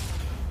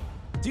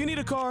 Do you need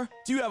a car?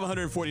 Do you have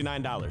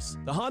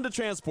 $149? The Honda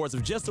Transports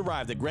have just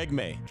arrived at Greg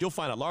May. You'll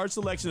find a large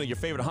selection of your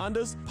favorite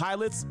Hondas,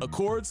 Pilots,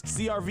 Accords,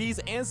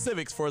 CRVs, and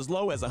Civics for as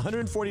low as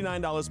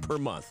 $149 per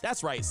month.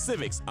 That's right,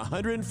 Civics,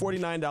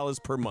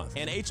 $149 per month.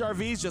 And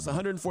HRVs, just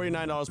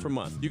 $149 per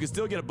month. You can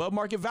still get above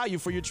market value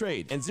for your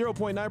trade, and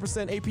 0.9%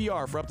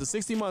 APR for up to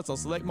 60 months on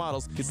select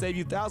models can save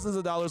you thousands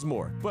of dollars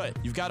more. But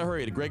you've got to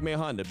hurry to Greg May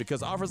Honda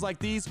because offers like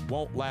these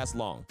won't last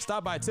long.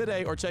 Stop by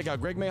today or check out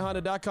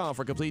gregmayhonda.com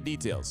for complete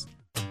details.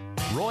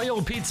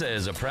 Royal Pizza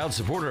is a proud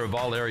supporter of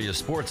all area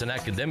sports and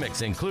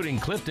academics, including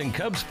Clifton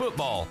Cubs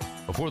football.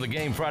 Before the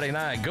game Friday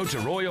night, go to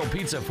Royal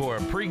Pizza for a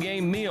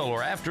pregame meal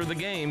or after the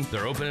game.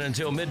 They're open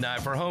until midnight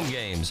for home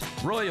games.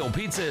 Royal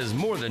Pizza is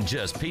more than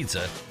just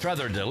pizza. Try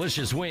their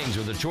delicious wings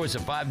with a choice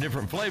of 5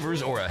 different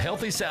flavors or a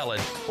healthy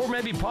salad, or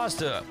maybe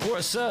pasta or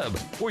a sub,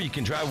 or you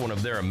can try one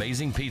of their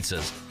amazing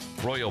pizzas.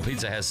 Royal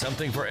Pizza has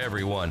something for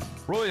everyone.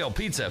 Royal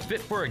Pizza,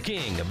 fit for a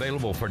king,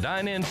 available for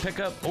dine-in,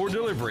 pickup, or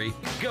delivery.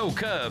 Go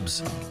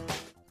Cubs!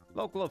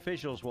 Local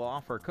officials will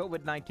offer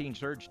COVID-19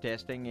 surge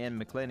testing in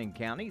McLennan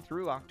County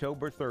through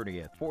October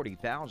 30th.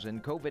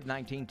 40,000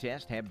 COVID-19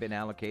 tests have been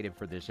allocated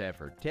for this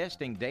effort.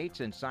 Testing dates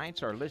and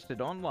sites are listed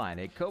online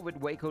at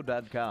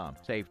covidwaco.com.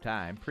 Save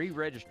time,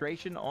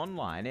 pre-registration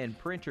online, and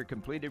print your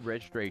completed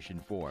registration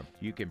form.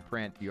 You can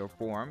print your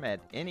form at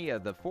any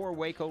of the 4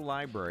 Waco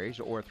libraries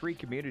or 3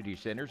 community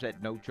centers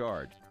at no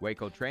charge.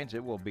 Waco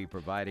Transit will be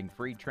providing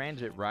free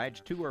transit rides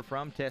to or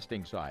from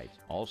testing sites.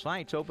 All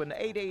sites open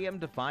 8 a.m.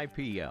 to 5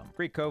 p.m.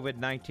 Free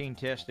COVID-19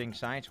 testing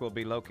sites will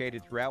be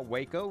located throughout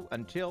Waco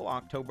until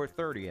October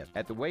 30th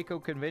at the Waco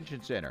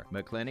Convention Center,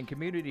 McLennan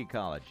Community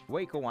College,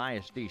 Waco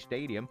ISD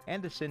Stadium,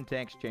 and the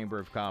Syntax Chamber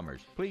of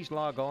Commerce. Please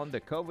log on to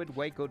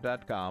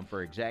covidwaco.com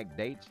for exact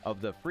dates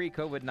of the free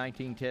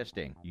COVID-19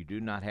 testing. You do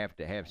not have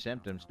to have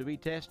symptoms to be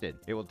tested.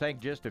 It will take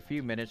just a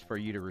few minutes for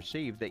you to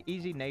receive the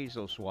Easy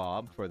Nasal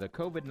Swab for the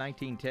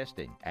COVID-19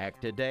 testing.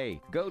 Act today.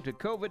 Go to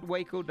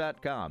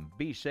covidwaco.com.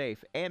 Be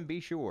safe and be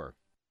sure.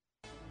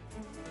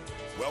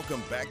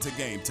 Welcome back to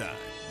Game Time.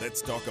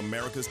 Let's talk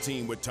America's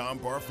team with Tom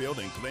Barfield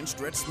and Glenn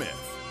Stretch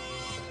Smith.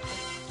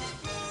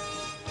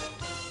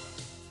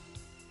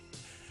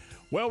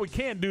 Well, we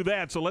can't do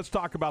that, so let's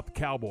talk about the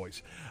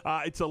Cowboys.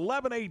 It's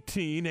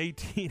 11:18,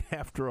 18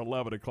 after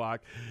 11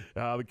 o'clock.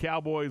 The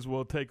Cowboys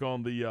will take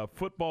on the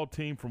football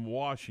team from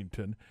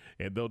Washington,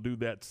 and they'll do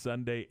that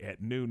Sunday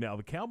at noon. Now,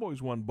 the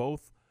Cowboys won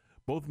both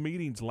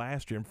meetings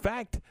last year. In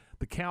fact,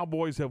 the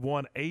Cowboys have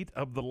won 8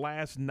 of the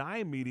last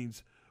 9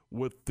 meetings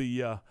with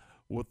the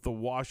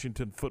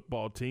Washington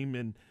football team,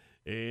 and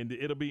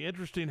it'll be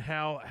interesting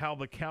how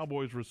the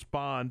Cowboys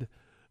respond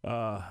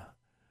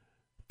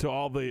to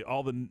all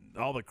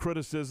the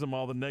criticism,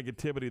 all the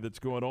negativity that's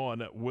going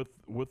on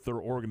with their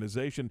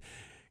organization.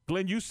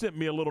 Glenn, you sent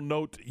me a little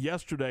note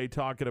yesterday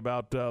talking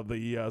about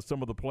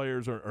some of the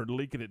players are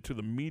leaking it to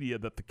the media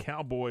that the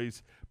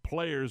Cowboys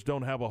players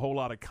don't have a whole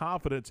lot of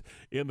confidence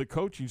in the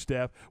coaching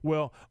staff.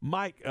 Well,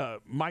 Mike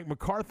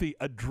McCarthy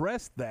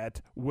addressed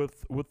that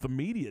with the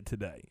media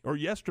today, or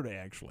yesterday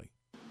actually.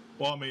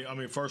 Well, I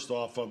mean, first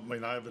off,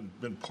 I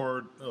haven't been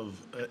part of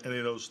any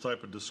of those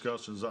type of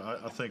discussions.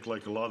 I think,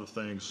 like a lot of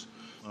things,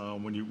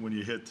 when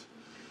you hit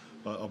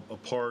a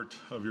part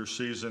of your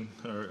season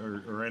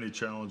or any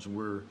challenge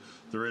where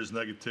there is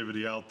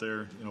negativity out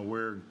there,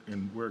 where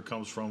it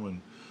comes from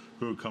and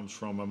who it comes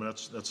from. I mean,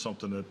 that's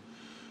something that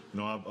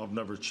I've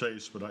never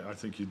chased, but I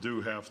think you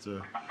do have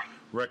to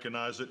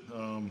recognize it.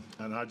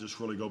 And I just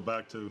really go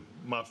back to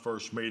my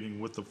first meeting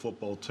with the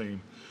football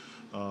team.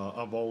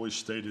 I've always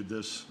stated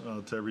this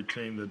to every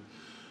team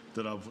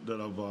that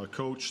I've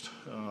coached.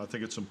 I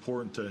think it's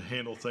important to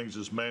handle things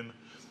as men.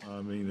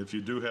 I mean, if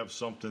you do have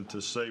something to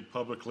say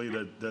publicly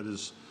that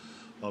is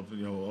of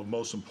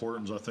most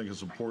importance, I think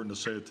it's important to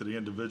say it to the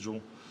individual,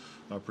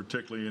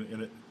 particularly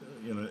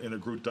in a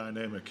group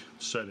dynamic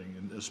setting,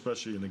 and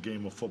especially in a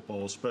game of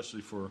football, especially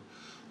for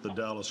the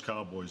Dallas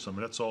Cowboys. I mean,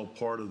 that's all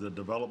part of the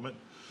development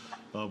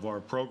of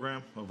our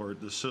program, of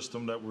the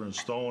system that we're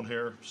installing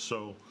here.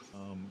 So.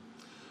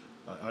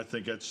 I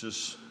think that's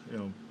just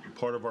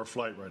part of our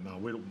flight right now.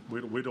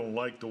 We don't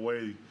like the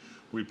way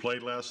we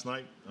played last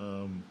night.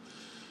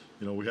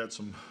 We had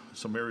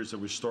some areas that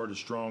we started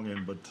strong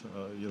in, but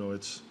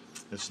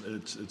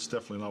it's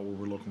definitely not what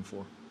we're looking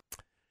for.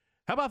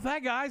 How about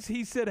that, guys?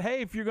 He said,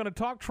 "Hey, if you're going to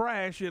talk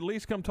trash, at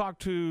least come talk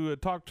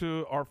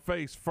to our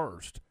face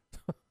first."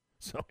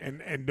 So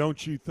and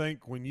don't you think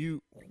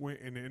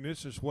and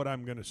this is what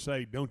I'm going to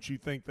say, don't you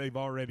think they've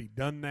already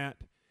done that?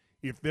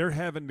 If they're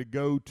having to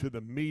go to the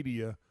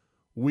media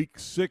week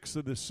 6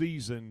 of the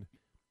season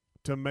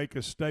to make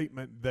a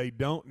statement, they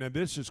don't. Now,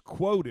 this is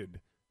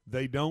quoted.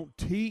 They don't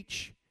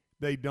teach.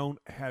 They don't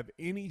have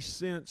any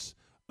sense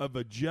of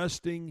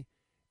adjusting,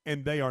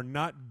 and they are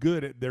not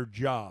good at their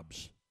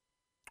jobs.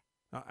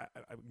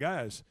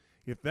 Guys,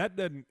 if that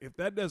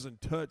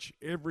doesn't touch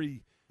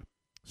every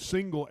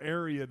single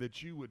area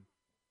that you would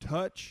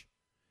touch,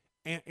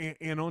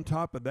 and on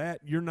top of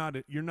that, you're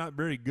not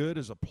very good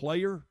as a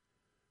player.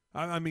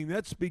 I mean,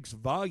 that speaks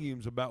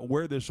volumes about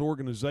where this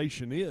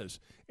organization is.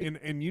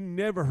 And you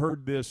never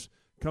heard this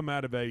come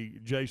out of a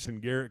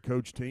Jason Garrett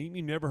coach team.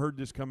 You never heard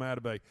this come out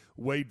of a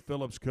Wade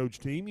Phillips coach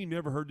team. You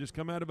never heard this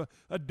come out of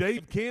a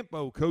Dave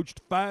Campo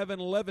coached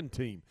 5-11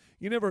 team.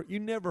 You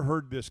never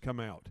heard this come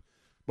out.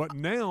 But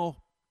now,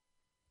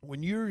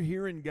 when you're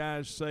hearing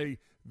guys say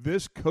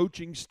this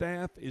coaching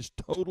staff is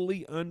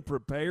totally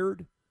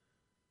unprepared,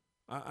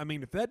 I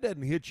mean, if that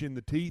doesn't hit you in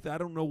the teeth, I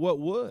don't know what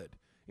would.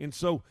 And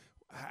so,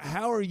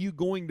 how are you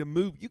going to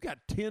move? You got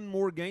 10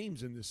 more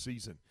games in this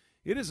season.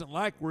 It isn't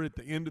like we're at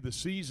the end of the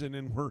season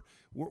and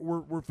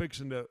we're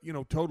fixing to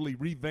totally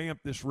revamp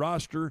this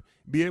roster,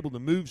 be able to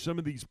move some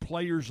of these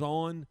players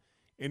on,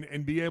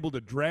 and be able to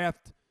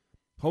draft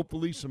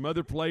hopefully some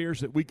other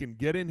players that we can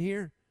get in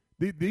here.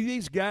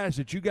 These guys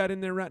that you got in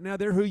there right now,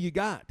 they're who you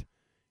got.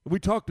 We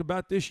talked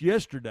about this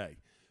yesterday.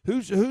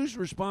 Who's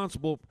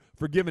responsible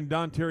for giving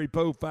Dontari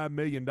Poe $5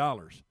 million?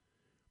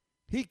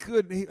 He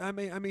couldn't.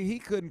 He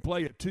couldn't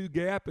play a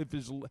 2-gap if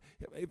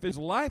his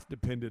life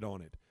depended on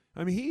it.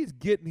 I mean, he's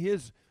getting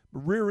his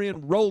rear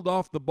end rolled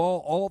off the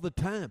ball all the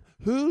time.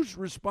 Who's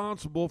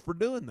responsible for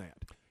doing that?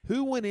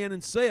 Who went in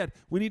and said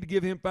we need to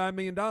give him $5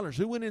 million?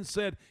 Who went in and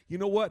said, you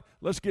know what?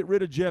 Let's get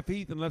rid of Jeff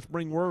Heath and let's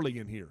bring Worley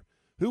in here.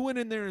 Who went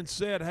in there and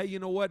said, hey, you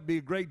know what? It'd be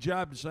a great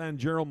job to sign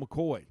Gerald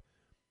McCoy.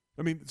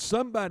 I mean,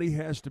 somebody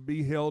has to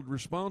be held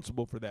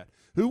responsible for that.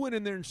 Who went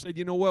in there and said,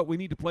 you know what? We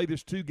need to play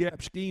this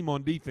 2-gap scheme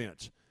on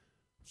defense.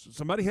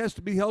 Somebody has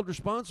to be held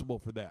responsible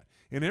for that.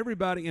 And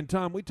everybody, and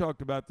Tom, we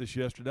talked about this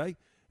yesterday,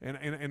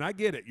 and I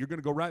get it. You're going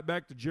to go right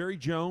back to Jerry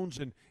Jones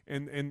and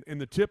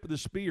the tip of the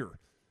spear.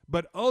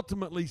 But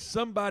ultimately,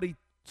 somebody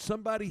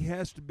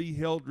has to be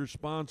held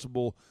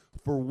responsible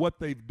for what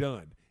they've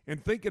done.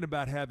 And thinking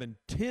about having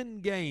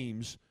 10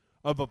 games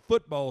of a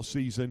football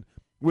season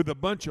with a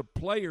bunch of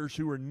players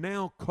who are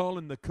now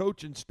calling the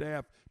coaching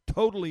staff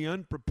totally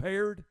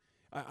unprepared.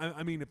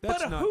 I mean, if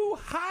that's but who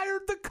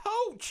hired the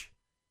coach?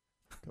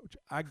 Coach,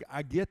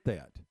 I get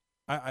that.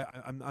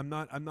 I'm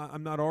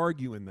not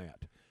arguing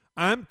that.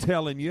 I'm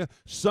telling you,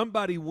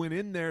 somebody went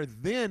in there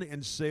then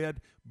and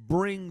said,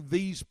 bring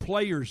these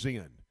players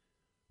in.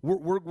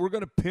 We're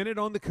going to pin it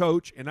on the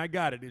coach, and I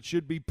got it. It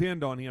should be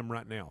pinned on him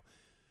right now.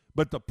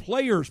 But the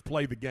players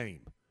play the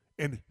game.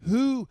 And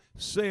who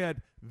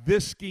said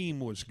this scheme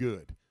was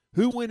good?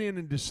 Who went in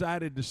and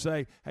decided to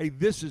say, hey,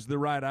 this is the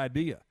right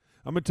idea?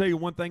 I'm going to tell you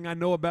one thing I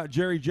know about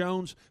Jerry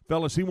Jones.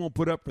 Fellas, he won't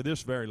put up for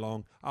this very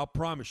long. I'll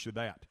promise you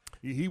that.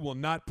 He will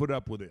not put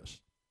up with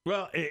this.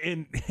 Well,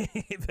 and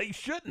they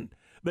shouldn't.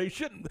 They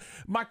shouldn't.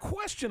 My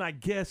question, I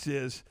guess,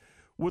 is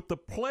with the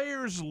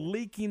players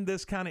leaking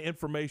this kind of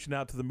information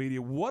out to the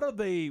media, what are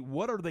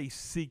they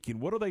seeking?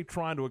 What are they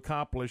trying to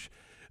accomplish?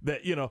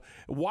 That, you know,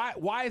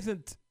 why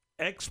isn't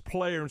X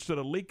player, instead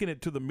of leaking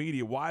it to the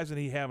media, why isn't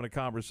he having a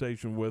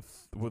conversation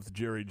with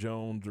Jerry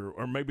Jones,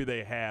 or maybe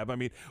they have? I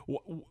mean,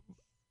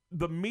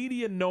 the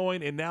media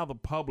knowing and now the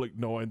public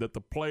knowing that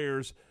the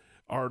players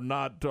are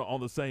not on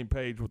the same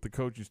page with the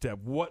coaching staff.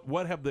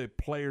 What have the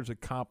players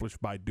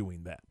accomplished by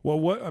doing that?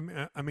 Well,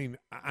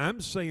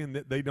 I'm saying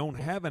that they don't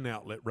have an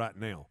outlet right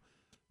now.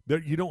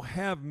 You don't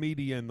have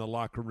media in the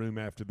locker room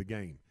after the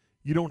game.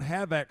 You don't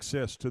have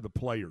access to the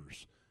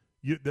players.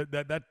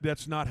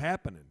 That's not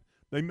happening.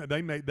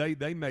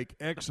 They make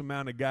X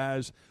amount of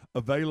guys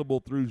available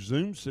through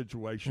Zoom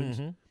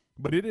situations,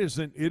 but it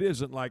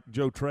isn't like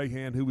Joe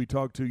Trahan, who we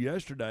talked to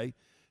yesterday,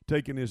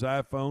 taking his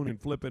iPhone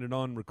and flipping it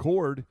on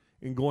record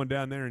and going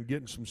down there and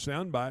getting some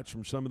sound bites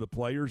from some of the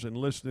players and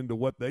listening to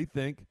what they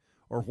think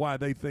or why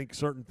they think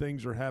certain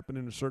things are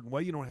happening a certain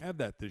way. You don't have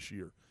that this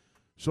year.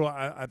 So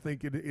I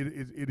think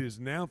it is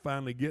now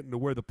finally getting to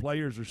where the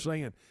players are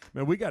saying,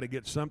 man, we got to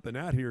get something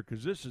out here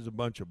because this is a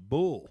bunch of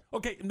bull.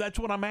 Okay, that's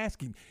what I'm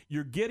asking.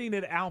 You're getting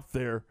it out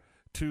there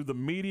to the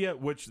media,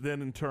 which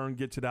then in turn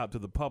gets it out to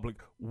the public.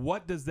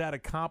 What does that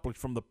accomplish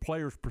from the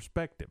player's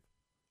perspective?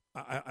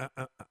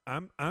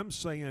 I'm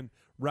saying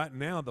right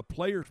now the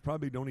players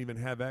probably don't even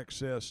have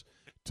access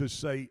to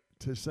say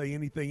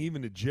anything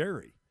even to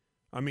Jerry.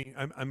 I mean,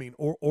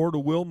 or to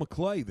Will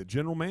McClay, the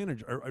general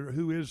manager, or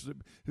who is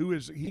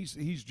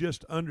he's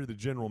just under the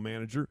general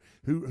manager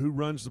who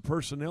runs the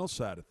personnel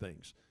side of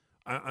things.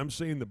 I'm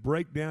seeing the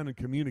breakdown in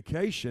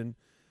communication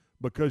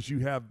because you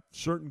have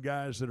certain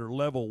guys that are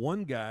level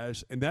one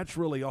guys, and that's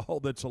really all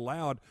that's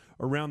allowed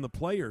around the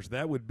players.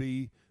 That would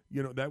be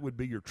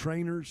your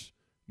trainers,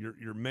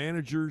 your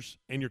managers,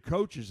 and your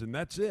coaches, and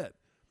that's it.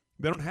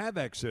 They don't have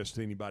access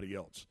to anybody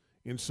else,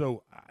 and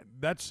so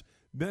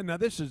now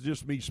this is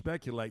just me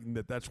speculating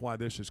that's why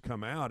this has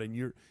come out, and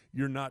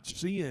you're not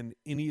seeing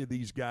any of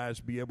these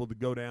guys be able to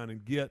go down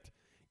and get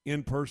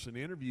in-person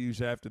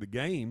interviews after the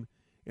game,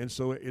 and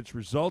so it's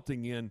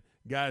resulting in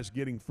guys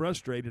getting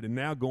frustrated and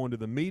now going to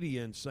the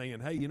media and saying,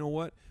 hey, you know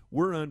what,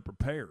 we're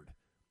unprepared.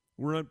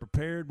 We're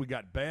unprepared. We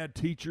got bad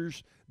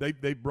teachers.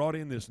 They brought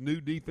in this new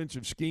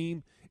defensive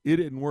scheme. It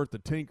isn't worth the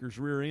tinker's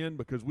rear end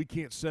because we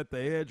can't set the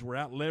edge. We're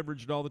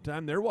out-leveraged all the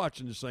time. They're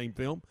watching the same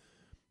film.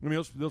 I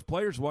mean, those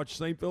players watch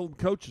the same film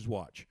coaches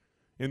watch,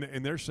 and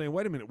they're saying,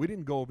 "Wait a minute, we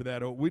didn't go over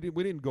that. We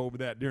didn't go over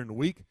that during the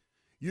week.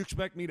 You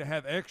expect me to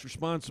have X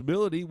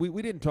responsibility?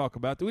 We didn't talk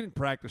about that. We didn't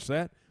practice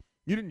that.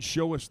 You didn't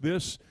show us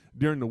this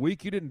during the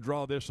week. You didn't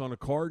draw this on a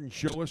card and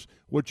show us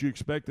what you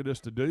expected us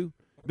to do."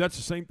 That's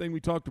the same thing we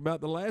talked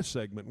about the last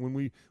segment when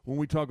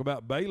we talk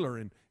about Baylor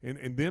and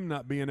them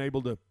not being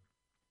able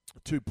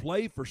to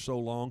play for so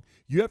long.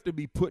 You have to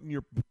be putting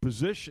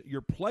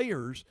your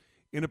players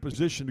in a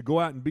position to go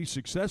out and be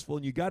successful,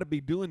 and you got to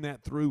be doing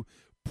that through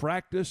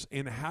practice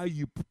and how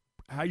you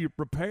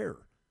prepare.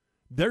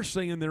 They're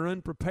saying they're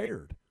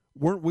unprepared.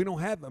 We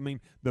don't have. I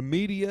mean, the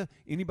media,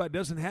 anybody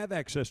doesn't have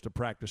access to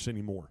practice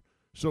anymore.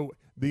 So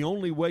the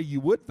only way you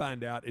would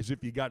find out is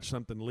if you got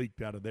something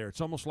leaked out of there.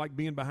 It's almost like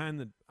being behind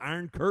the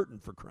Iron Curtain,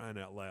 for crying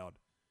out loud.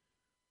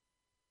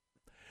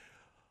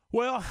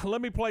 Well,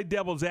 let me play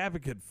devil's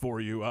advocate for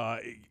you.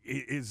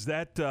 Is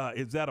that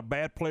a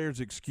bad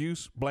player's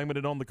excuse, blaming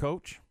it on the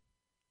coach?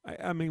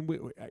 I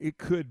mean, it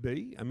could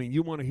be. I mean,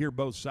 you want to hear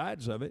both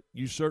sides of it.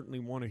 You certainly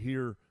want to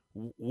hear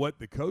what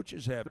the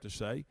coaches have to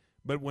say.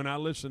 But when I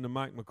listen to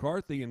Mike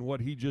McCarthy and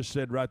what he just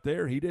said right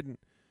there, he didn't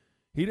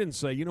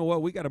say, you know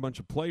what, we got a bunch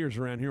of players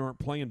around here who aren't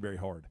playing very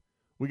hard.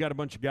 We got a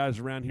bunch of guys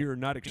around here who are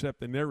not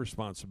accepting their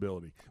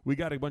responsibility. We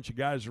got a bunch of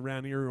guys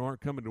around here who aren't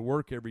coming to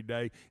work every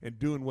day and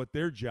doing what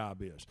their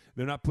job is.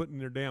 They're not putting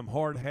their damn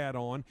hard hat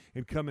on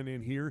and coming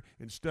in here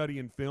and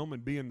studying film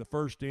and being the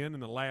first in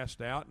and the last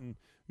out. And,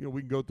 you know,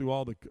 we can go through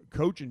all the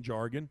coaching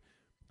jargon.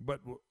 But,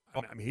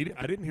 I mean,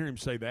 I didn't hear him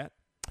say that.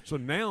 So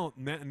now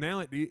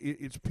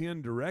it's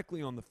pinned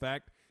directly on the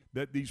fact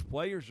that these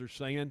players are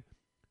saying,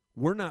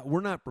 we're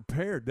not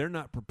prepared. They're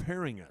not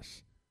preparing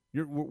us.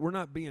 We're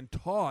not being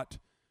taught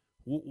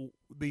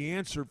the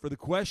answer for the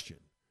question.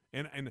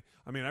 And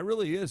I mean, it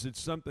really is.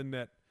 It's something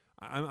that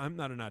I'm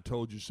not an I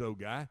told you so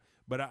guy,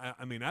 but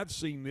I mean, I've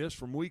seen this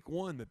from week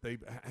one that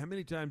how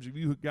many times have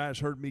you guys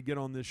heard me get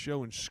on this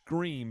show and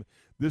scream,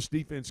 this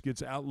defense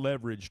gets out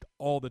leveraged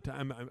all the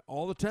time.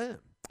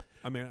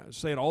 I mean, I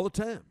say it all the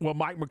time. Well,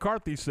 Mike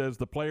McCarthy says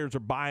the players are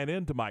buying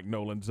into Mike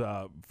Nolan's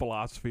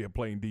philosophy of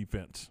playing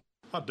defense.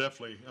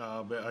 Definitely,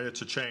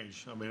 it's a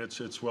change. I mean,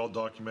 it's well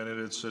documented.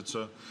 It's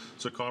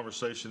a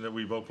conversation that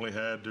we've openly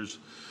had. There's,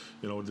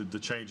 you know, the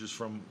changes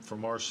from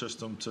our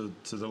system to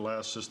the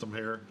last system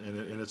here,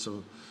 and it's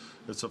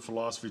a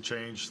philosophy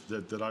change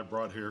that I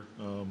brought here.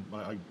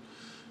 I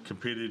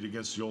competed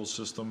against the old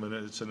system, and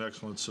it's an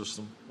excellent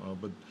system.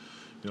 But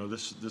you know,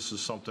 this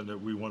is something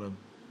that we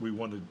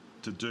wanted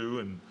to do,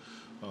 and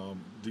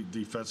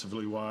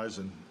defensively wise,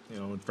 and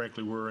you know, and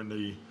frankly, we're in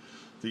the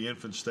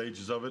infant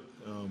stages of it.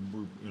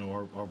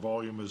 Our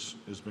volume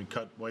has been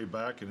cut way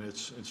back, and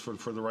it's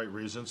for the right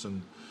reasons.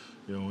 And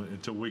you know,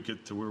 until we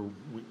get to where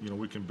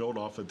we can build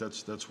off it,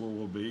 that's where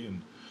we'll be.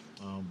 And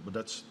but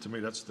that's, to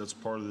me, that's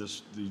part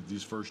of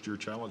these first year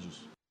challenges.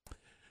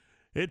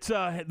 It's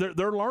they're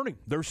learning.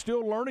 They're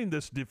still learning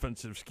this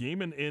defensive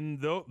scheme, and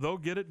they'll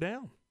get it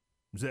down.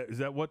 Is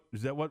that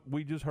what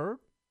we just heard?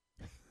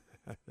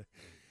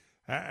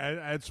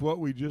 That's what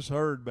we just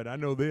heard, but I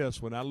know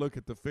this: when I look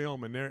at the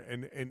film,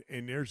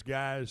 and there's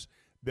guys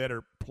that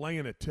are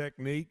playing a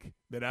technique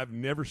that I've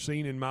never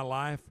seen in my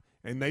life,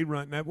 and they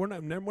run. Now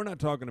we're not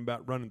talking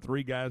about running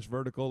 3 guys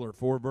vertical or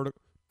 4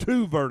 vertical,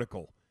 2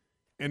 vertical,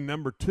 and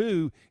number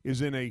 2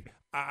 is in a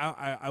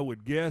I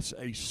would guess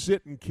a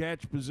sit and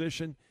catch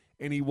position,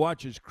 and he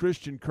watches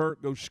Christian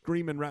Kirk go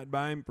screaming right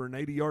by him for an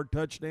 80-yard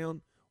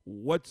touchdown.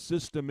 What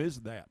system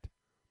is that?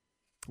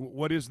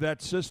 What is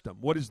that system?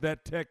 What is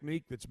that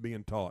technique that's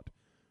being taught?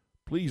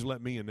 Please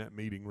let me in that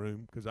meeting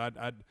room, because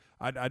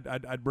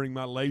I'd bring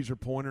my laser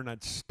pointer and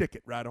I'd stick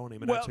it right on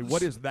him, and I'd say,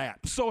 "What is that?"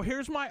 So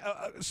here's my.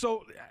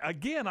 So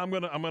again, I'm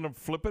gonna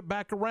flip it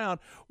back around.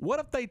 What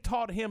if they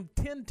taught him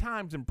 10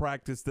 times in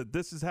practice that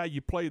this is how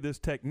you play this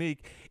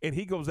technique, and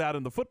he goes out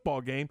in the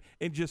football game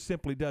and just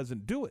simply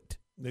doesn't do it?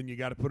 Then you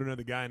got to put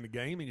another guy in the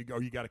game, and you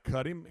got to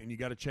cut him, and you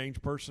got to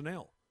change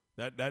personnel.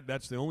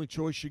 That's the only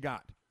choice you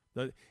got.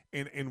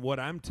 And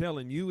what I'm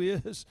telling you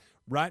is,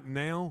 right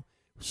now,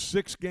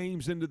 6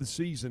 games into the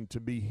season, to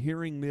be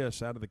hearing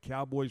this out of the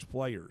Cowboys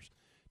players,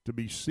 to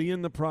be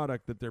seeing the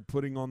product that they're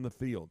putting on the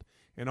field.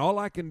 And all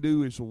I can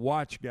do is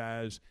watch,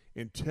 guys,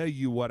 and tell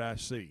you what I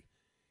see.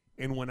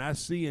 And when I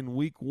see in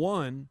week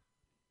 1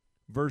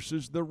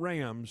 versus the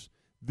Rams,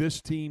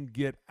 this team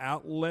get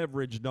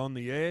out-leveraged on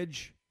the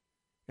edge,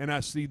 and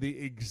I see the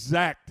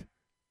exact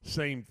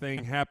same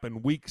thing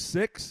happen week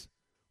 6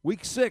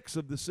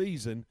 of the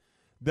season.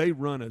 They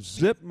run a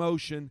zip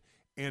motion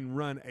and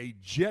run a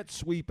jet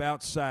sweep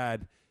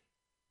outside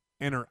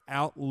and are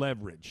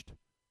out-leveraged.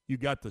 You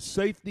got the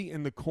safety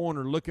in the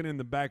corner looking in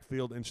the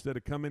backfield instead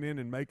of coming in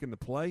and making the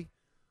play.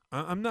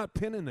 I'm not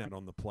pinning that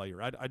on the player.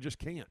 I just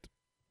can't.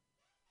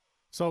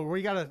 So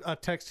we got a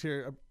text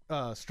here,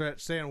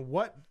 Stretch, saying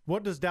what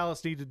does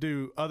Dallas need to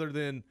do other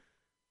than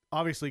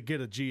obviously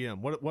get a GM?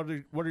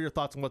 What are your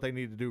thoughts on what they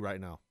need to do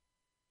right now?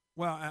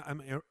 Well,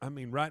 I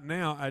mean, right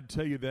now, I'd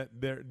tell you that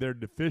they're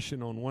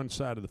deficient on one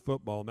side of the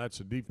football, and that's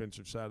the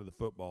defensive side of the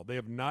football. They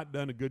have not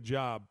done a good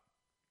job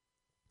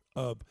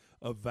of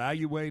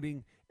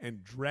evaluating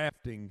and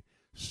drafting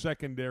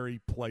secondary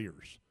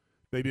players.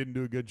 They didn't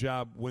do a good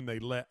job when they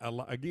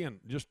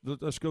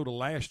let's go to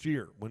last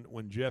year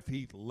when Jeff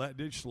Heath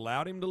just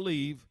allowed him to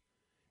leave,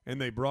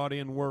 and they brought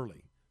in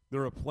Worley.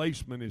 The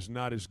replacement is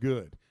not as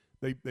good.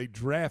 They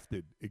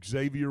drafted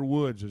Xavier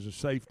Woods as a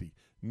safety,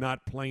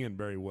 not playing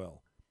very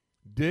well.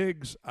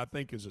 Diggs, I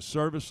think, is a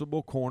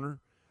serviceable corner.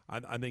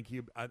 I think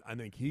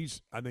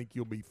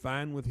you'll be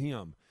fine with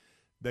him.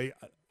 They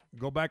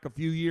go back a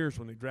few years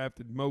when they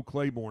drafted Mo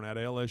Claiborne out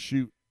of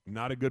LSU,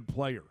 not a good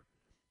player.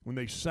 When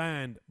they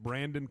signed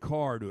Brandon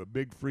Carr to a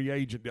big free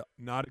agent,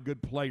 not a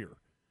good player.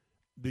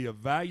 The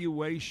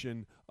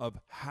evaluation of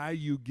how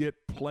you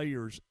get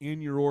players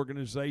in your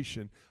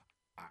organization,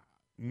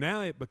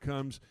 now it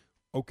becomes,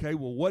 okay,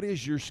 well, what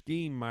is your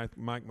scheme,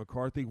 Mike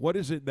McCarthy? What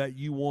is it that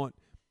you want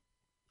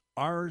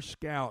our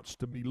scouts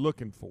to be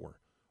looking for?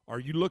 Are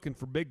you looking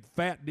for big,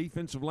 fat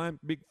defensive line,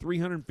 big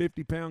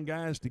 350-pound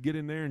guys to get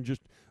in there and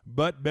just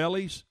butt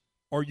bellies?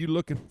 Or are you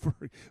looking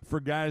for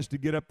guys to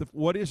get up the –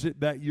 what is it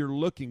that you're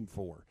looking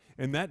for?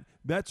 And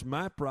that's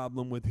my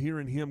problem with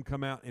hearing him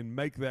come out and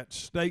make that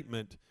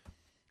statement,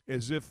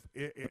 as if –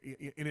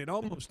 and it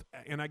almost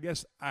 – and I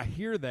guess I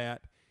hear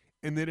that,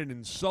 and then it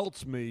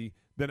insults me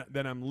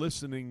that I'm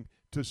listening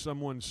to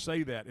someone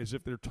say that, as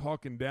if they're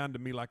talking down to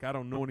me like I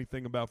don't know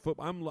anything about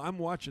football. I'm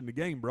watching the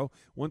game, bro.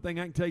 One thing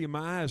I can tell you,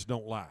 my eyes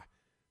don't lie.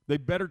 They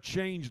better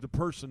change the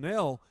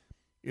personnel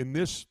in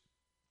this.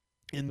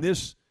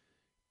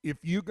 If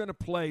you're going to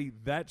play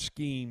that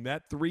scheme,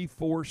 that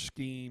 3-4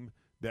 scheme,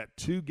 that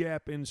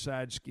 2-gap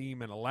inside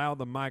scheme, and allow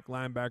the Mike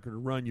linebacker to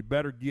run, you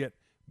better get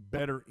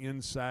better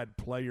inside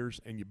players,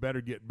 and you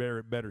better get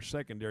better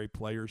secondary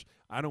players.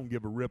 I don't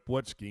give a rip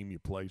what scheme you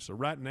play. So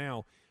right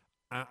now,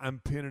 I'm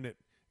pinning it.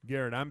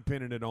 Garrett, I'm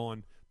pinning it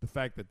on the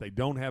fact that they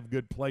don't have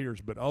good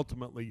players, but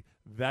ultimately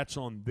that's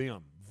on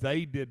them.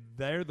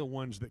 They're the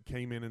ones that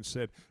came in and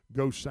said,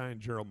 go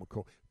sign Gerald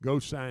McCoy, go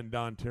sign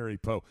Don Terry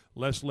Poe.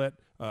 Let's let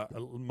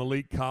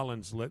Malik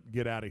Collins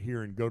get out of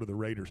here and go to the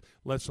Raiders.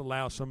 Let's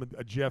allow some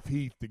of Jeff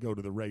Heath to go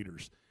to the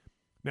Raiders.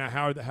 Now,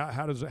 how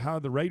are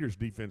the Raiders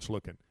defense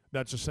looking?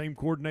 That's the same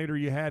coordinator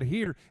you had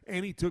here,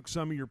 and he took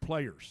some of your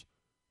players.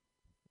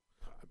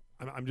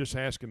 I'm just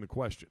asking the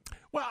question.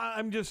 Well,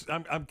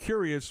 I'm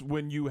curious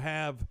when you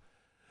have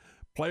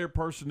player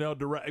personnel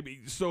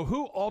direct. So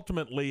who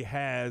ultimately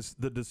has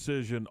the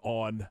decision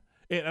on?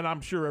 And I'm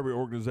sure every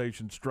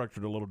organization's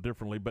structured a little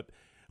differently. But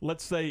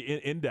let's say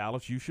in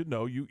Dallas, you should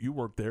know, you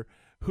work there.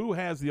 Who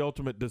has the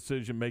ultimate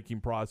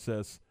decision-making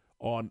process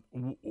on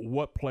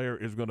what player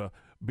is going to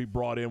be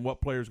brought in,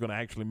 what player is going to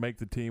actually make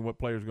the team, what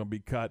player is going to be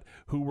cut,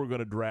 who we're going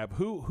to draft?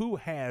 Who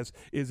has?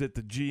 Is it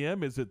the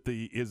GM? Is it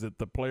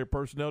the player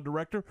personnel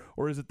director,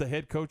 or is it the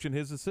head coach and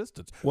his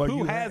assistants? Well,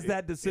 who has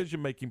that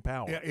decision-making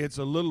power? It's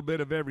a little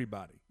bit of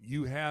everybody.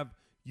 You have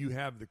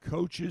the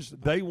coaches.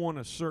 They want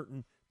a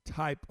certain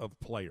type of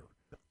player.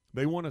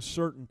 They want a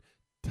certain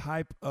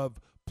type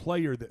of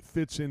player that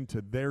fits into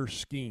their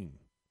scheme.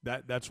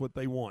 That's what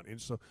they want.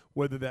 And so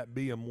whether that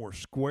be a more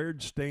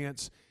squared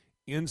stance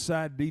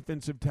inside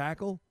defensive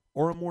tackle,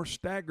 or a more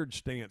staggered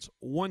stance,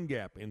 one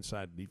gap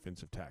inside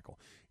defensive tackle.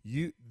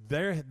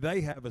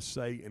 They have a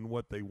say in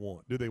what they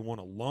want. Do they want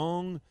a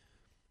long,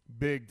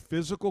 big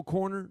physical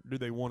corner? Do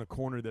they want a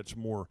corner that's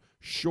more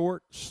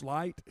short,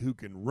 slight, who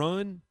can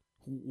run?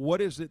 What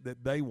is it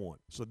that they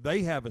want? So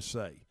they have a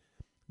say.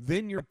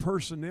 Then your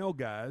personnel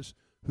guys,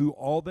 who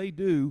all they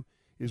do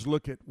is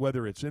look at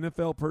whether it's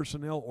NFL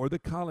personnel or the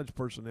college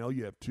personnel.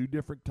 You have two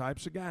different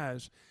types of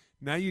guys.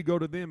 Now you go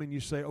to them and you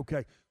say,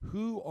 okay,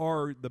 who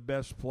are the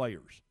best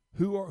players?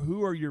 Who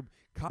are your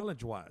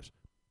college-wise?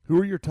 Who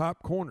are your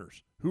top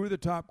corners? Who are the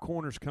top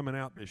corners coming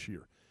out this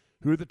year?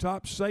 Who are the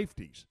top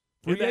safeties?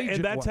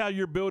 And that's how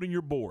you're building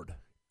your board.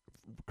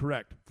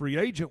 Correct. Free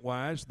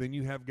agent-wise, then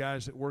you have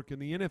guys that work in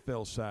the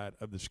NFL side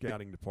of the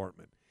scouting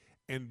department,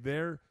 and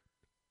they're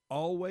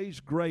always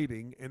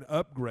grading and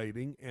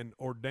upgrading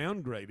or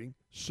downgrading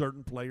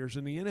certain players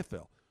in the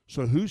NFL.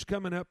 So who's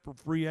coming up for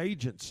free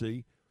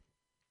agency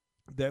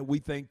that we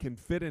think can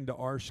fit into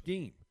our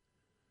scheme?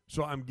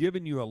 So I'm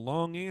giving you a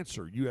long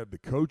answer. You have the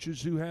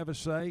coaches who have a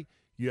say.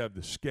 You have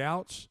the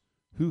scouts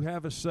who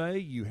have a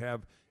say.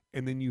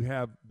 And then you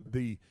have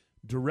the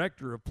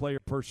director of player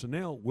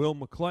personnel, Will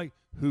McClay,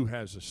 who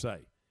has a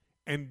say.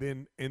 And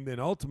then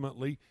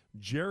ultimately,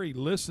 Jerry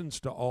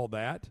listens to all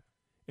that,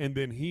 and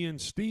then he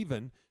and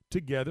Steven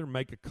together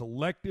make a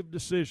collective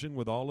decision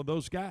with all of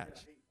those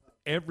guys.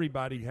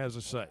 Everybody has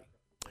a say.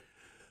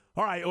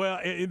 All right, well,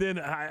 and then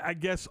I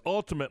guess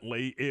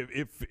ultimately,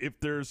 if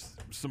there's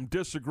some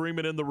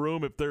disagreement in the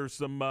room, if there's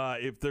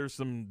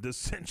some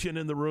dissension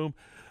in the room,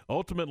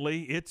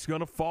 ultimately it's going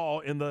to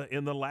fall in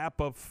the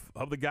lap of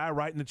the guy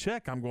writing the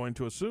check, I'm going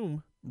to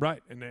assume.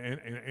 Right,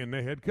 and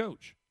the head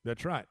coach.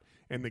 That's right.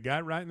 And the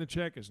guy writing the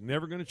check is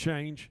never going to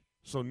change.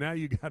 So now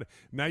you got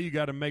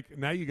to make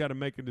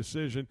a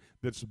decision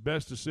that's the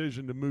best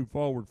decision to move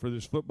forward for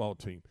this football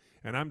team.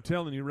 And I'm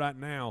telling you right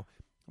now,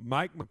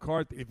 Mike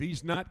McCarthy, if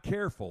he's not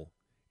careful,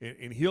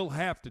 and he'll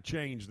have to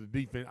change the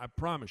defense, I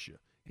promise you.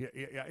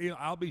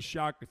 I'll be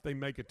shocked if they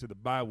make it to the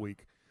bye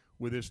week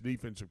with this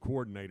defensive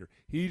coordinator.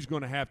 He's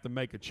going to have to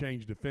make a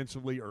change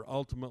defensively, or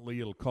ultimately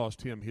it'll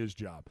cost him his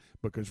job.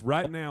 Because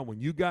right now, when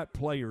you got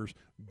players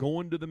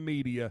going to the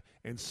media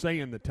and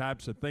saying the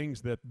types of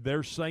things that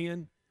they're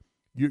saying,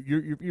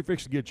 you're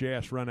fixing to get your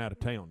ass run out of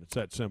town. It's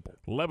that simple.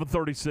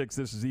 11:36.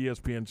 This is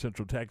ESPN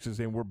Central Texas,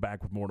 and we're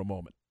back with more in a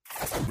moment.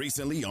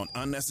 Recently on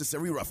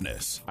Unnecessary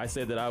Roughness. I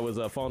said that I was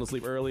falling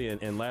asleep early,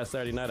 and last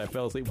Saturday night I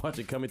fell asleep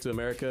watching Coming to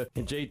America.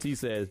 And JT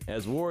says,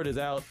 as Ward is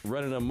out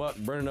running amok,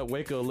 burning up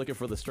Waco, looking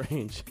for the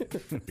strange.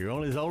 You're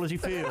only as old as you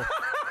feel.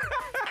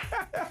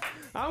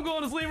 I'm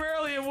going to sleep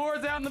early, and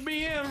Ward's out in the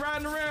BM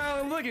riding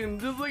around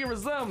just looking for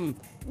something.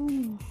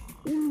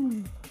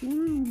 The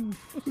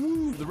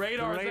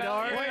radar.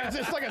 Wait, is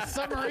this like a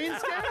submarine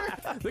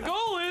scare? The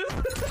goal is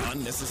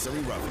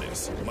Unnecessary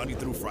Roughness, Monday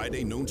through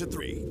Friday, noon to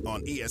 3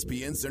 on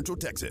ESPN Central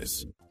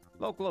Texas.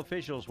 Local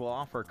officials will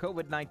offer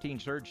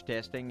COVID-19 surge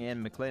testing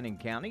in McLennan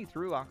County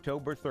through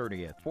October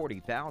 30th.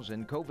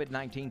 40,000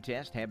 COVID-19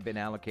 tests have been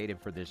allocated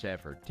for this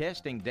effort.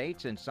 Testing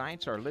dates and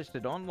sites are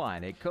listed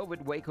online at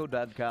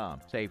covidwaco.com.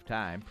 Save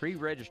time,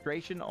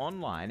 pre-registration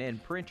online,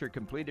 and print your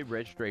completed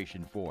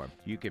registration form.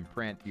 You can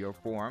print your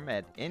form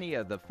at any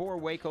of the 4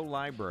 Waco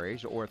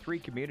libraries or 3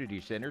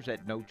 community centers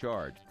at no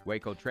charge.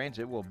 Waco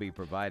Transit will be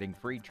providing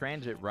free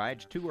transit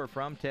rides to or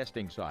from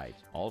testing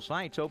sites. All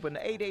sites open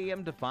 8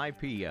 a.m. to 5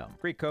 p.m.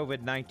 Free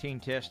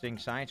COVID-19 testing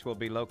sites will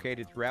be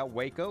located throughout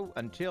Waco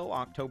until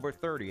October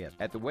 30th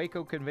at the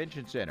Waco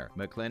Convention Center,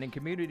 McLennan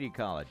Community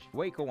College,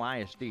 Waco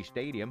ISD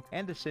Stadium,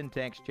 and the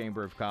Syntax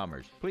Chamber of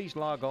Commerce. Please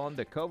log on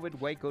to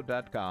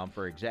covidwaco.com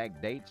for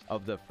exact dates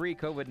of the free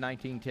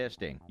COVID-19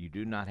 testing. You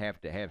do not have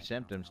to have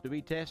symptoms to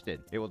be tested.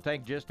 It will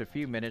take just a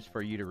few minutes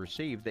for you to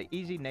receive the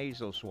Easy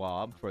Nasal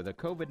Swab for the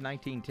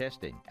COVID-19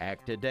 testing.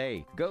 Act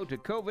today. Go to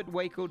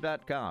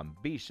covidwaco.com.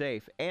 Be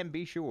safe and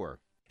be sure.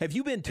 Have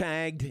you been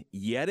tagged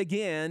yet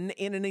again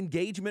in an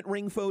engagement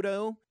ring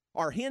photo?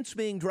 Are hints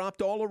being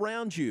dropped all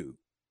around you?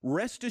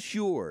 Rest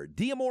assured,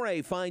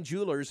 D'Amore Fine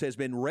Jewelers has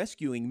been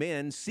rescuing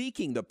men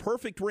seeking the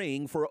perfect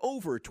ring for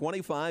over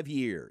 25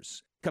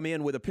 years. Come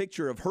in with a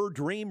picture of her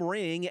dream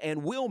ring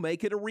and we'll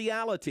make it a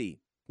reality.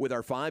 With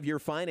our 5-year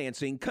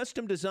financing,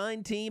 custom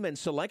design team, and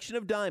selection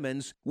of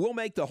diamonds, we'll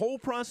make the whole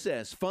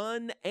process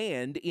fun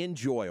and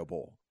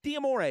enjoyable.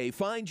 D'Amore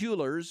Fine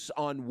Jewelers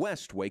on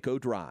West Waco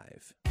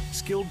Drive.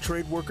 Skilled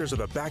trade workers are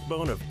the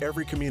backbone of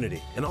every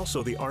community, and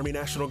also the Army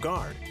National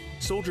Guard.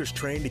 Soldiers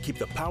trained to keep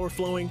the power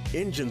flowing,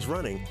 engines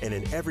running, and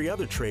in every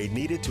other trade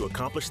needed to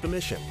accomplish the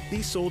mission.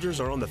 These soldiers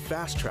are on the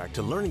fast track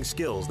to learning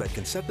skills that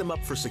can set them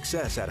up for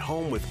success at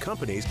home with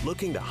companies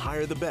looking to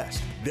hire the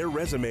best. Their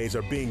resumes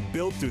are being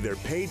built through their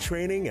paid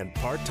training and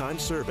part-time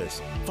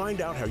service.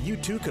 Find out how you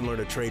too can learn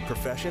a trade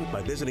profession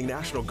by visiting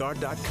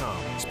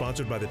NationalGuard.com.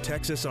 Sponsored by the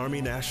Texas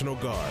Army National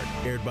Guard.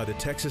 Aired by the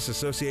Texas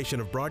Association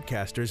of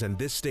Broadcasters and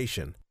this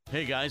station.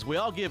 Hey guys, we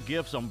all give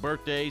gifts on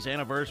birthdays,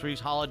 anniversaries,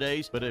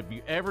 holidays, but have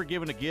you ever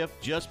given a gift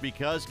just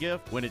because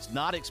gift? When it's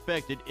not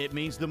expected, it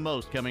means the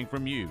most coming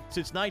from you.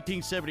 Since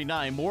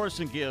 1979,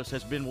 Morrison Gifts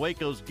has been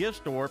Waco's gift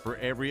store for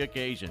every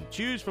occasion.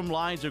 Choose from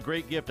lines of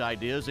great gift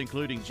ideas,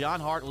 including John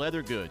Hart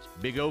leather goods,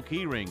 Big O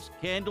key rings,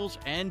 candles,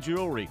 and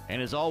jewelry.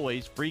 And as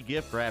always, free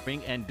gift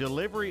wrapping and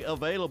delivery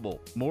available.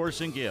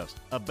 Morrison Gifts,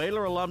 a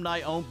Baylor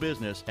alumni-owned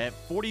business at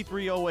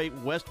 4308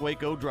 West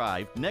Waco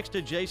Drive, next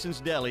to Jason's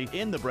Deli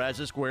in the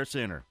Brazos Square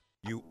Center.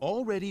 You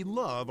already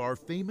love our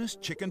famous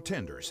chicken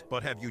tenders,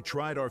 but have you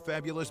tried our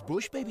fabulous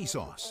Bush Baby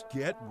sauce?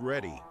 Get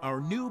ready. Our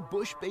new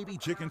Bush Baby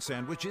chicken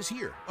sandwich is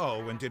here.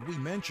 Oh, and did we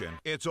mention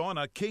it's on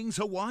a King's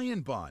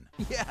Hawaiian bun?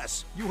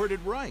 Yes, you heard it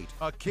right.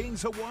 A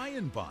King's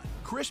Hawaiian bun.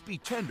 Crispy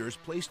tenders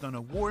placed on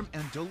a warm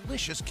and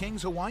delicious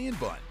King's Hawaiian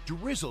bun,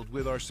 drizzled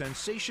with our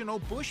sensational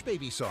Bush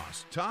Baby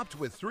sauce, topped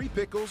with 3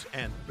 pickles,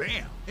 and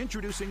bam!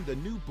 Introducing the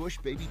new Bush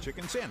Baby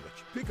chicken sandwich.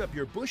 Pick up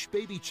your Bush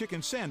Baby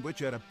chicken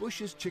sandwich at a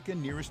Bush's Chicken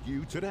nearest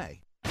you today.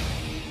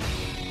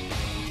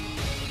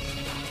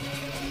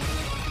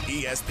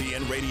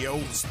 ESPN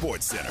Radio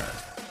Sports Center.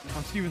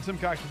 I'm Steven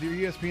Simcox with your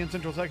ESPN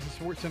Central Texas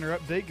Sports Center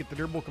update. Get the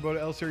durable Kubota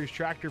L-Series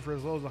tractor for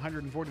as low as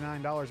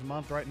 $149 a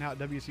month right now at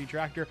WC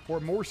Tractor or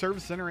Moore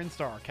Service Center in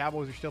Star.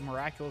 Cowboys are still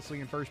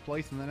miraculously in first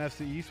place in the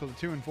NFC East with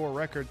a 2-4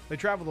 record. They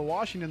travel to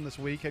Washington this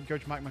week. Head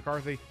coach Mike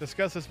McCarthy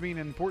discussed this being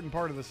an important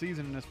part of the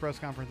season in his press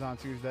conference on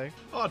Tuesday.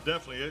 Oh,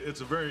 definitely.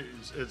 It's a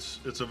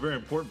very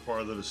important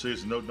part of the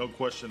season. No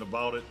question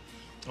about it.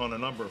 On a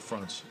number of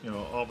fronts.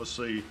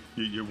 Obviously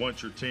you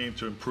want your team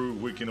to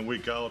improve week in and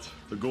week out.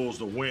 The goal is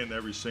to win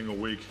every single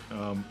week.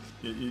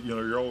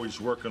 You're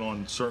always working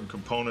on certain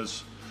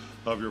components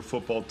of your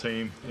football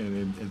team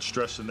and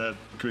stressing that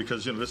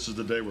because this is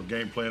the day we're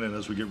game planning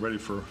as we get ready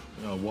for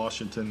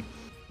Washington.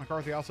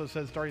 McCarthy also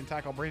said starting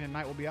tackle Brandon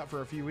Knight will be out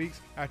for a few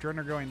weeks after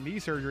undergoing knee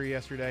surgery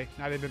yesterday.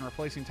 Knight had been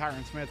replacing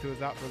Tyron Smith, who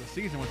is out for the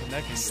season with a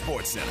neck injury.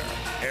 Sports Center,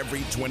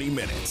 every 20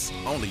 minutes,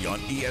 only on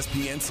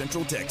ESPN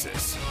Central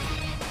Texas.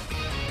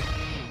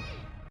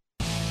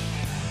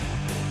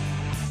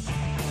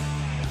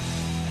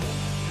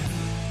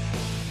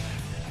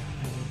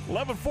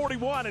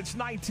 11:41, it's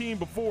 19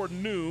 before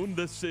noon.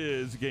 This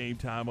is Game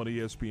Time on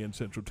ESPN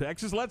Central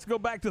Texas. Let's go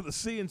back to the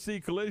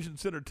CNC Collision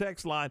Center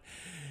text line.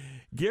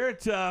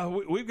 Garrett,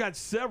 we've got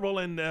several,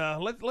 and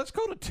let's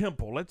go to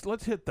Temple.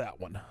 Let's hit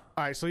that one.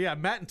 All right, so yeah,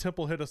 Matt and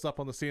Temple hit us up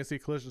on the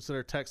CNC Collision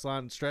Center text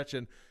line stretch,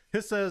 and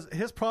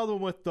his problem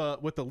with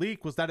the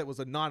leak was that it was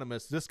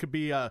anonymous. This could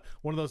be one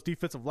of those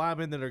defensive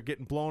linemen that are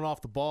getting blown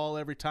off the ball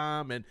every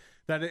time, and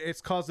that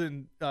it's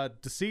causing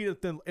deceit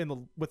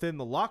within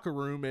the locker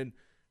room. And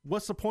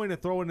what's the point of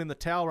throwing in the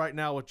towel right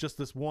now with just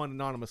this one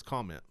anonymous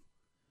comment?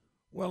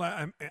 Well,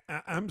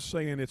 I'm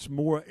saying it's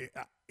more.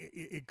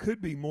 It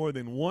could be more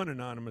than one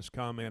anonymous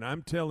comment.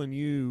 I'm telling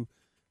you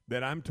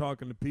that I'm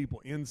talking to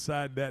people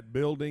inside that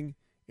building,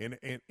 and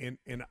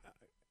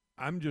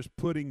I'm just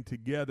putting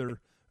together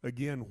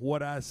again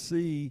what I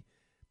see,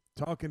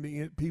 talking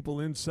to people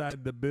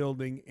inside the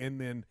building,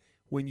 and then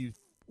when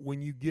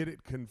you get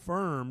it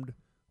confirmed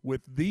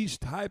with these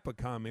type of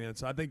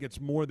comments, I think it's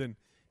more than.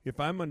 If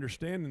I'm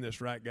understanding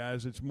this right,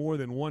 guys, it's more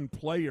than one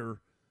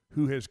player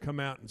who has come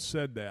out and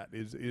said that.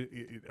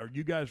 Are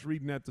you guys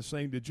reading that the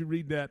same? Did you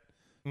read that,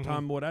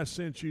 Tom, what I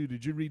sent you?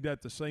 Did you read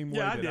that the same way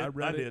that I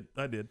read it?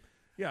 I did.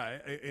 Yeah,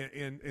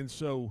 and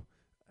so,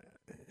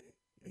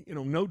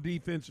 no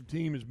defensive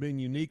team has been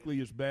uniquely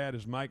as bad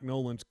as Mike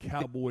Nolan's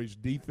Cowboys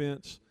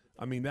defense.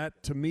 I mean,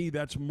 that to me,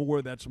 that's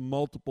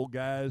multiple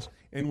guys.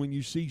 And when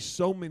you see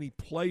so many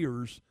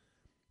players,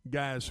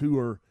 guys who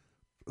are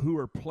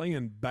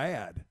playing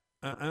bad,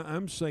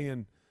 I'm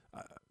saying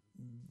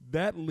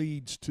that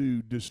leads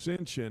to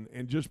dissension,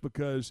 and just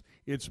because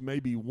it's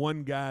maybe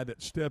one guy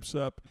that steps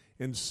up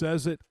and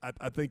says it,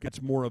 I think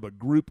it's more of a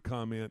group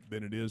comment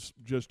than it is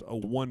just a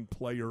one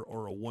player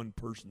or a one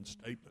person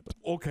statement.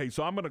 Okay,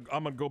 so I'm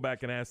gonna go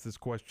back and ask this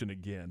question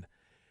again.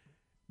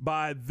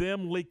 By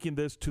them leaking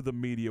this to the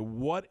media,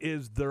 what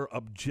is their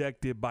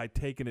objective by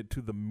taking it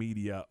to the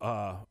media?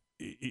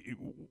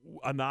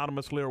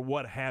 Anonymously or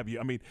what have you?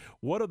 I mean,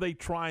 what are they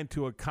trying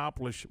to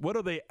accomplish? What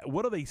are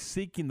they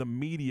seeking the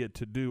media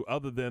to do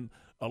other than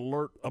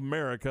alert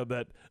America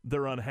that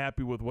they're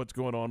unhappy with what's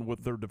going on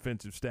with their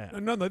defensive staff?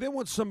 No, they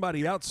want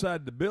somebody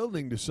outside the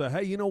building to say,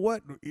 "Hey, you know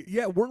what?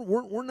 Yeah,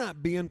 we're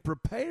not being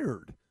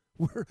prepared.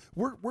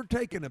 We're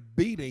taking a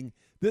beating.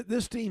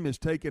 This team has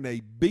taken a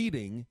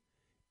beating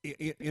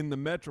in the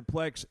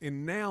Metroplex,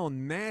 and now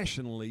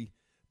nationally,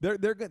 they're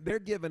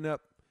giving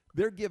up.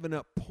 They're giving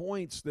up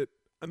points that,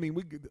 I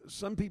mean,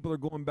 some people are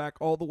going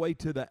back all the way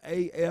to the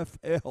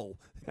AFL.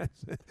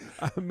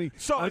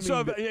 So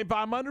if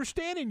I'm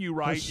understanding you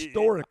right,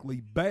 historically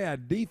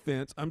bad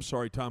defense. I'm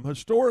sorry, Tom.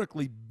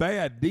 Historically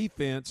bad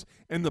defense,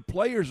 and the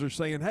players are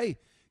saying, "Hey,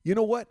 you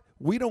know what?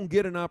 We don't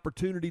get an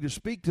opportunity to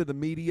speak to the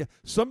media.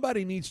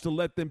 Somebody needs to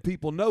let them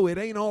people know it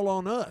ain't all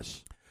on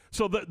us."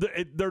 So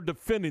they're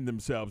defending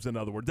themselves, in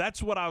other words.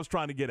 That's what I was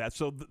trying to get at.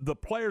 So the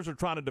players are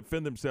trying to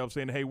defend themselves,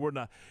 saying, "Hey, we're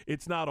not.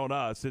 It's not on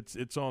us.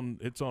 It's on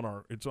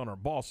our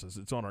bosses.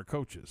 It's on our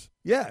coaches."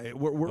 Yeah,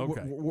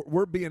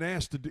 we're being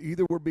asked to do,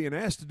 either we're being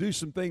asked to do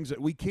some things that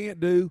we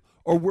can't do,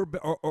 or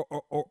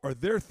or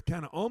they're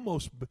kind of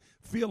almost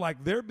feel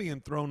like they're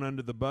being thrown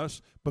under the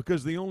bus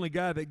because the only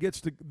guy that gets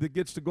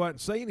to go out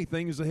and say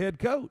anything is the head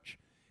coach.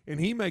 And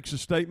he makes a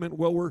statement,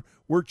 well,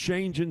 we're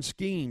changing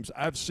schemes.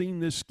 I've seen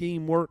this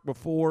scheme work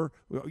before.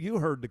 Well, you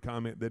heard the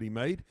comment that he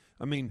made.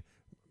 I mean,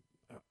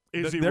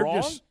 is he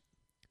wrong?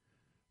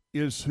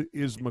 Is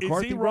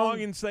McCarthy is he wrong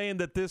in saying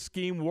that this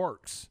scheme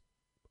works?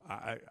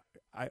 I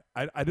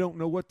don't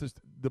know what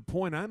the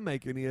point I'm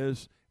making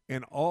is,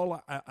 and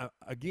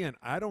again,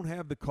 I don't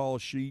have the call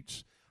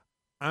sheets.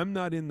 I'm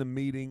not in the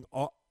meeting.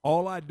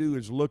 All I do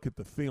is look at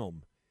the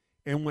film.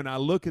 And when I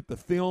look at the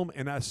film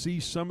and I see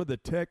some of the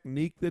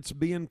technique that's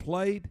being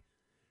played,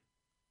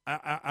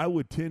 I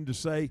would tend to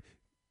say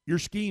your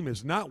scheme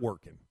is not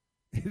working.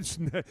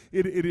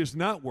 It is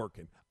not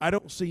working. I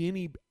don't see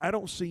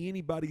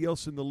anybody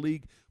else in the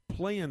league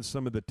playing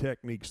some of the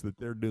techniques that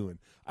they're doing.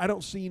 I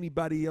don't see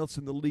anybody else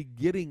in the league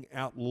getting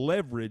out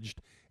leveraged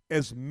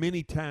as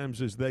many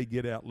times as they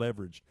get out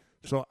leveraged.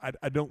 So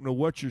I don't know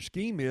what your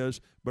scheme is,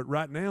 but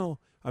right now,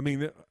 I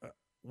mean,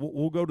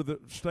 we'll go to the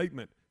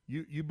statement.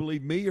 You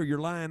believe me or your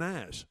lying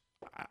eyes?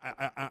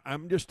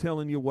 I'm just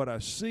telling you what I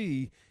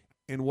see,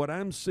 and what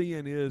I'm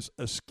seeing is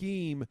a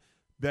scheme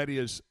that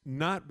is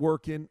not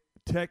working,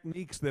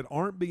 techniques that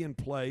aren't being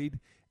played,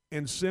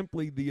 and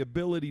simply the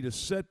ability to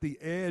set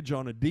the edge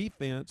on a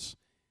defense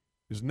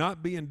is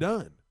not being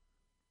done.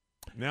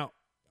 Now,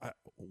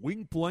 we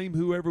can blame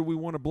whoever we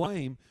want to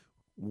blame.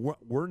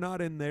 We're not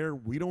in there.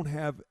 We don't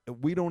have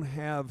we don't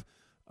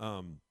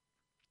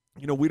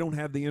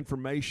have the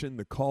information,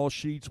 the call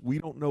sheets. We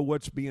don't know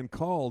what's being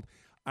called.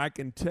 I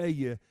can tell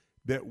you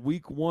that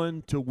week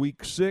 1 to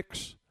week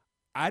 6,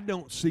 I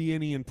don't see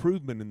any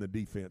improvement in the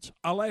defense.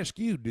 I'll ask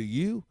you, do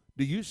you?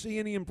 Do you see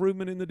any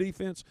improvement in the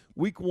defense?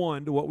 Week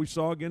 1 to what we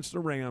saw against the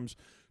Rams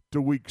to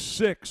week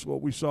 6,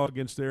 what we saw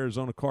against the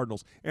Arizona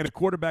Cardinals, and a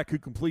quarterback who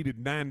completed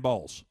 9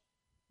 balls.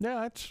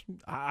 Yeah,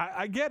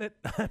 I get it.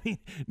 I mean,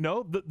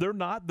 no, they're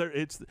not.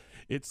 It's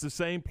the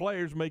same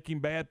players making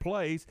bad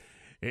plays.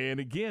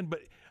 And again, but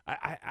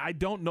I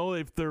don't know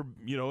if they're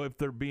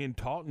being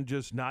taught and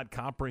just not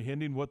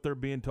comprehending what they're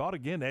being taught.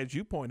 Again, as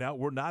you point out,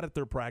 we're not at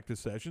their practice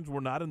sessions. We're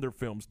not in their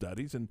film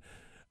studies. And,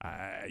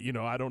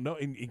 I don't know.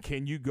 And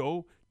can you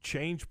go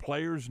change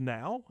players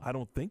now? I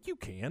don't think you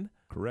can.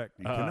 Correct.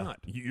 You cannot.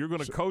 You're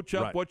going to coach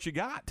up what you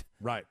got.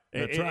 Right.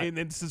 That's right. And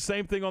it's the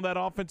same thing on that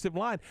offensive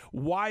line.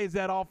 Why is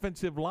that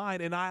offensive line?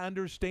 And I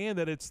understand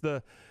that it's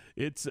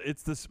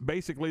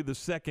basically the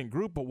second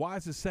group, but why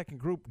is the second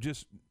group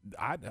just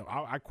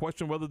I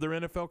question whether they're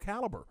NFL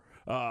caliber.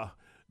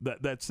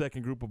 That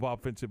second group of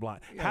offensive line.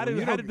 Yeah, how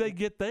did they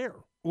get there?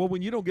 Well,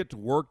 when you don't get to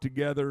work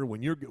together,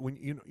 when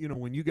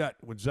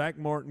Zach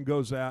Martin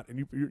goes out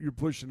and you're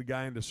pushing the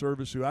guy into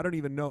service who I don't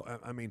even know.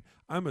 I mean,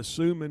 I'm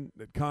assuming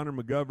that Connor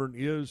McGovern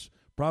is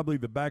probably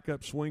the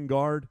backup swing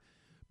guard,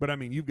 but I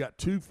mean, you've got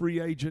 2 free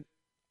agent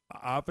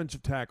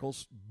offensive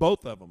tackles,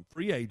 both of them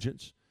free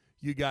agents.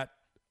 You got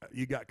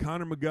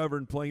Connor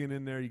McGovern playing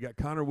in there. You got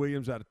Connor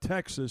Williams out of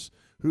Texas,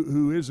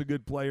 who is a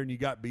good player, and you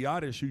got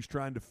Biotis, who's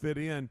trying to fit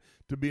in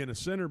to being a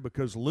center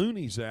because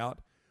Looney's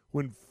out.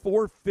 When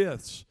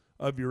 4/5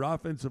 of your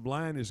offensive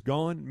line is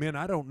gone, man,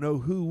 I don't know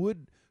who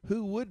would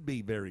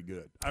be very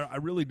good. I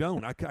really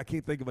don't. I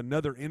can't think of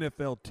another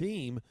NFL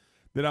team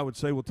that I would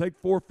say, well, take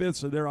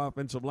 4/5 of their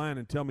offensive line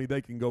and tell me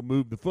they can go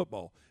move the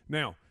football.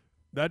 Now,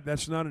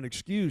 that's not an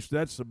excuse.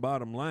 That's the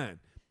bottom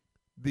line.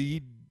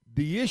 The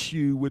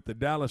issue with the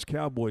Dallas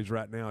Cowboys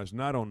right now is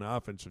not on the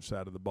offensive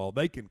side of the ball.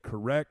 They can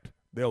correct.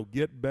 They'll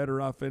get better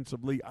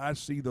offensively. I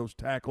see those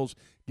tackles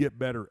get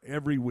better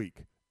every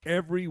week.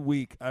 Every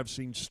week I've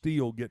seen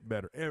Steele get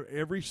better.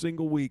 Every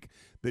single week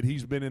that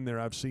he's been in there,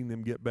 I've seen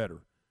them get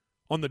better.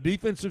 On the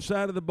defensive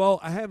side of the ball,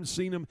 I haven't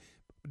seen them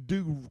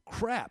do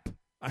crap.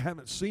 I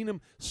haven't seen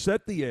them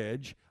set the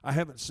edge. I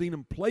haven't seen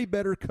them play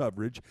better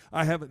coverage.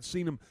 I haven't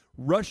seen them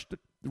rush the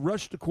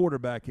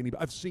quarterback.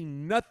 I've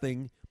seen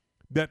nothing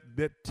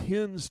that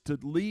tends to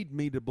lead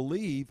me to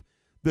believe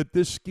that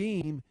this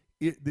scheme,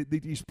 that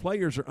these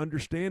players are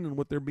understanding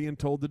what they're being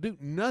told to do.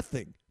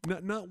 Nothing.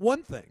 Not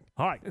one thing.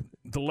 All right.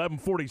 It's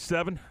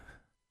 11:47.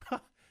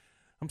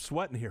 I'm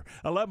sweating here.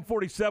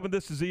 11:47.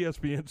 This is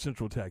ESPN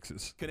Central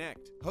Texas.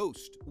 Connect,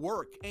 host,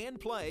 work, and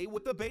play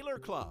with the Baylor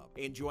Club.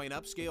 Enjoy an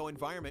upscale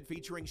environment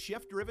featuring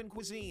chef-driven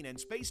cuisine and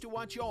space to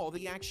watch all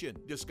the action.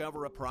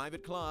 Discover a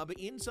private club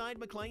inside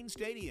McLean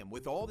Stadium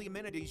with all the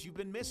amenities you've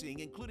been missing,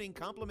 including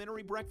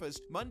complimentary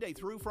breakfast Monday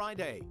through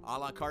Friday, a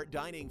la carte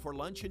dining for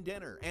lunch and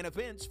dinner, and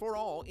events for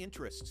all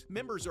interests.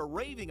 Members are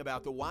raving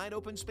about the wide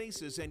open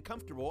spaces and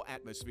comfortable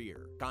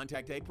atmosphere.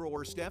 Contact April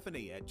or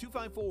Stephanie at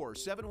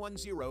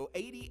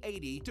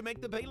 254-710-8080 to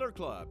make the Baylor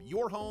Club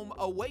your home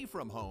away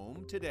from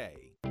home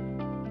today.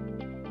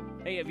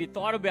 Hey, have you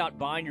thought about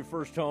buying your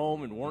first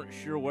home and weren't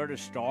sure where to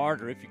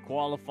start or if you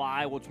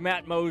qualify? Well, it's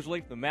Matt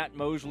Mosley, the Matt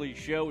Mosley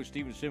Show with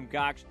Stephen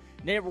Simcox.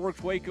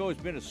 NeighborWorks Waco has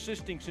been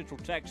assisting Central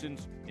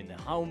Texans in the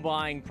home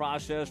buying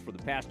process for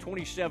the past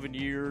 27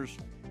 years,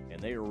 and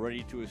they are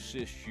ready to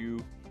assist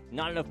you.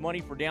 Not enough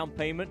money for down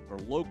payment or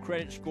low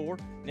credit score?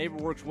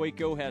 NeighborWorks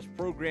Waco has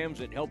programs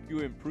that help you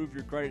improve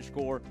your credit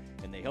score,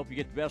 and they help you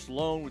get the best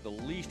loan with the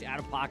least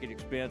out-of-pocket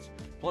expense.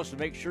 Plus, to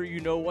make sure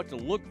you know what to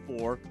look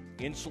for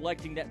in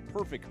selecting that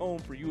perfect home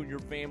for you and your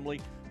family,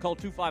 call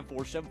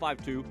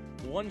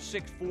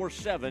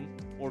 254-752-1647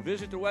 or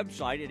visit their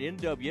website at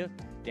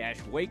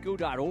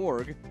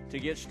nw-waco.org to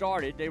get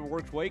started.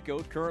 NeighborWorks Waco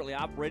is currently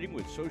operating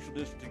with social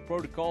distancing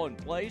protocol in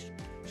place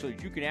so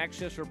that you can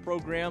access their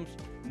programs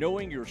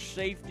knowing your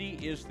safety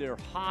is their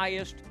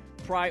highest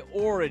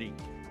priority.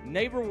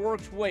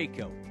 NeighborWorks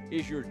Waco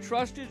is your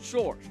trusted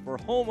source for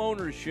home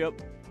ownership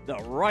the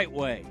right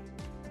way.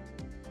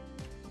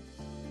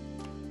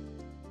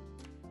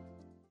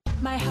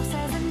 My house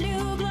has a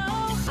new glow.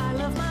 I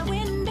love my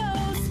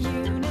windows.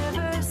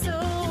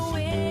 Universal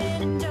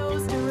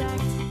Windows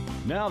Direct.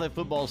 Now that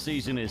football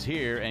season is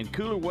here and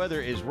cooler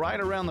weather is right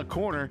around the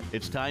corner,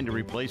 it's time to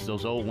replace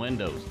those old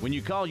windows. When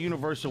you call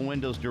Universal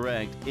Windows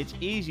Direct, it's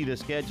easy to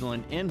schedule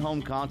an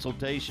in-home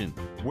consultation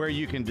where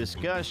you can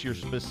discuss your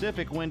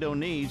specific window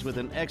needs with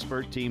an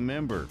expert team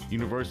member.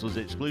 Universal's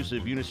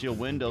exclusive Uniseal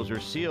windows are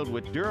sealed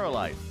with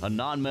Duralife, a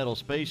non-metal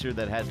spacer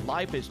that has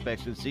life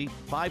expectancy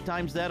 5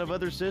 times that of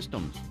other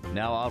systems.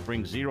 Now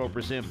offering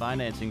 0%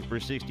 financing for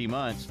 60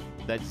 months.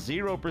 That's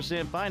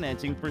 0%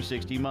 financing for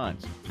 60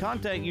 months.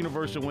 Contact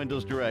Universal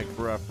Windows Direct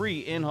for a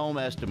free in-home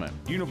estimate.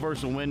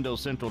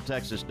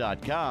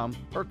 UniversalWindowsCentralTexas.com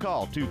or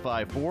call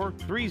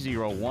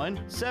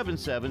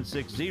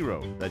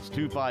 254-301-7760. That's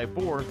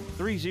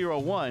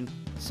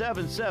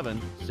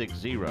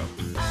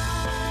 254-301-7760.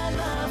 I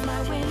love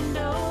my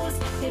windows.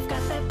 They've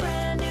got that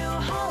brand new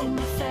home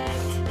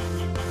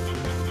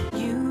effect.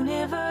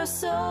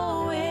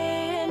 Universal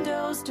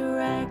Windows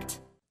Direct.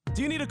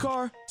 Do you need a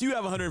car? Do you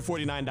have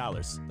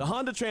 $149? The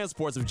Honda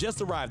Transports have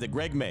just arrived at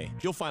Greg May.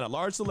 You'll find a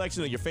large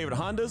selection of your favorite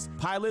Hondas,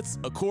 Pilots,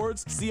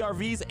 Accords,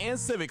 CRVs, and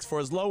Civics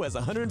for as low as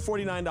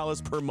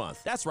 $149 per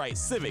month. That's right,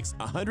 Civics,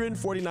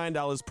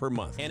 $149 per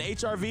month. And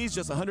HRVs,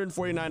 just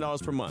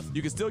 $149 per month.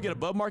 You can still get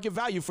above market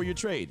value for your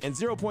trade. And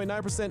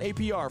 0.9%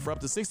 APR for up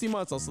to 60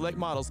 months on select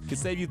models can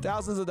save you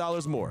thousands of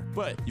dollars more.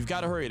 But you've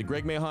got to hurry to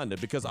Greg May Honda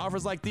because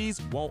offers like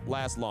these won't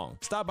last long.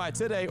 Stop by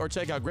today or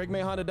check out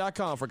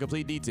GregMayHonda.com for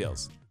complete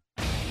details.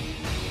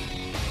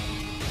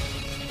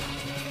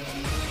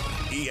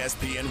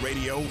 ESPN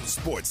Radio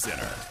Sports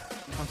Center.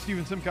 I'm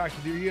Stephen Simcox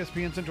with your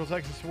ESPN Central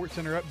Texas Sports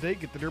Center update.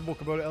 Get the durable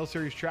Kubota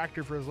L-Series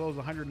tractor for as low as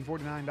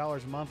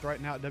 $149 a month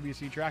right now at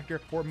WC Tractor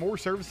or Moore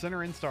Service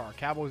Center in Star.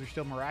 Cowboys are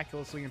still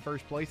miraculously in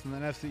first place in the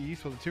NFC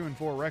East with a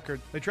 2-4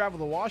 record. They travel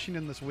to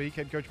Washington this week.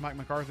 Head coach Mike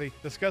McCarthy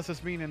discussed this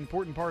being an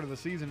important part of the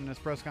season in his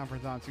press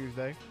conference on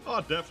Tuesday.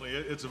 Oh, definitely.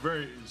 It's a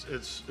very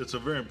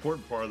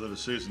important part of the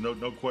season.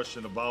 No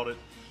question about it.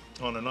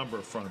 On a number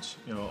of fronts.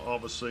 You know,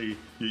 obviously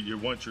you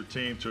want your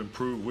team to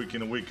improve week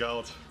in and week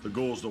out. The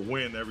goal is to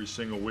win every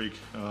single week.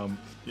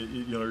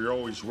 You're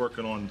always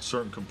working on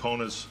certain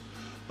components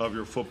of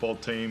your football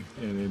team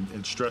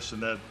and stressing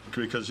that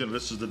because,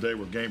 this is the day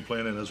we're game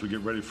planning as we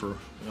get ready for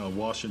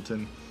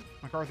Washington.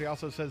 McCarthy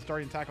also said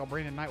starting tackle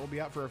Brandon Knight will be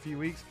out for a few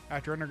weeks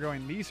after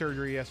undergoing knee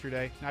surgery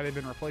yesterday. Knight had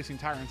been replacing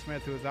Tyron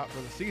Smith, who was out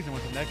for the season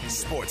with a neck injury.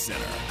 Sports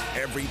Center,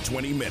 every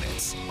 20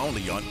 minutes,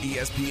 only on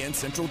ESPN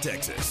Central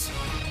Texas.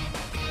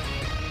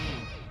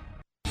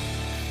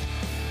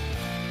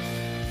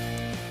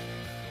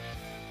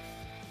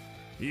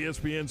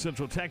 ESPN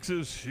Central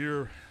Texas,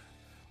 your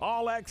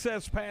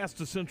all-access pass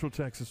to Central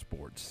Texas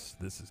sports.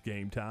 This is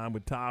Game Time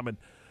with Tom and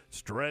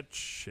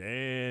Stretch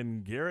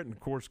and Garrett. And, of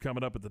course,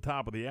 coming up at the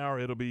top of the hour,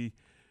 it'll be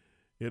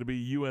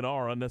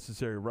UNR,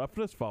 Unnecessary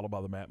Roughness, followed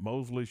by the Matt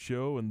Mosley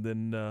Show. And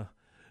then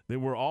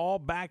we're all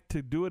back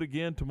to do it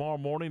again tomorrow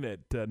morning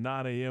at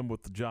 9 a.m.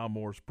 with the John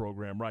Morris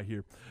program right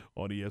here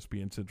on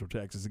ESPN Central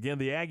Texas. Again,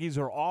 the Aggies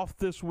are off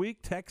this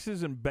week,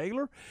 Texas and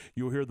Baylor.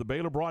 You'll hear the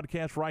Baylor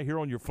broadcast right here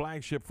on your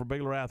flagship for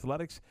Baylor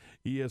Athletics,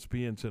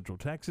 ESPN Central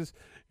Texas,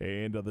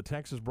 and the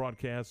Texas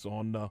broadcasts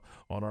on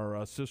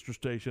our sister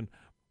station,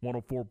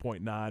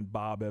 104.9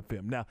 Bob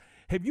FM. Now,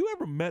 have you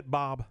ever met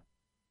Bob?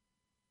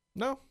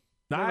 No.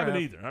 No, I haven't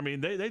either. I mean,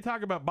 they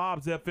talk about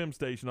Bob's FM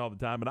station all the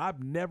time, and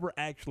I've never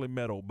actually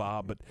met old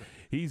Bob, but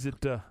he's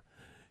at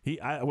he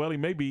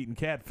may be eating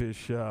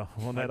catfish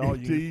on that all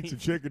you eat some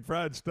chicken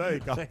fried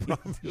steak. I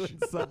promise doing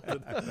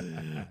something.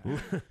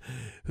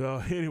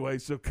 So anyway,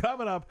 so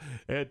coming up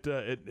at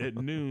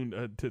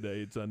noon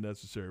today, it's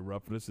Unnecessary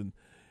Roughness, and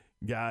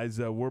guys,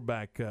 we're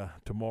back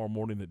tomorrow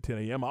morning at 10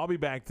 a.m. I'll be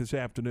back this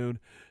afternoon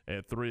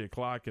at 3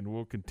 o'clock, and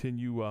we'll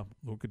continue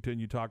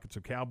talking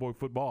some Cowboy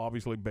football.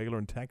 Obviously, Baylor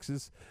and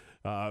Texas.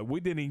 We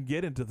didn't even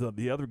get into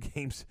the other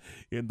games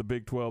in the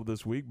Big 12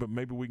 this week, but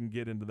maybe we can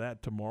get into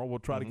that tomorrow. We'll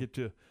try to get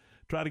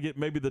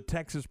maybe the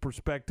Texas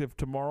perspective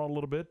tomorrow a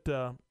little bit.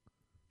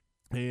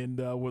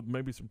 and with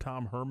maybe some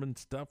Tom Herman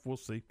stuff. We'll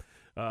see.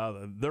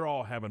 They're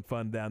all having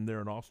fun down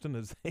there in Austin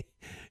as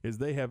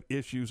they have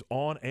issues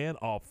on and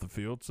off the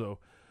field. So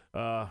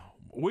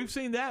we've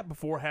seen that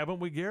before, haven't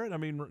we, Garrett? I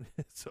mean,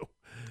 so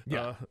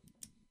yeah.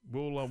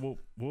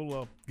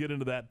 We'll get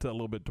into that a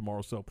little bit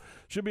tomorrow. So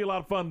should be a lot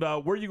of fun.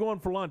 Where are you going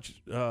for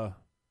lunch,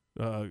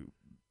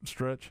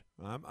 Stretch?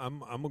 I'm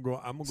gonna go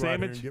out here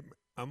Sandwich? and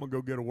I'm gonna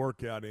go get a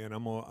workout in.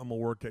 I'm gonna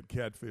work that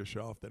catfish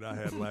off that I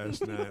had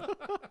last night.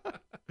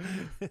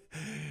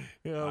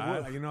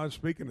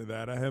 Speaking of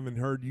that, I haven't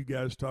heard you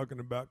guys talking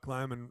about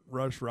climbing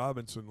Rush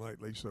Robinson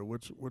lately. So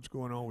what's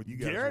going on with you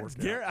guys?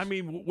 Garrett. I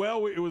mean,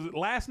 well, it was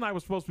last night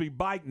was supposed to be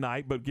bike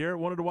night, but Garrett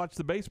wanted to watch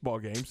the baseball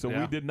game, so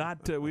we did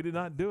not do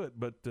it.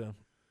 But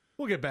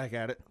we'll get back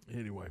at it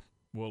anyway.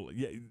 Well,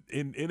 yeah,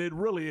 and it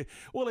really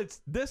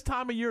it's this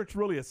time of year. It's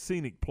really a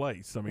scenic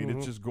place. I mean,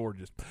 it's just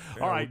gorgeous.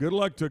 Yeah, all right, good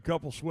luck to a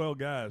couple swell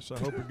guys. I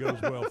hope it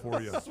goes well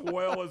for you.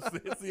 Swell is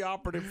the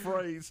operative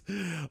phrase.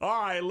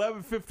 All right,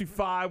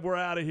 11:55. We're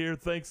out of here.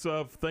 Thanks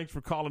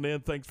for calling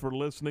in. Thanks for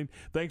listening.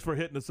 Thanks for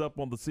hitting us up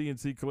on the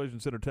CNC Collision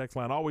Center text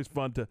line. Always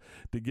fun to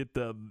get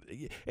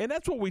and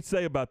that's what we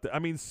say about I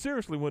mean,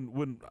 seriously,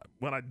 when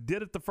I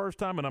did it the first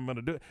time, and I'm going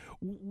to do it,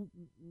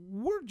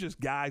 we're just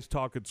guys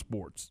talking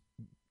sports.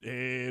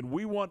 And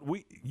we want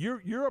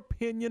your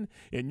opinion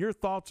and your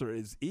thoughts are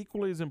as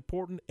equally as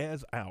important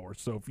as ours.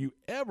 So if you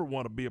ever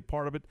want to be a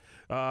part of it,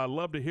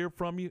 love to hear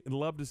from you and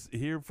love to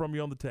hear from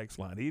you on the text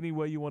line. Any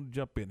way you want to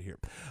jump in here.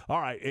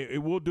 All right,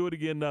 we'll do it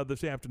again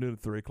this afternoon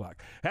at 3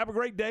 o'clock. Have a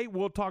great day.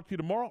 We'll talk to you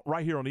tomorrow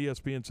right here on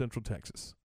ESPN Central Texas.